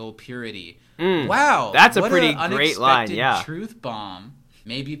isn't real purity. Wow, that's a what pretty an great line. Yeah, truth bomb.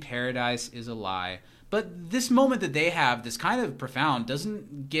 Maybe paradise is a lie. But this moment that they have, this kind of profound,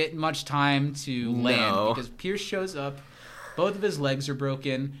 doesn't get much time to land because Pierce shows up. Both of his legs are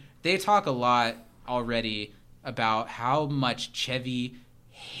broken. They talk a lot already about how much Chevy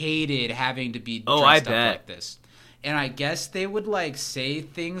hated having to be dressed up like this. And I guess they would like say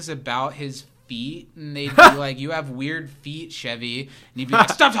things about his feet, and they'd be like, you have weird feet, Chevy. And he'd be like,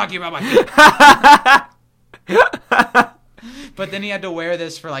 stop talking about my feet. But then he had to wear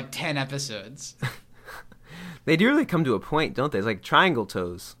this for like 10 episodes. They do really come to a point, don't they? It's like triangle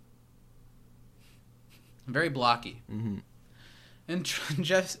toes. Very blocky. Mm-hmm. And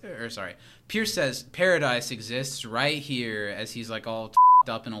Pierce says paradise exists right here as he's like all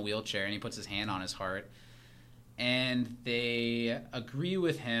up in a wheelchair, and he puts his hand on his heart. And they agree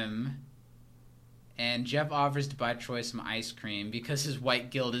with him. And Jeff offers to buy Troy some ice cream because his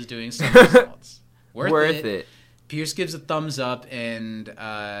white guilt is doing some results. Worth it. Pierce gives a thumbs up and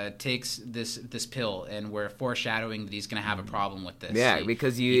takes this pill, and we're foreshadowing that he's going to have a problem with this. Yeah,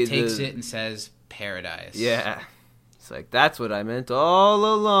 because he takes it and says paradise. Yeah. It's like, that's what I meant all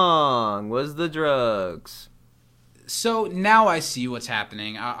along, was the drugs. So now I see what's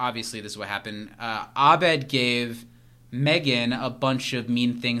happening. Obviously, this is what happened. Abed gave Megan a bunch of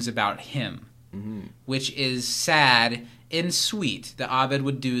mean things about him, which is sad and sweet that Abed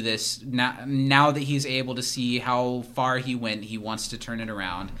would do this. Now that he's able to see how far he went, he wants to turn it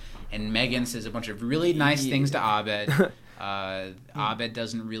around. And Megan says a bunch of really nice things to Abed. Abed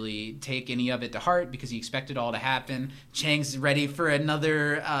doesn't really take any of it to heart because he expected all to happen. Chang's ready for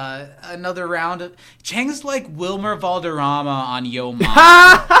another round. Chang's like Wilmer Valderrama on Yo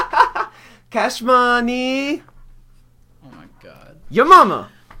Ma. Cash money. Oh my god. Your mama.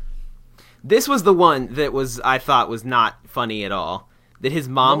 This was the one that I thought was not funny at all. That his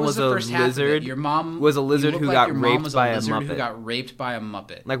mom was a lizard. Your mom was a lizard who got raped by a Muppet. Who got raped by a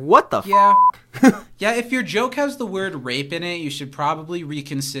Muppet. Like, what the yeah. Yeah, if your joke has the word rape in it, you should probably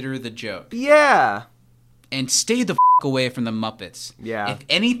reconsider the joke. Yeah. And stay the away from the Muppets. Yeah. If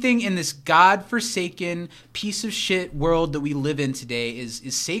anything in this godforsaken piece of shit world that we live in today is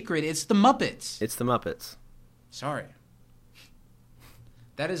sacred, it's the Muppets. It's the Muppets. Sorry.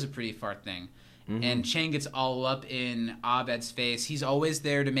 That is a pretty far thing. Mm-hmm. And Chang gets all up in Abed's face. He's always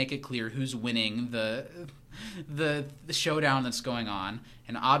there to make it clear who's winning the showdown that's going on.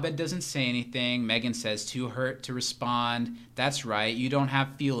 And Abed doesn't say anything. Megan says, too hurt to respond. That's right, you don't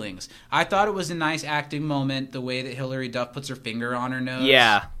have feelings. I thought it was a nice acting moment, the way that Hilary Duff puts her finger on her nose.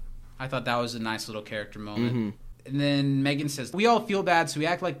 Yeah. I thought that was a nice little character moment. Mm-hmm. And then Megan says, we all feel bad, so we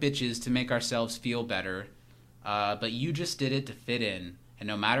act like bitches to make ourselves feel better. But you just did it to fit in. And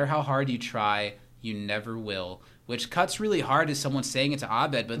no matter how hard you try, you never will. Which cuts really hard as someone saying it to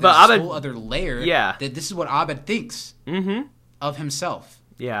Abed, but there's a whole other layer that this is what Abed thinks of himself.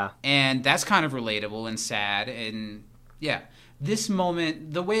 Yeah. And that's kind of relatable and sad. And yeah, this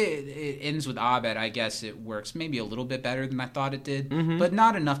moment, the way it ends with Abed, I guess it works maybe a little bit better than I thought it did, but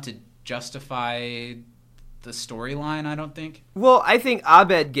not enough to justify the storyline, I don't think. Well, I think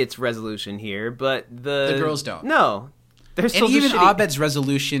Abed gets resolution here, but the girls don't. No. They're still and even Abed's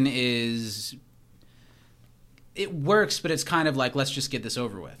resolution is... It works, but it's kind of like, let's just get this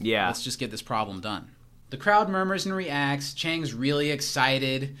over with. Yeah. Let's just get this problem done. The crowd murmurs and reacts. Chang's really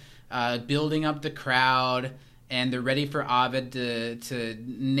excited, building up the crowd, and they're ready for Abed to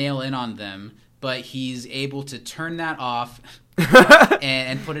nail in on them. But he's able to turn that off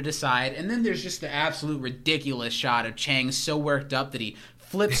and put it aside. And then there's just the absolute ridiculous shot of Chang so worked up that he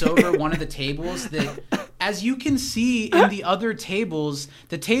flips over one of the tables that, as you can see in the other tables,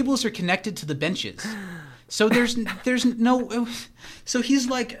 the tables are connected to the benches. So there's no... So he's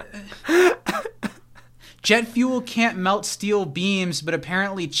like... Jet fuel can't melt steel beams, but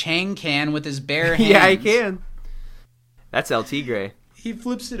apparently Chang can with his bare hands. Yeah, he can. That's El Tigre. He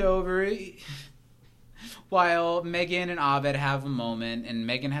flips it over while Megan and Abed have a moment, and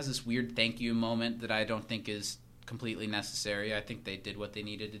Megan has this weird thank you moment that I don't think is completely necessary. I think they did what they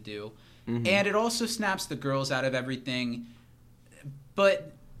needed to do. Mm-hmm. And it also snaps the girls out of everything,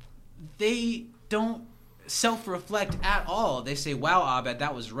 but they don't self-reflect at all. They say, wow, Abed,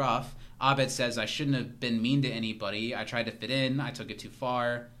 that was rough. Abed says, I shouldn't have been mean to anybody. I tried to fit in. I took it too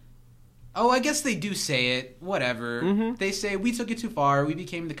far. Oh, I guess they do say it. Whatever. Mm-hmm. They say, we took it too far. We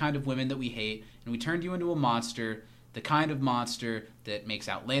became the kind of women that we hate, and we turned you into a monster, the kind of monster that makes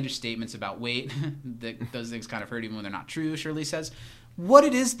outlandish statements about weight. Those things kind of hurt even when they're not true, Shirley says. What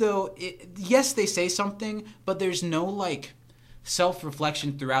it is, though, yes, they say something, but there's no, like,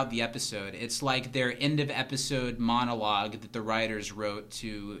 self-reflection throughout the episode. It's like their end-of-episode monologue that the writers wrote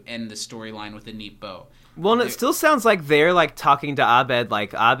to end the storyline with a neat bow. Well, and it still sounds like they're, like, talking to Abed,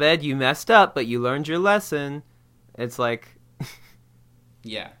 like, Abed, you messed up, but you learned your lesson. It's like...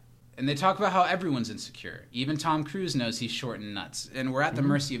 Yeah. And they talk about how everyone's insecure. Even Tom Cruise knows he's short and nuts. And we're at the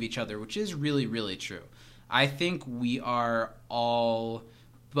mercy of each other, which is really, really true. I think we are all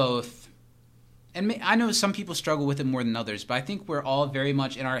both... And I know some people struggle with it more than others, but I think we're all very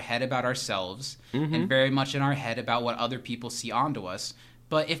much in our head about ourselves and very much in our head about what other people see onto us.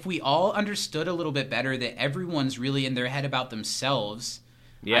 But if we all understood a little bit better that everyone's really in their head about themselves,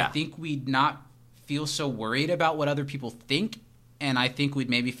 I think we'd not feel so worried about what other people think, and I think we'd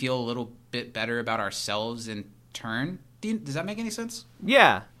maybe feel a little bit better about ourselves in turn. Does that make any sense?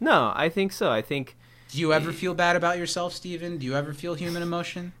 Yeah. No, I think so. I think... Do you ever feel bad about yourself, Steven? Do you ever feel human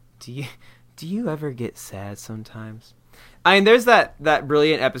emotion? Do you ever get sad sometimes? I mean, there's that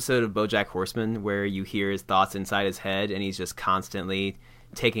brilliant episode of BoJack Horseman where you hear his thoughts inside his head, and he's just constantly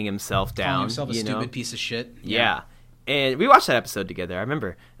taking himself down. Calling himself a stupid piece of shit. Yeah. And we watched that episode together, I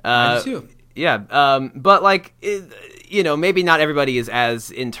remember. I do too. Yeah, but like, maybe not everybody is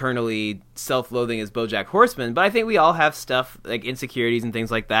as internally self-loathing as BoJack Horseman, but I think we all have stuff, like insecurities and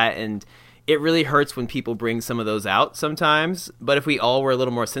things like that, and... It really hurts when people bring some of those out sometimes, but if we all were a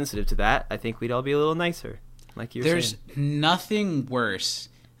little more sensitive to that, I think we'd all be a little nicer, like you're saying. There's nothing worse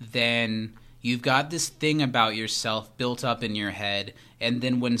than you've got this thing about yourself built up in your head, and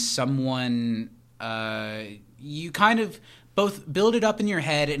then when someone, you kind of both build it up in your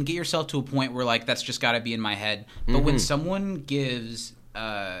head and get yourself to a point where, like, that's just got to be in my head. But when someone gives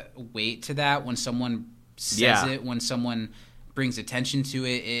weight to that, when someone says it, when someone... brings attention to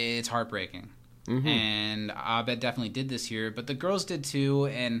it, it's heartbreaking. And Abed definitely did this here, but the girls did too,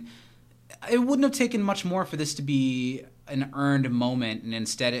 and it wouldn't have taken much more for this to be an earned moment, and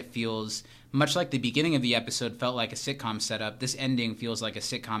instead it feels much like the beginning of the episode felt like a sitcom setup. This ending feels like a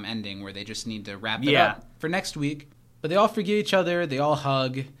sitcom ending where they just need to wrap it up for next week. But they all forgive each other. They all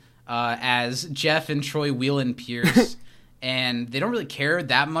hug as Jeff and Troy wheel in Pierce. And they don't really care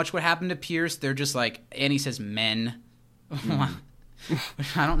that much what happened to Pierce. They're just like, Annie says men. I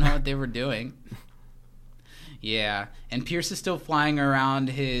don't know what they were doing. Yeah, and Pierce is still flying around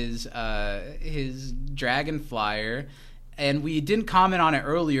his dragon flyer, and we didn't comment on it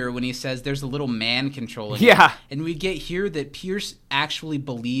earlier when he says there's a little man controlling it. And we get here that Pierce actually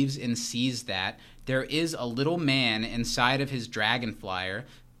believes and sees that there is a little man inside of his dragon flyer,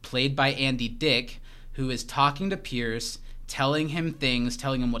 played by Andy Dick, who is talking to Pierce, telling him things,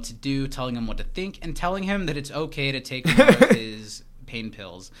 telling him what to do, telling him what to think, and telling him that it's okay to take more of his pain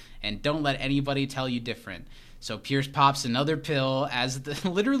pills, and don't let anybody tell you different. So Pierce pops another pill as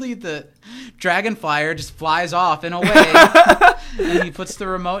literally the dragon flyer just flies off and away, and he puts the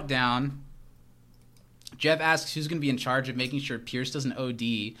remote down. Jeff asks who's going to be in charge of making sure Pierce doesn't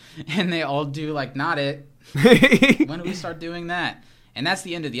OD, and they all do like, not it. When do we start doing that? And that's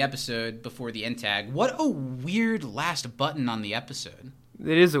the end of the episode before the end tag. What a weird last button on the episode.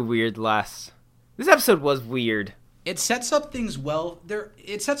 It is a weird last. This episode was weird. It sets up things well.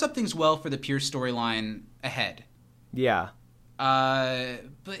 It sets up things well for the Pierce storyline ahead. Yeah.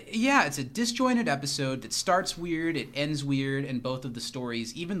 But yeah, it's a disjointed episode that starts weird, it ends weird, and both of the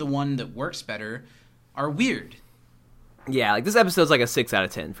stories, even the one that works better, are weird. Yeah, like this episode's like a 6 out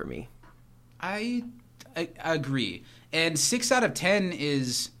of 10 for me. I agree. And 6 out of 10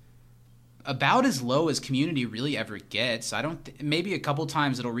 is about as low as Community really ever gets. I don't maybe a couple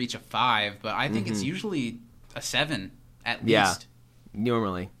times it'll reach a 5, but I think it's usually a 7 at least.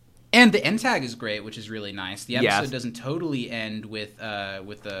 Normally. And the end tag is great, which is really nice. The episode doesn't totally end with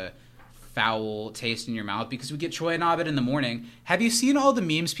a foul taste in your mouth because we get Troy and Abed in the morning. Have you seen all the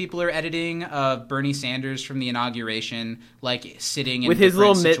memes people are editing of Bernie Sanders from the inauguration, like sitting in with his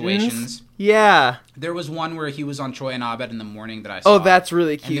little situations? Mittens? Yeah. There was one where he was on Troy and Abed in the morning that I saw. Oh, that's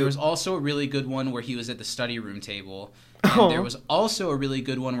really cute. And there was also a really good one where he was at the study room table. And there was also a really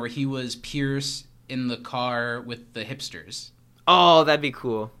good one where he was Pierce in the car with the hipsters. Oh, that'd be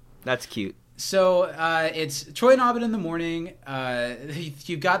cool. That's cute. So it's Troy and Abed in the morning.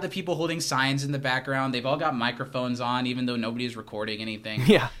 You've got the people holding signs in the background. They've all got microphones on, even though nobody's recording anything.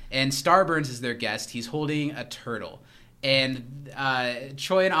 Yeah. And Starburns is their guest. He's holding a turtle. And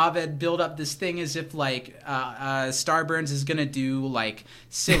Troy and Abed build up this thing as if, like, Starburns is going to do, like,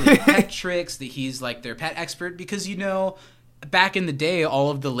 silly pet tricks, that he's, like, their pet expert. Because, you know, back in the day, all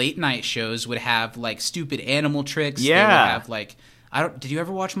of the late-night shows would have, like, stupid animal tricks. Yeah. They would have, like... Did you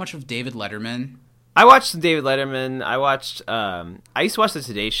ever watch much of David Letterman? I watched David Letterman. I watched. I used to watch the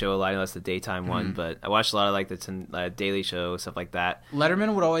Today Show a lot. I know that's the daytime one, but I watched a lot of like the Daily Show, stuff like that.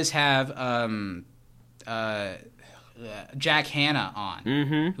 Letterman would always have Jack Hanna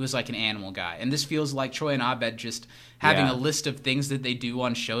on, who was like an animal guy, and this feels like Troy and Abed just having a list of things that they do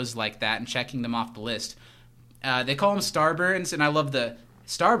on shows like that and checking them off the list. They call him Starburns, and I love the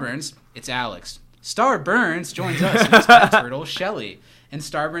Starburns. It's Alex. Starburns joins us and his pet turtle, Shelly. And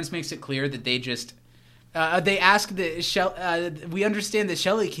Starburns makes it clear that they just... they ask that we understand that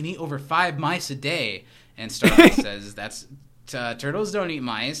Shelly can eat over 5 mice a day. And Starburns says that's... turtles don't eat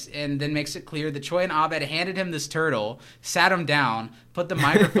mice. And then makes it clear that Troy and Abed handed him this turtle, sat him down, put the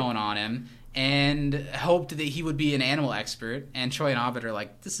microphone on him, and hoped that he would be an animal expert. And Troy and Abed are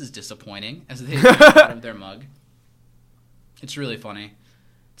like, this is disappointing, as they drink out of their mug. It's really funny.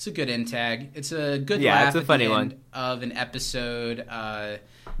 It's a good end tag. It's a good laugh it's a at funny the one. end of an episode that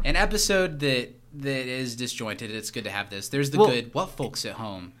is disjointed. It's good to have this. There's the good what folks at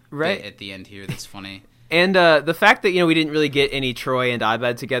home right at the end here that's funny. And the fact that, you know, we didn't really get any Troy and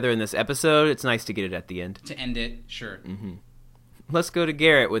Abed together in this episode, it's nice to get it at the end. To end it, sure. Mm-hmm. Let's go to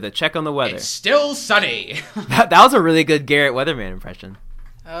Garrett with a check on the weather. It's still sunny. that was a really good Garrett Weatherman impression.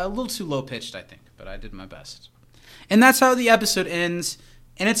 A little too low-pitched, I think, but I did my best. And that's how the episode ends.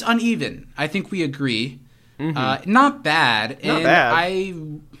 And it's uneven. I think we agree. Mm-hmm. Not bad. Not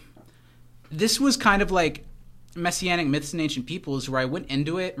bad. This was kind of like Messianic Myths and Ancient Peoples, where I went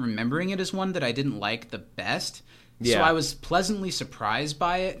into it remembering it as one that I didn't like the best. Yeah. So I was pleasantly surprised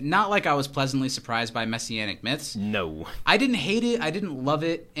by it. Not like I was pleasantly surprised by Messianic Myths. No. I didn't hate it. I didn't love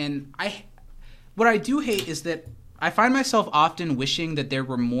it. And what I do hate is that I find myself often wishing that there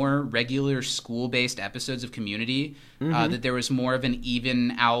were more regular school-based episodes of Community, that there was more of an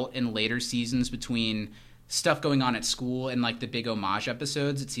even out in later seasons between stuff going on at school and like the big homage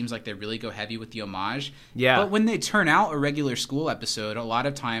episodes. It seems like they really go heavy with the homage. Yeah. But when they turn out a regular school episode, a lot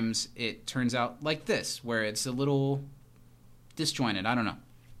of times it turns out like this, where it's a little disjointed. I don't know.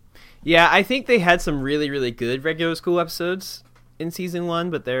 Yeah, I think they had some really, really good regular school episodes in season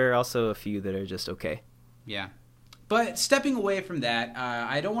 1, but there are also a few that are just okay. Yeah. But stepping away from that,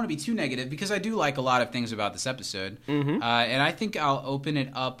 I don't want to be too negative because I do like a lot of things about this episode. Mm-hmm. And I think I'll open it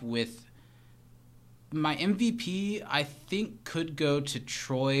up with my MVP, I think, could go to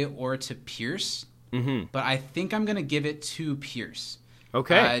Troy or to Pierce. Mm-hmm. But I think I'm going to give it to Pierce.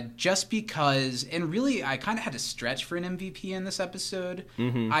 Okay. Just because, and really, I kind of had to stretch for an MVP in this episode.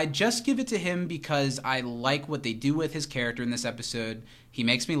 Mm-hmm. I just give it to him because I like what they do with his character in this episode. He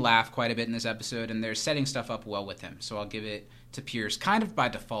makes me laugh quite a bit in this episode, and they're setting stuff up well with him. So I'll give it to Pierce, kind of by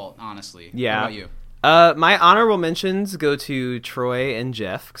default, honestly. Yeah. How about you? My honorable mentions go to Troy and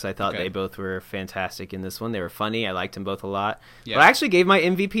Jeff, because I thought they both were fantastic in this one. They were funny. I liked them both a lot. Yeah. But I actually gave my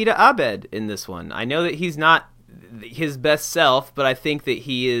MVP to Abed in this one. I know that he's not his best self, but I think that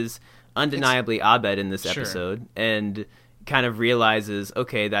he is undeniably Abed in this episode, and kind of realizes,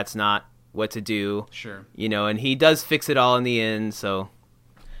 okay, that's not what to do. Sure. You know, and he does fix it all in the end, so...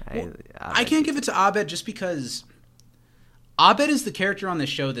 I can't give it to Abed just because Abed is the character on the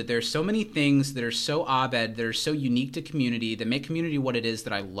show that there's so many things that are so Abed, that are so unique to Community, that make Community what it is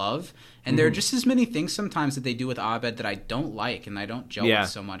that I love. And there are just as many things sometimes that they do with Abed that I don't like and I don't gel with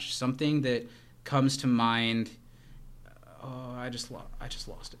so much. Something that comes to mind... Oh, I just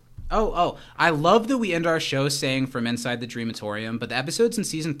lost it. Oh, I love that we end our show saying from inside the Dreamatorium, but the episodes in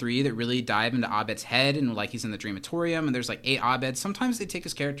season 3 that really dive into Abed's head and like he's in the Dreamatorium and there's like 8 Abeds, sometimes they take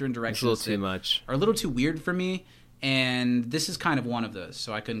his character in directions too much. Are a little too weird for me, and this is kind of one of those,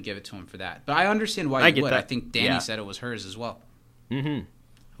 so I couldn't give it to him for that. But I understand why you would. I think Danny said it was hers as well. Mm-hmm.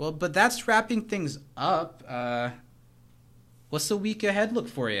 Well, but that's wrapping things up. What's the week ahead look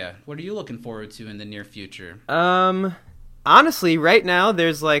for you? What are you looking forward to in the near future? Honestly, right now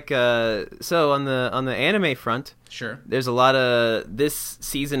there's like so on the anime front, sure, there's a lot of this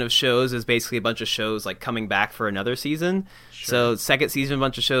season of shows is basically a bunch of shows like coming back for another season. Sure. So second season, a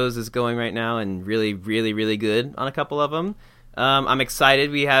bunch of shows is going right now and really, really, really good on a couple of them. I'm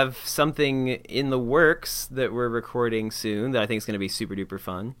excited. We have something in the works that we're recording soon that I think is going to be super duper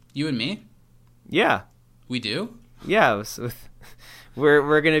fun. You and me? Yeah, we do. Yeah,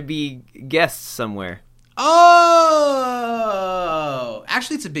 we're going to be guests somewhere. Oh!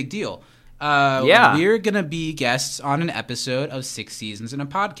 Actually, it's a big deal. We're going to be guests on an episode of 6 Seasons in a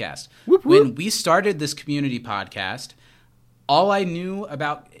Podcast. Whoop, whoop. When we started this community podcast, all I knew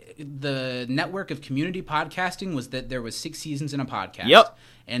about the network of community podcasting was that there was 6 seasons in a podcast. Yep.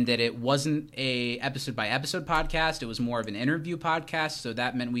 And that it wasn't a episode-by-episode podcast. It was more of an interview podcast, so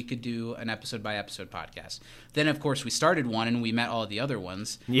that meant we could do an episode-by-episode podcast. Then, of course, we started one, and we met all the other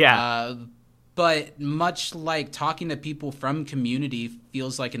ones. Yeah. But much like talking to people from Community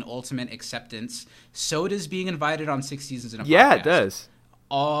feels like an ultimate acceptance, so does being invited on 6 seasons in a podcast. Yeah, it does.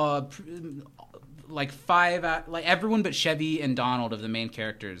 Like 5, like everyone but Chevy and Donald of the main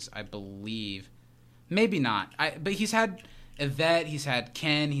characters, I believe. Maybe not. But he's had Yvette, he's had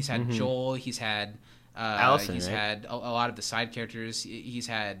Ken, he's had Joel, he's had Allison, he's had a lot of the side characters. He's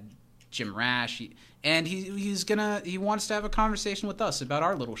had Jim Rash, he wants to have a conversation with us about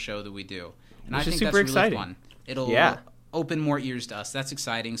our little show that we do. And I think that's really exciting. Fun. It'll open more ears to us. That's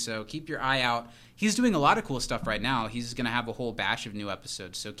exciting. So keep your eye out. He's doing a lot of cool stuff right now. He's going to have a whole batch of new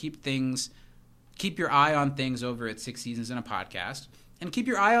episodes. So keep your eye on things over at 6 Seasons in a Podcast. And keep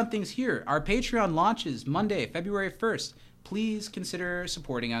your eye on things here. Our Patreon launches Monday, February 1st. Please consider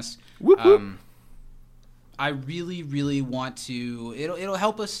supporting us. Whoop, whoop. I really, really want to. It'll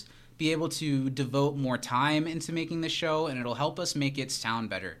help us be able to devote more time into making the show, and it'll help us make it sound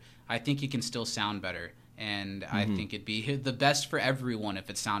better. I think it can still sound better, and I think it'd be the best for everyone if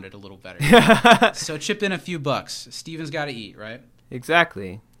it sounded a little better. So chip in a few bucks. Steven's got to eat, right?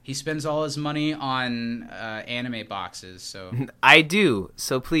 Exactly. He spends all his money on anime boxes, so I do.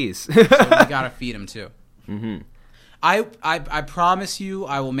 So please, so we gotta feed him too. Mm-hmm. I promise you,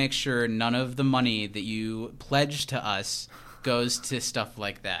 I will make sure none of the money that you pledge to us goes to stuff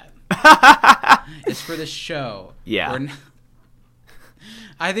like that. It's for the show. Yeah.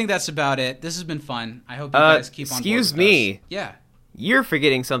 I think that's about it. This has been fun. I hope you guys keep on board with Excuse me. us. Yeah. You're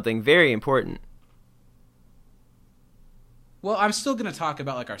forgetting something very important. Well, I'm still going to talk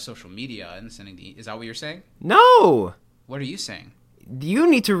about like our social media and sending the... Is that what you're saying? No. What are you saying? You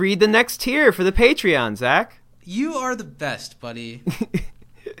need to read the next tier for the Patreon, Zach. You are the best, buddy.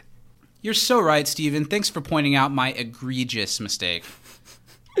 You're so right, Steven. Thanks for pointing out my egregious mistake.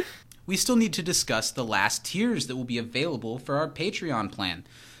 We still need to discuss the last tiers that will be available for our Patreon plan.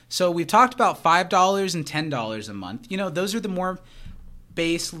 So we've talked about $5 and $10 a month. You know, those are the more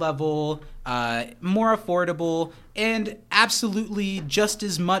base level, more affordable, and absolutely just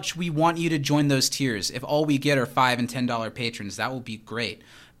as much we want you to join those tiers. If all we get are $5 and $10 patrons, that will be great.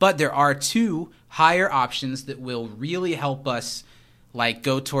 But there are 2 higher options that will really help us like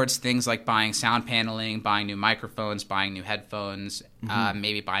go towards things like buying sound paneling, buying new microphones, buying new headphones,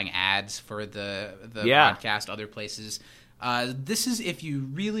 maybe buying ads for the podcast, other places. This is if you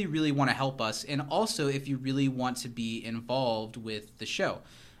really, really want to help us, and also if you really want to be involved with the show.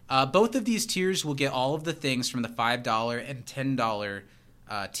 Both of these tiers will get all of the things from the $5 and $10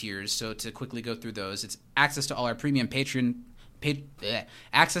 tiers. So to quickly go through those, it's access to all our premium patron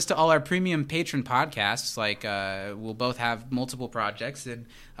podcasts. Like we'll both have multiple projects, and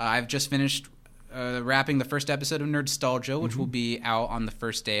I've just finished wrapping the first episode of Nerdstalgia, which will be out on the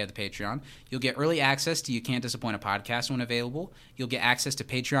first day of the Patreon. You'll get early access to You Can't Disappoint a Podcast when available. You'll get access to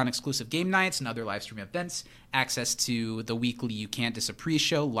Patreon exclusive game nights and other live stream events, access to the weekly You Can't Dis a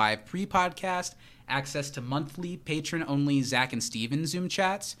Pre-Show live pre-podcast, access to monthly patron-only Zach and Steven Zoom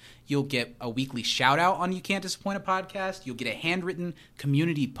chats. You'll get a weekly shout-out on You Can't Disappoint a Podcast. You'll get a handwritten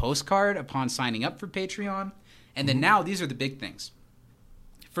community postcard upon signing up for Patreon. And then now, these are the big things.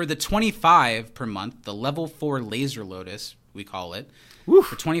 For the $25 per month, the Level 4 Laser Lotus, we call it, for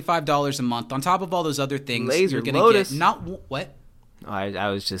 $25 a month, on top of all those other things, you're going to get not what? Oh, I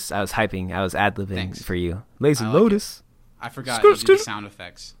was hyping. I was ad-libbing for you. Laser Lotus. I forgot you do the sound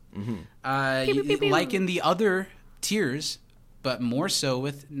effects. Like in the other tiers, but more so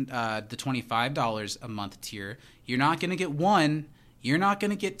with the $25 a month tier, you're not going to get 1. You're not going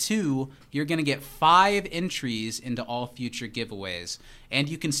to get 2. You're going to get 5 entries into all future giveaways. And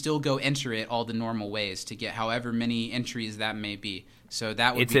you can still go enter it all the normal ways to get however many entries that may be. So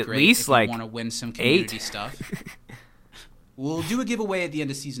that would be great least if you want to win some community stuff. We'll do a giveaway at the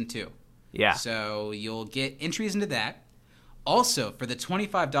end of Season 2. Yeah. So you'll get entries into that. Also, for the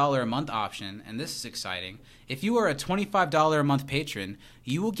 $25 a month option, and this is exciting, if you are a $25 a month patron,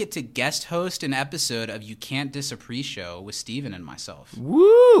 you will get to guest host an episode of You Can't Dis a Pre-Show with Steven and myself.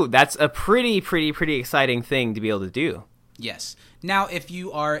 Woo! That's a pretty exciting thing to be able to do. Yes. Now, if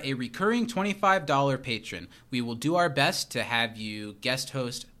you are a recurring $25 patron, we will do our best to have you guest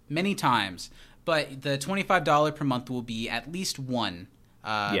host many times, but the $25 per month will be at least one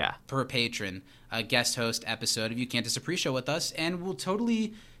per patron guest host episode of You Can't Dis a Pre-Show with us, and we'll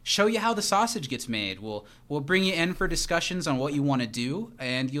totally show you how the sausage gets made. We'll bring you in for discussions on what you want to do,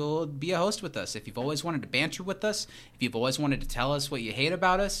 and you'll be a host with us. If you've always wanted to banter with us, if you've always wanted to tell us what you hate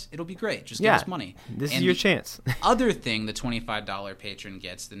about us, it'll be great. Just give us money. This is your chance. Other thing the $25 patron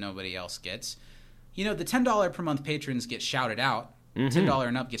gets that nobody else gets, the $10 per month patrons get shouted out. $10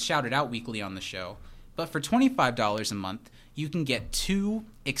 and up gets shouted out weekly on the show. But for $25 a month, you can get 2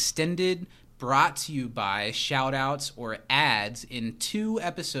 extended, brought to you by shout-outs or ads in 2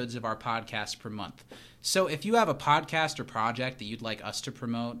 episodes of our podcast per month. So if you have a podcast or project that you'd like us to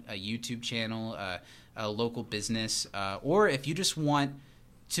promote, a YouTube channel, a local business, or if you just want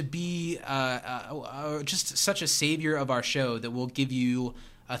to be just such a savior of our show that we'll give you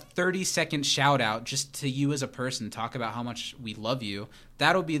a 30-second shout-out just to you as a person, talk about how much we love you,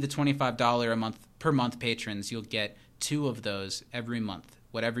 that'll be the $25 per month patrons. You'll get 2 of those every month.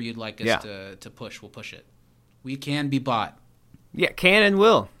 Whatever you'd like us to push, we'll push it. We can be bought. Yeah, can and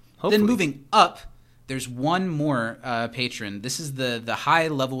will. Hopefully. Then moving up, there's one more patron. This is the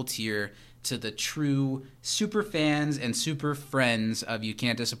high-level tier to the true super fans and super friends of You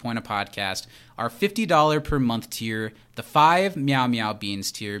Can't Disappoint a Podcast. Our $50 per month tier, the 5 Meow Meow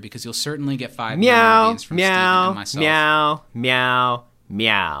Beans tier, because you'll certainly get 5 Meow Beans from Steven and myself. Meow, meow,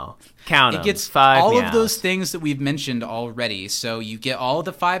 meow. Count them. It gets all of those things that we've mentioned already. So you get all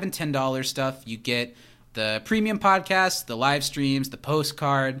the $5 and $10 stuff. You get the premium podcast, the live streams, the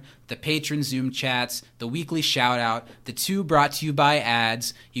postcard, the patron Zoom chats, the weekly shout-out, the 2 brought to you by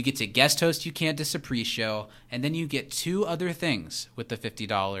ads. You get to guest host You Can't Dis a Pre-Show, and then you get 2 other things with the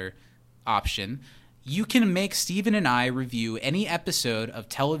 $50 option. You can make Steven and I review any episode of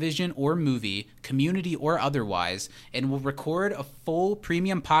television or movie, community or otherwise, and we'll record a full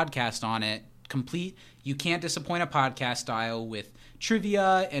premium podcast on it, complete You Can't Disappoint a Podcast style, with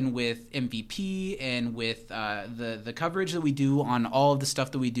trivia and with MVP and with the coverage that we do on all of the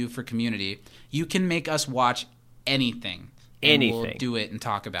stuff that we do for community. You can make us watch anything. And we'll do it and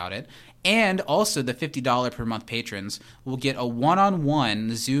talk about it. And also the $50 per month patrons will get a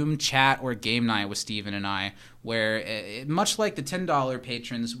one-on-one Zoom chat or game night with Steven and I, where much like the $10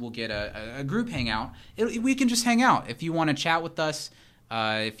 patrons will get a group hangout, we can just hang out. If you want to chat with us,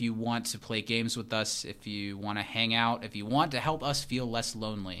 if you want to play games with us, if you want to hang out, if you want to help us feel less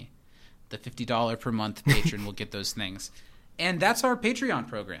lonely, the $50 per month patron will get those things. And that's our Patreon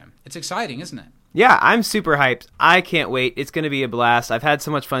program. It's exciting, isn't it? Yeah, I'm super hyped. I can't wait. It's going to be a blast. I've had so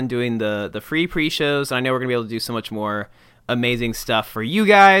much fun doing the free pre-shows, and I know we're going to be able to do so much more amazing stuff for you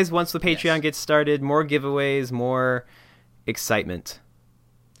guys once the Patreon gets started. More giveaways, more excitement.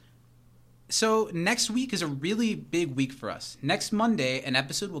 So next week is a really big week for us. Next Monday, an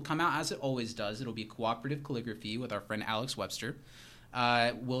episode will come out as it always does. It'll be Cooperative Calligraphy with our friend Alex Webster.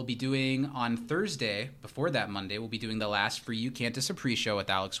 We'll be doing on Thursday, before that Monday, we'll be doing the last For You Can't Diss a pre-show with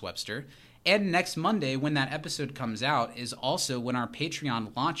Alex Webster. And next Monday, when that episode comes out, is also when our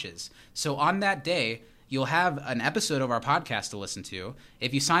Patreon launches. So on that day, you'll have an episode of our podcast to listen to.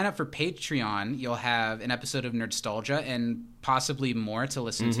 If you sign up for Patreon, you'll have an episode of Nerdstalgia and possibly more to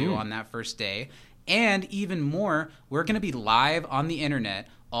listen to on that first day. And even more, we're going to be live on the internet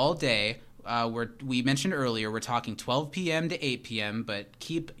all day. We mentioned earlier, we're talking 12 p.m. to 8 p.m., but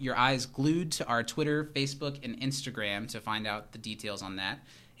keep your eyes glued to our Twitter, Facebook, and Instagram to find out the details on that.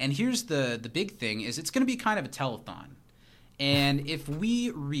 And here's the big thing, is it's going to be kind of a telethon. And if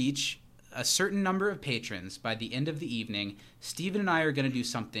we reach a certain number of patrons by the end of the evening, Steven and I are going to do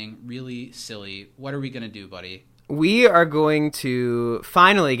something really silly. What are we going to do, buddy? We are going to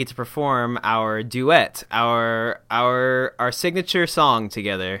finally get to perform our duet, our signature song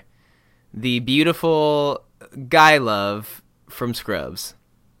together. The beautiful Guy Love from Scrubs.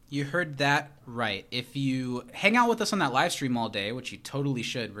 You heard that right. If you hang out with us on that live stream all day, which you totally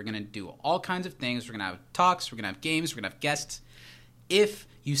should, we're going to do all kinds of things. We're going to have talks, we're going to have games, we're going to have guests. If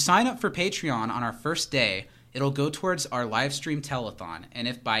you sign up for Patreon on our first day, it'll go towards our live stream telethon. And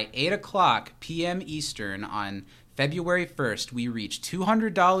if by 8 o'clock p.m. Eastern on February 1st, we reach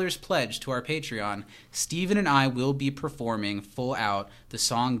 $200 pledge to our Patreon, Steven and I will be performing full out the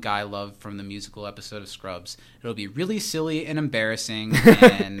song Guy Love from the musical episode of Scrubs. It'll be really silly and embarrassing,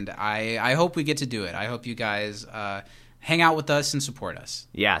 and I hope we get to do it. I hope you guys hang out with us and support us.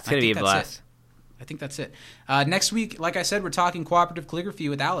 Yeah, it's going to be a blast. I think that's it. Next week, like I said, we're talking Cooperative Calligraphy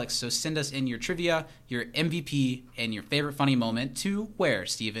with Alex, so send us in your trivia, your MVP, and your favorite funny moment to where,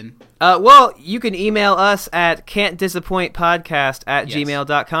 Steven? Well, you can email us at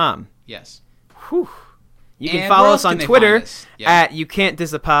can'tdisappointpodcast@gmail.com. Yes. Whew. You can follow us on Twitter at You Can't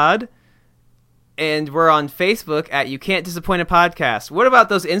Disapod, and we're on Facebook at You Can't Disappoint a Podcast. What about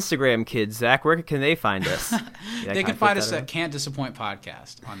those Instagram kids, Zach? Where can they find us? They can find us at Can't Disappoint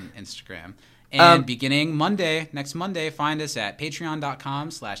Podcast on Instagram. And beginning next Monday, find us at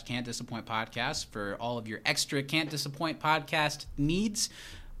patreon.com/can'tdisappointpodcast for all of your extra Can't Disappoint podcast needs.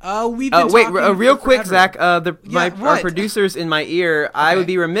 Real quick, Zach. Our producers in my ear. Okay. I would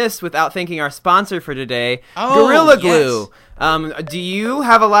be remiss without thanking our sponsor for today, Gorilla Glue. Yes. Do you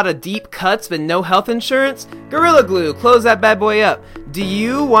have a lot of deep cuts but no health insurance? Gorilla Glue, close that bad boy up. Do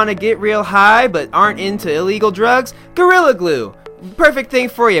you want to get real high but aren't into illegal drugs? Gorilla Glue. Perfect thing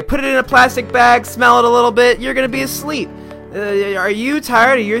for you. Put it in a plastic bag, smell it a little bit, you're going to be asleep. Are you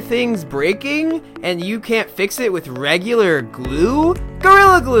tired of your things breaking and you can't fix it with regular glue?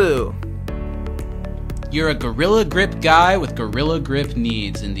 Gorilla Glue! You're a Gorilla Grip guy with Gorilla Grip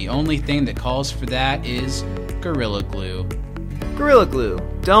needs, and the only thing that calls for that is Gorilla Glue. Gorilla Glue.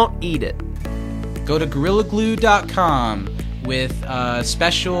 Don't eat it. Go to GorillaGlue.com with a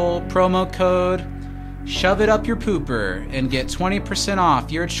special promo code Shove It Up Your Pooper and get 20%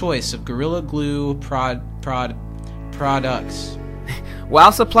 off your choice of Gorilla Glue products.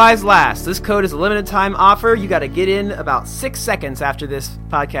 While supplies last. This code is a limited time offer. You got to get in about 6 seconds after this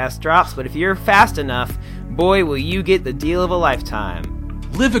podcast drops, but if you're fast enough, boy, will you get the deal of a lifetime.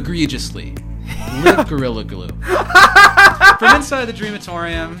 Live egregiously. Live Gorilla Glue. From inside the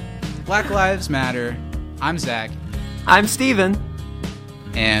Dreamatorium, Black Lives Matter, I'm Zach. I'm Steven.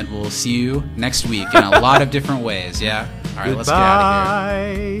 And we'll see you next week in a lot of different ways, yeah? All right, let's get out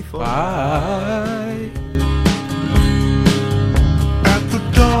of here. Bye. At the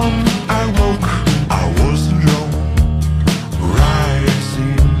dawn, I woke